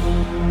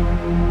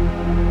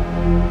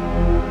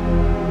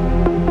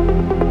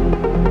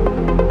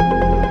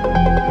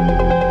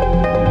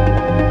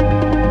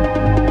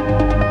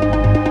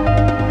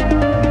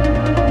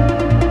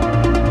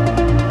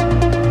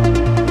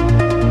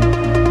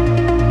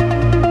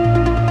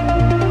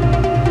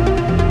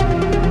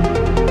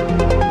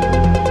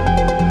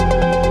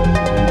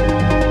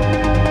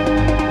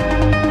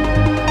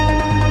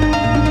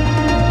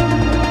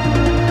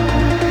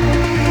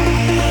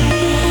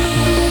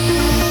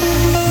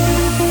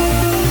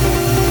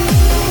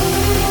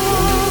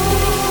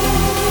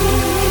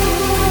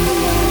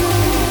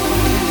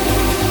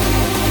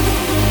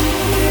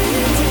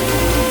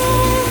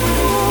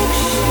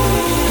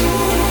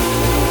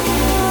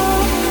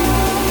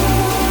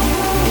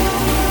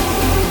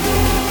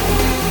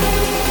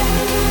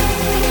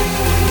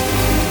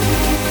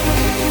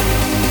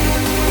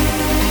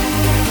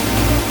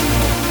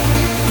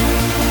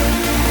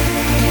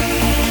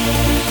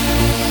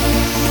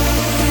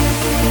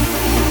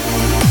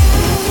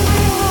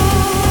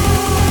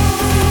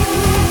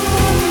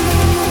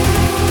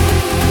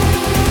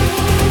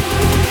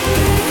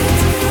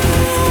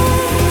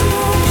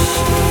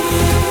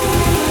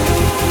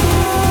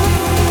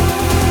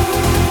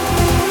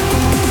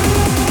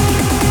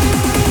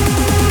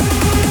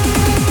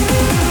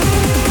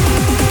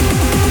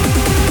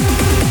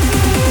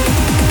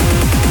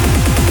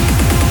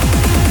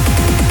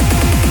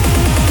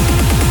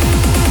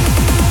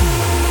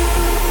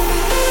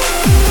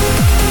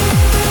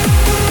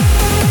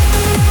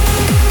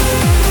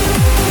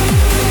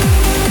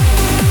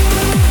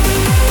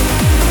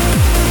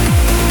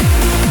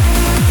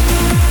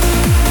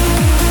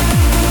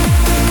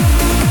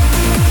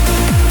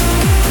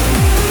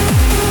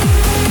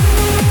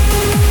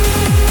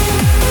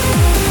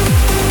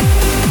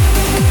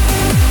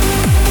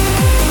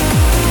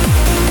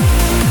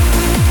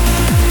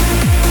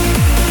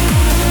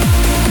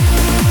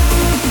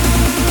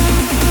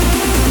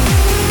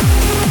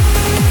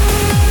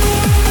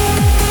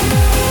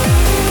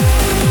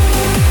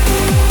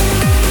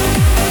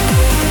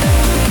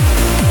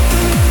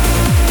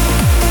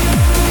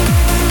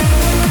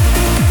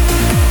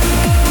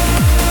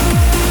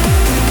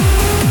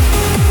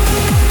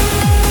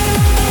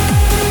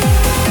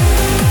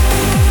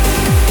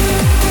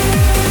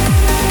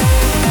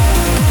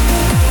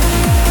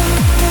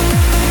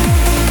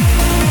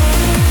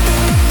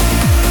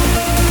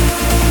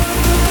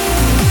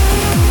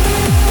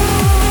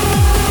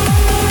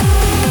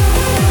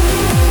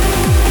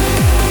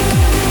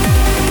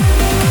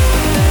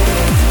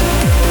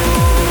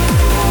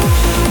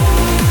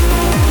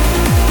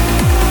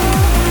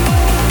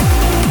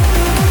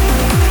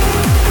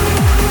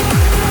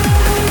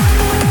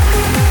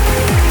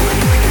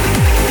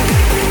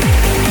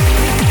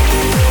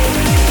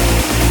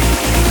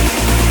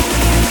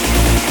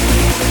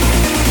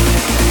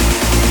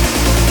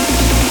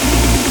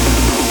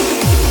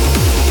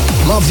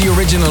 The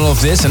original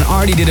of this, and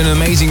Artie did an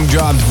amazing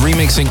job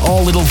remixing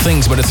All Little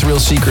Things by the Thrill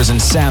Seekers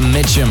and Sam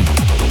Mitchum.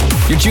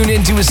 You're tuned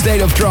into A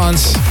State of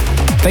Trance.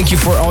 Thank you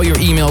for all your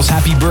emails.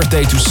 Happy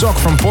birthday to Sok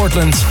from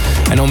Portland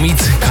and Omid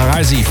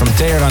Karazi from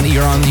Tehran,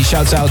 Iran. He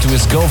shouts out to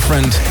his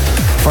girlfriend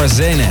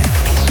Farzene.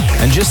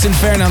 And Justin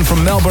Fernand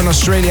from Melbourne,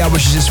 Australia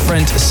wishes his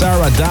friend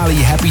Sarah Dali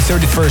happy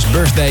 31st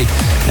birthday.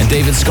 And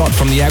David Scott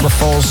from Niagara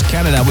Falls,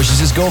 Canada wishes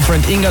his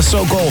girlfriend Inga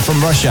Sokol from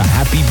Russia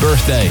happy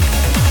birthday.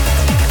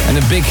 And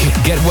a big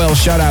get well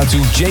shout out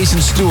to Jason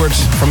Stewart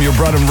from your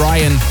brother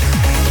Ryan.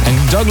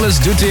 And Douglas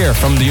Dutier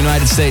from the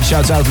United States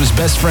shouts out to his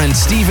best friend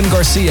Steven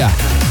Garcia,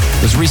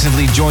 who's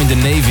recently joined the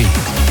Navy.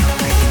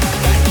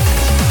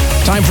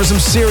 Time for some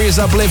serious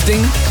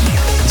uplifting.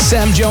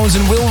 Sam Jones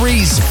and Will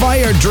Rees,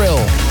 Fire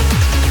Drill.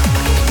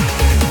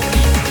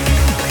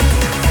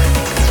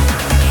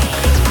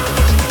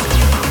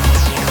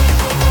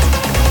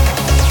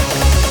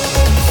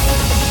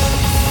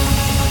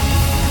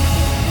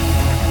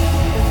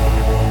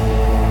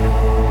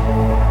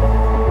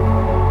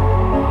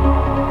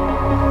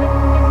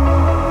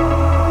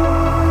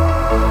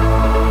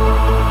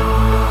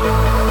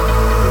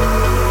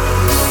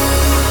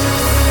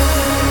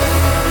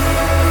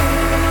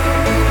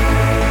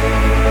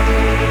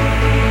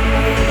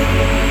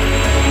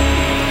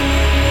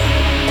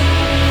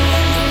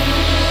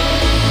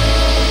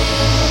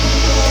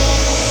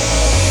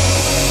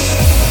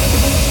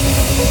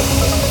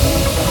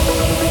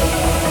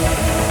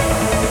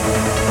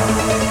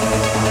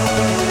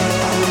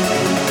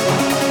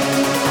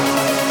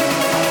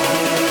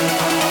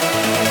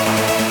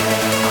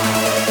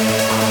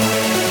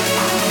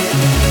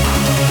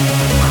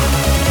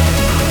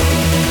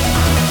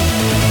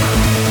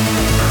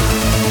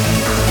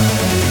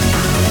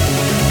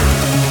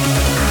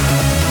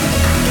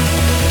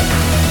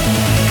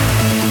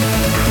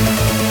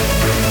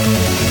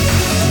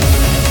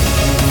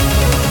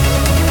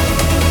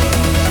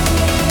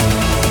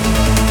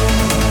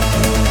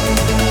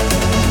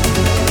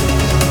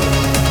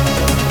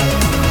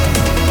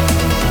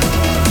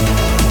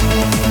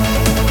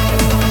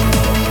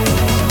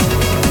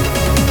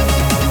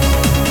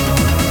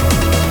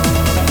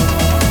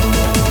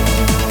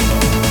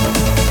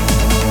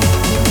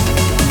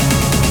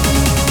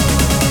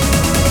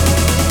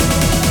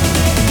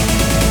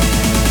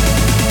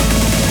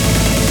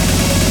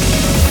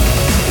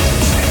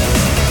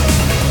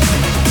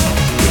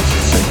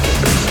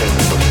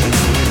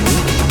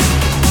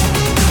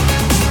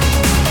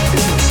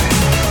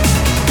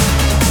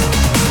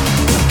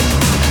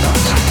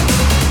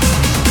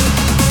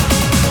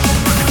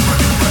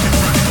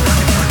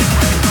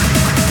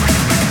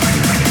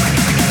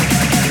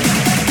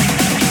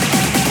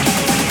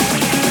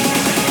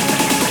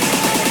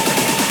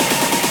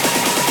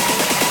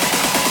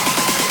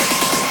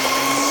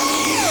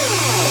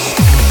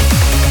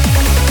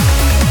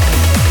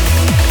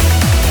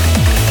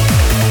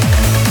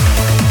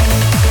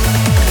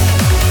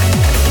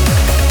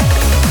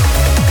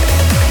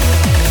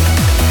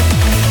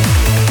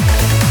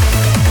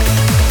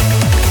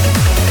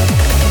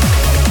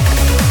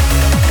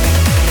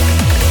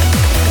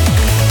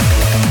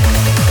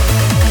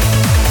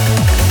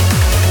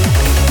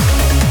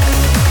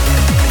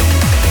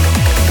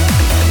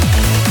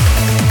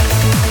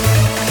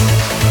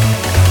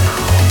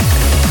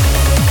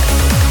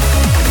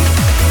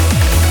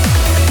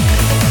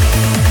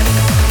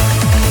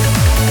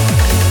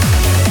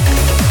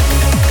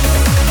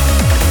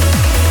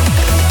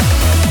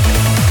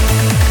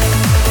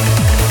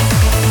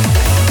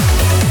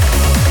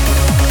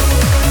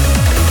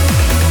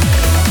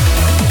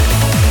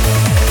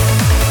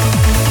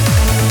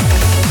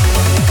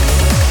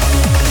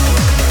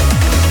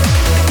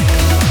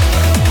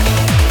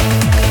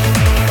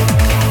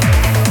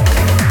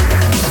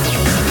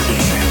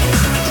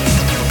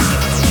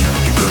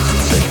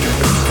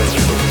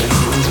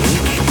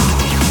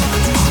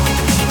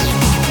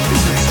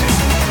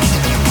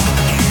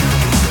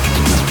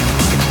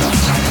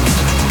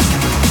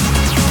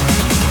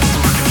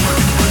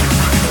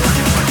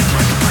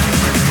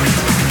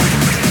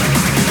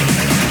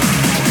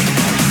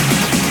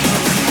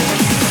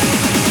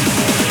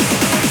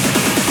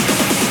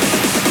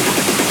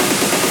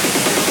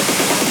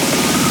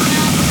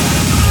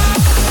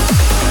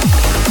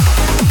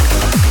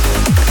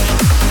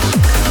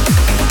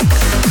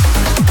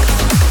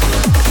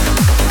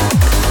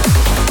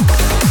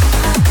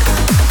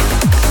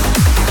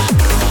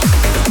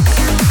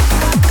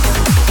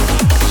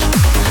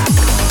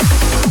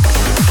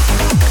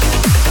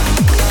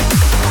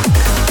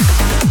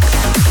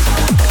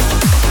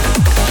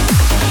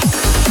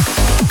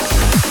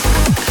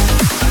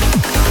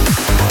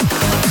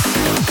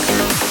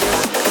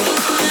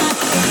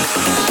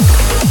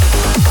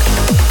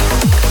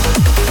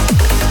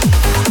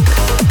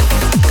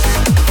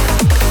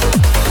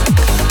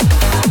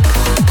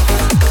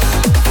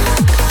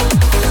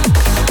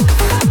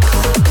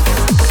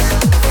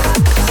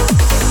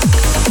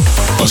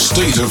 A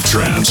State of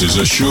Trance is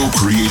a show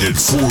created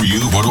for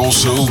you, but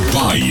also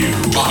by you.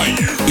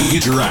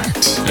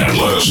 Interact and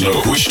let us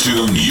know which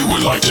tune you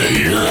would like to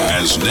hear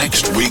as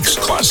next week's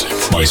classic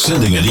by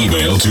sending an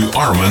email to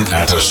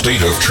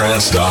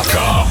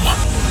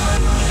armin@astateoftrance.com.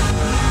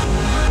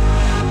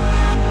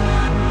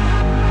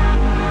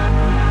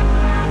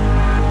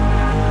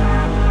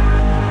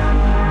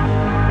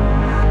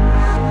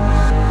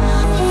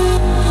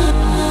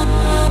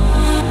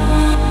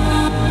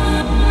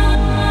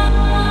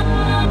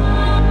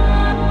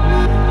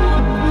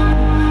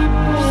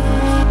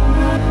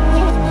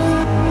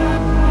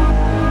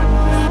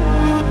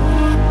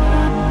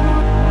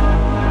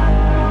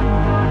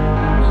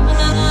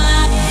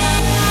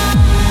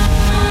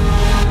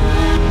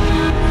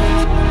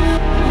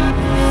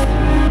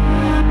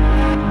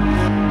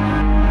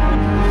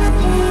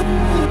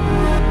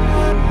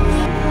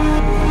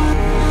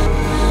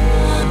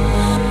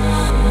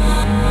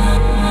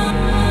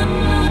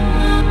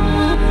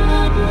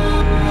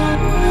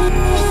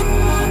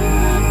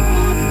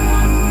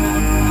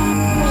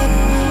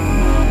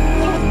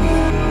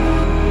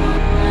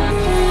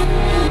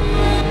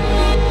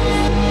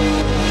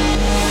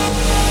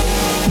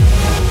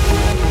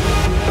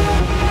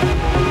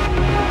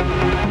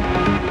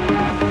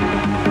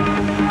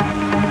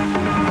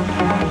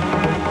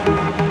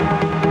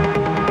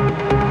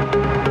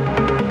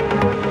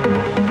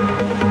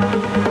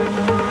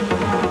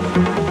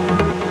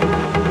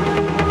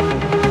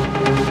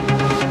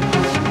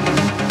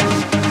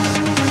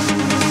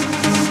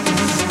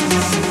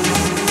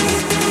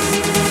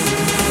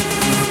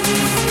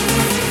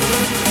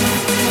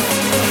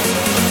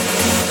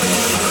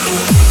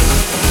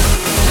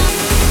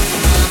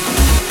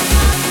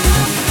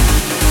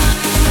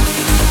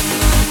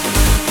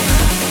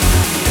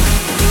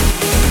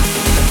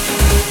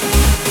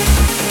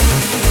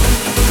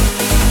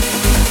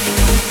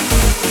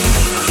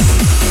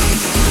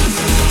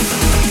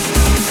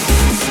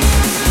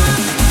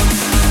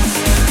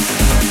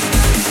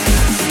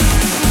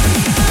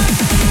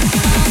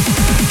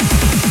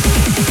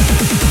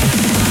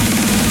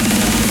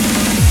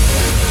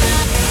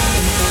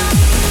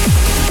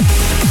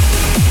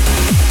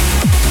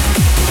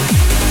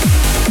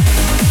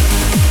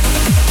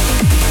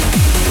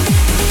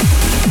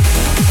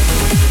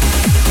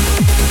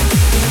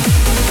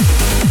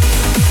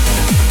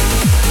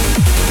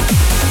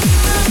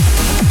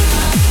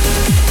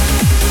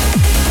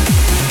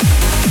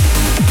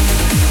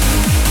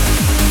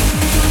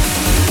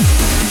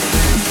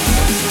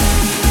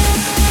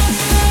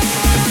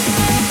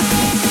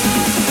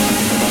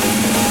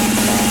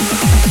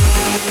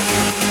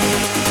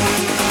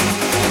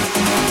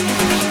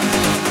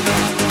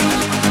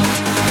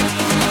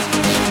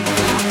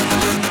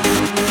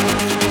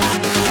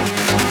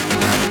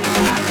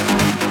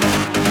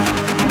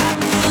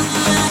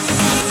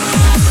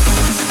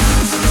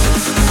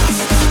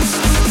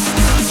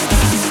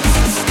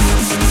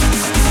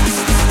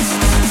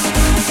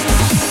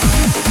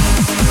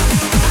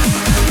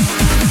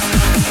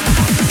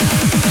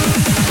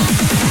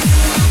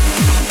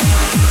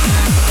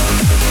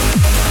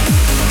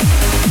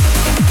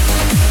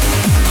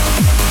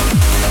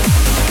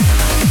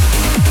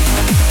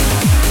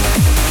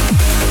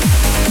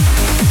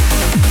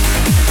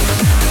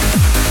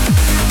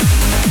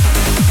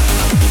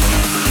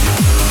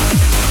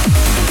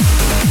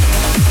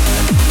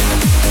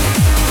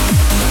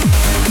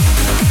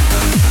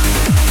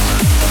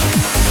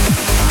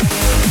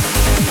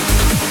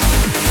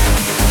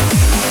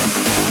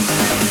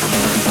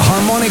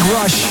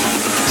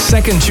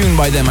 Second tune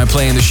by them I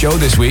play in the show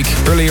this week.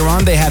 Earlier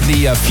on, they had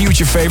the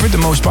Future Favorite, the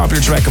most popular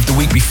track of the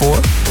week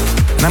before.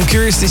 And I'm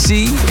curious to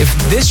see if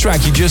this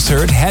track you just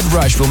heard, Head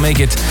Rush, will make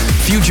it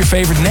Future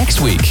Favorite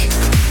next week.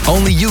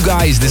 Only you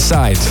guys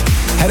decide.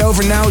 Head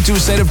over now to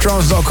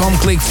stateoftrance.com,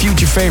 click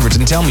Future Favorites,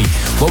 and tell me,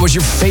 what was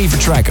your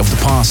favorite track of the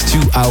past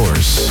 2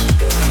 hours?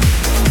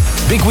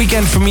 Big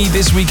weekend for me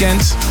this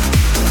weekend.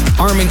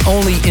 Armin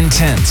Only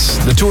Intense.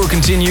 The tour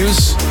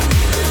continues.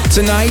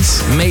 Tonight,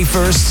 May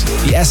 1st,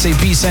 the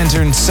SAP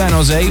Center in San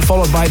Jose,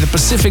 followed by the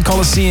Pacific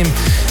Coliseum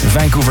in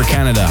Vancouver,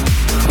 Canada.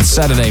 On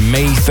Saturday,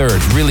 May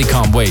 3rd. Really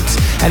can't wait.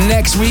 And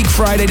next week,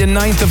 Friday the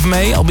 9th of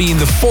May, I'll be in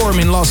the Forum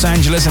in Los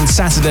Angeles, and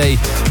Saturday,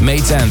 May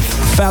 10th,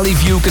 Valley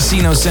View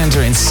Casino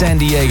Center in San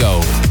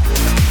Diego.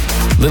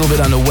 A little bit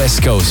on the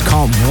West Coast.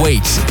 Can't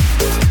wait.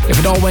 If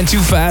it all went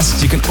too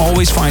fast, you can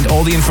always find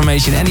all the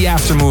information and the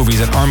after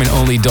movies at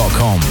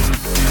arminonly.com.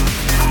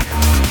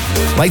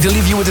 Like to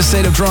leave you with a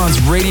State of Trance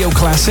radio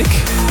classic.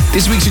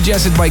 This week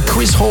suggested by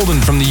Chris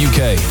Holden from the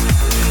UK.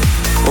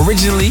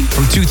 Originally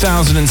from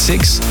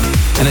 2006,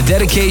 and a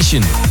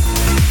dedication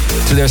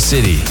to their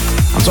city.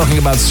 I'm talking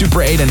about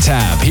Super 8 and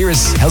Tab. Here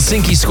is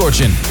Helsinki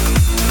Scorchin'.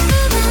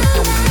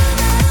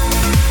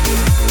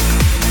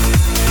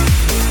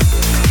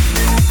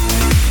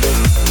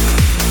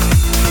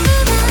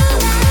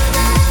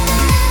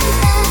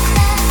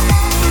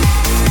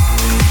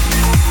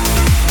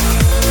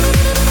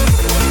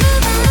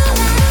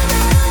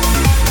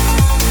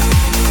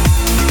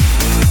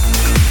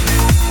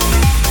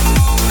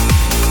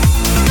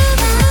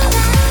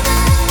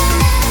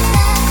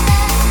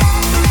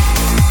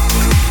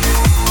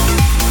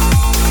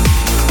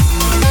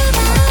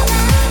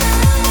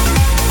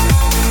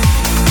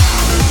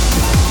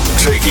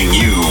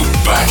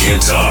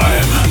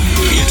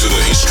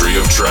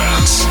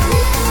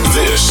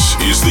 This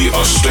is the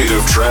A State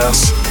of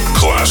Trance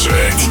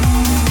Classic.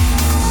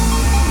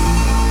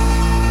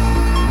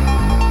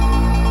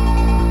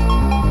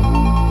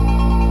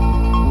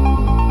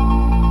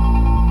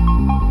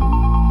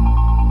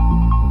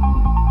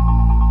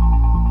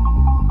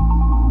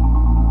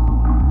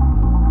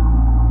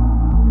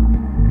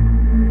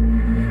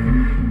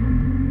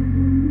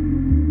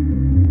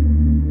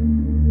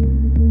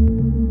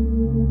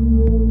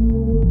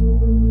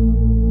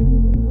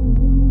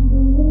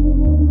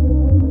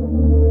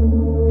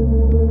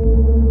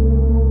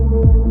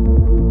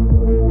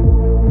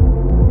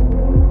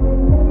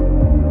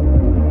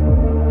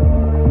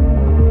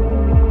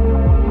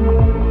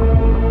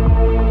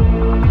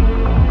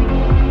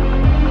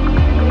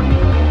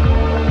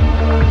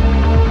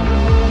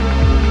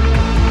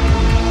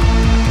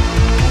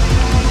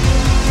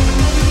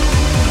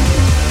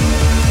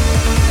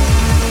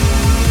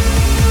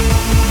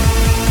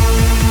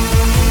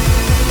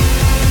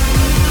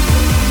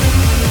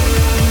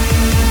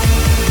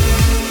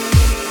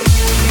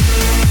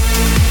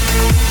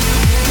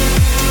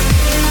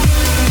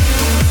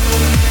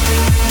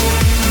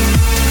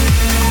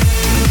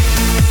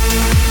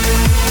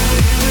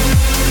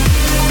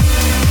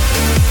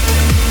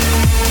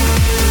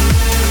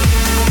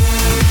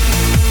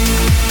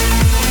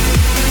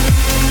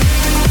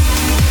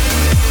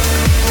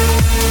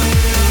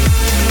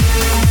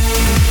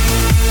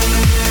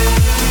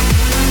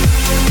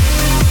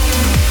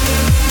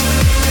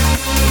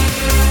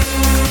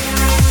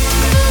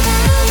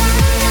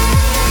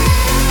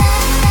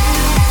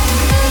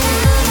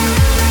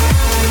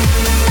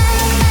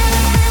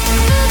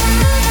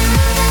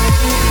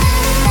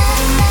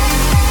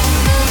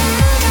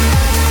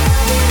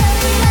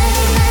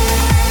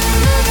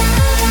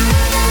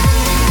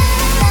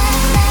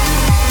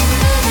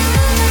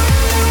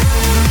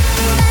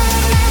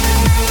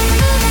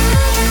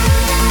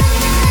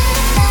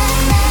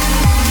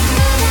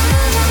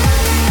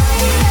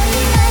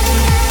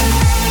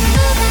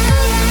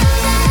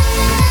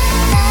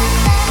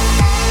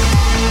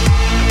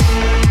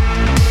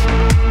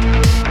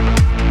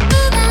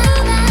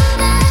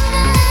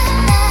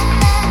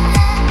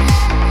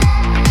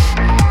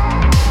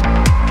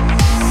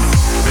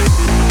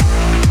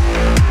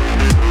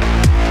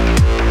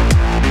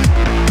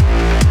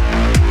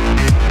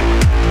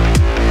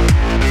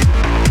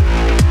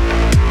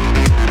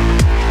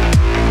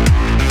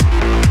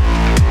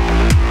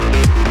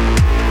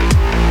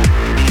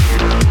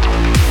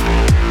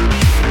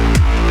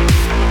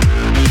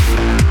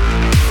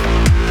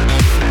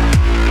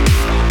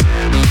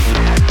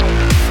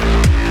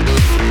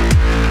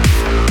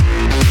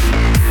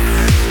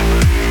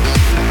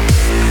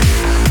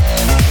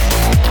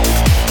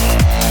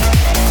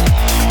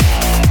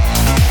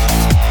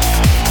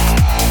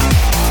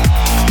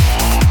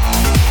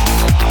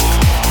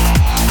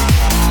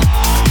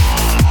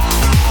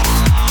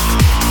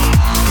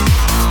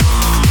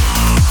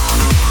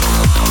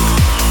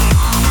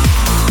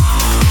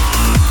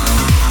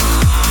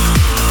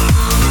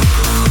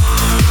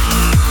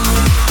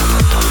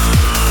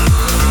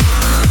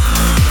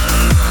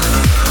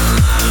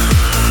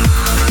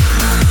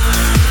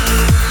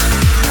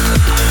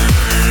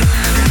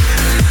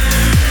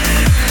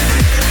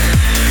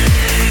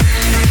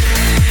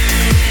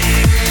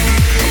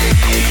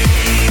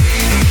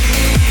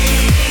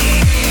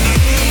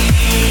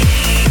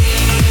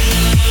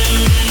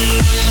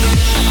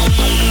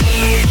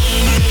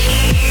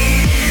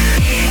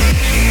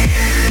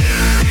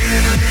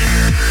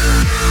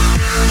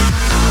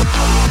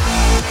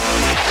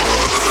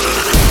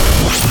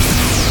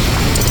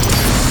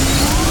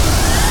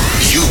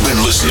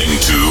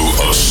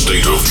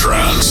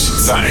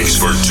 Thanks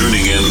for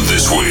tuning in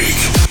this week.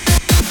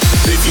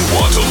 If you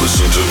want to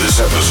listen to this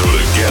episode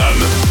again,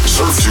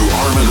 surf to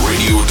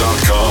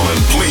ArminRadio.com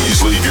and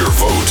please leave your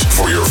vote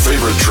for your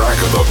favorite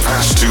track of the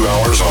past 2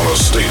 hours on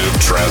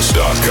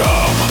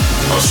AStateOfTrance.com.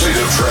 A State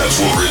of Trance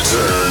will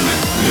return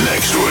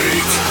next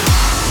week.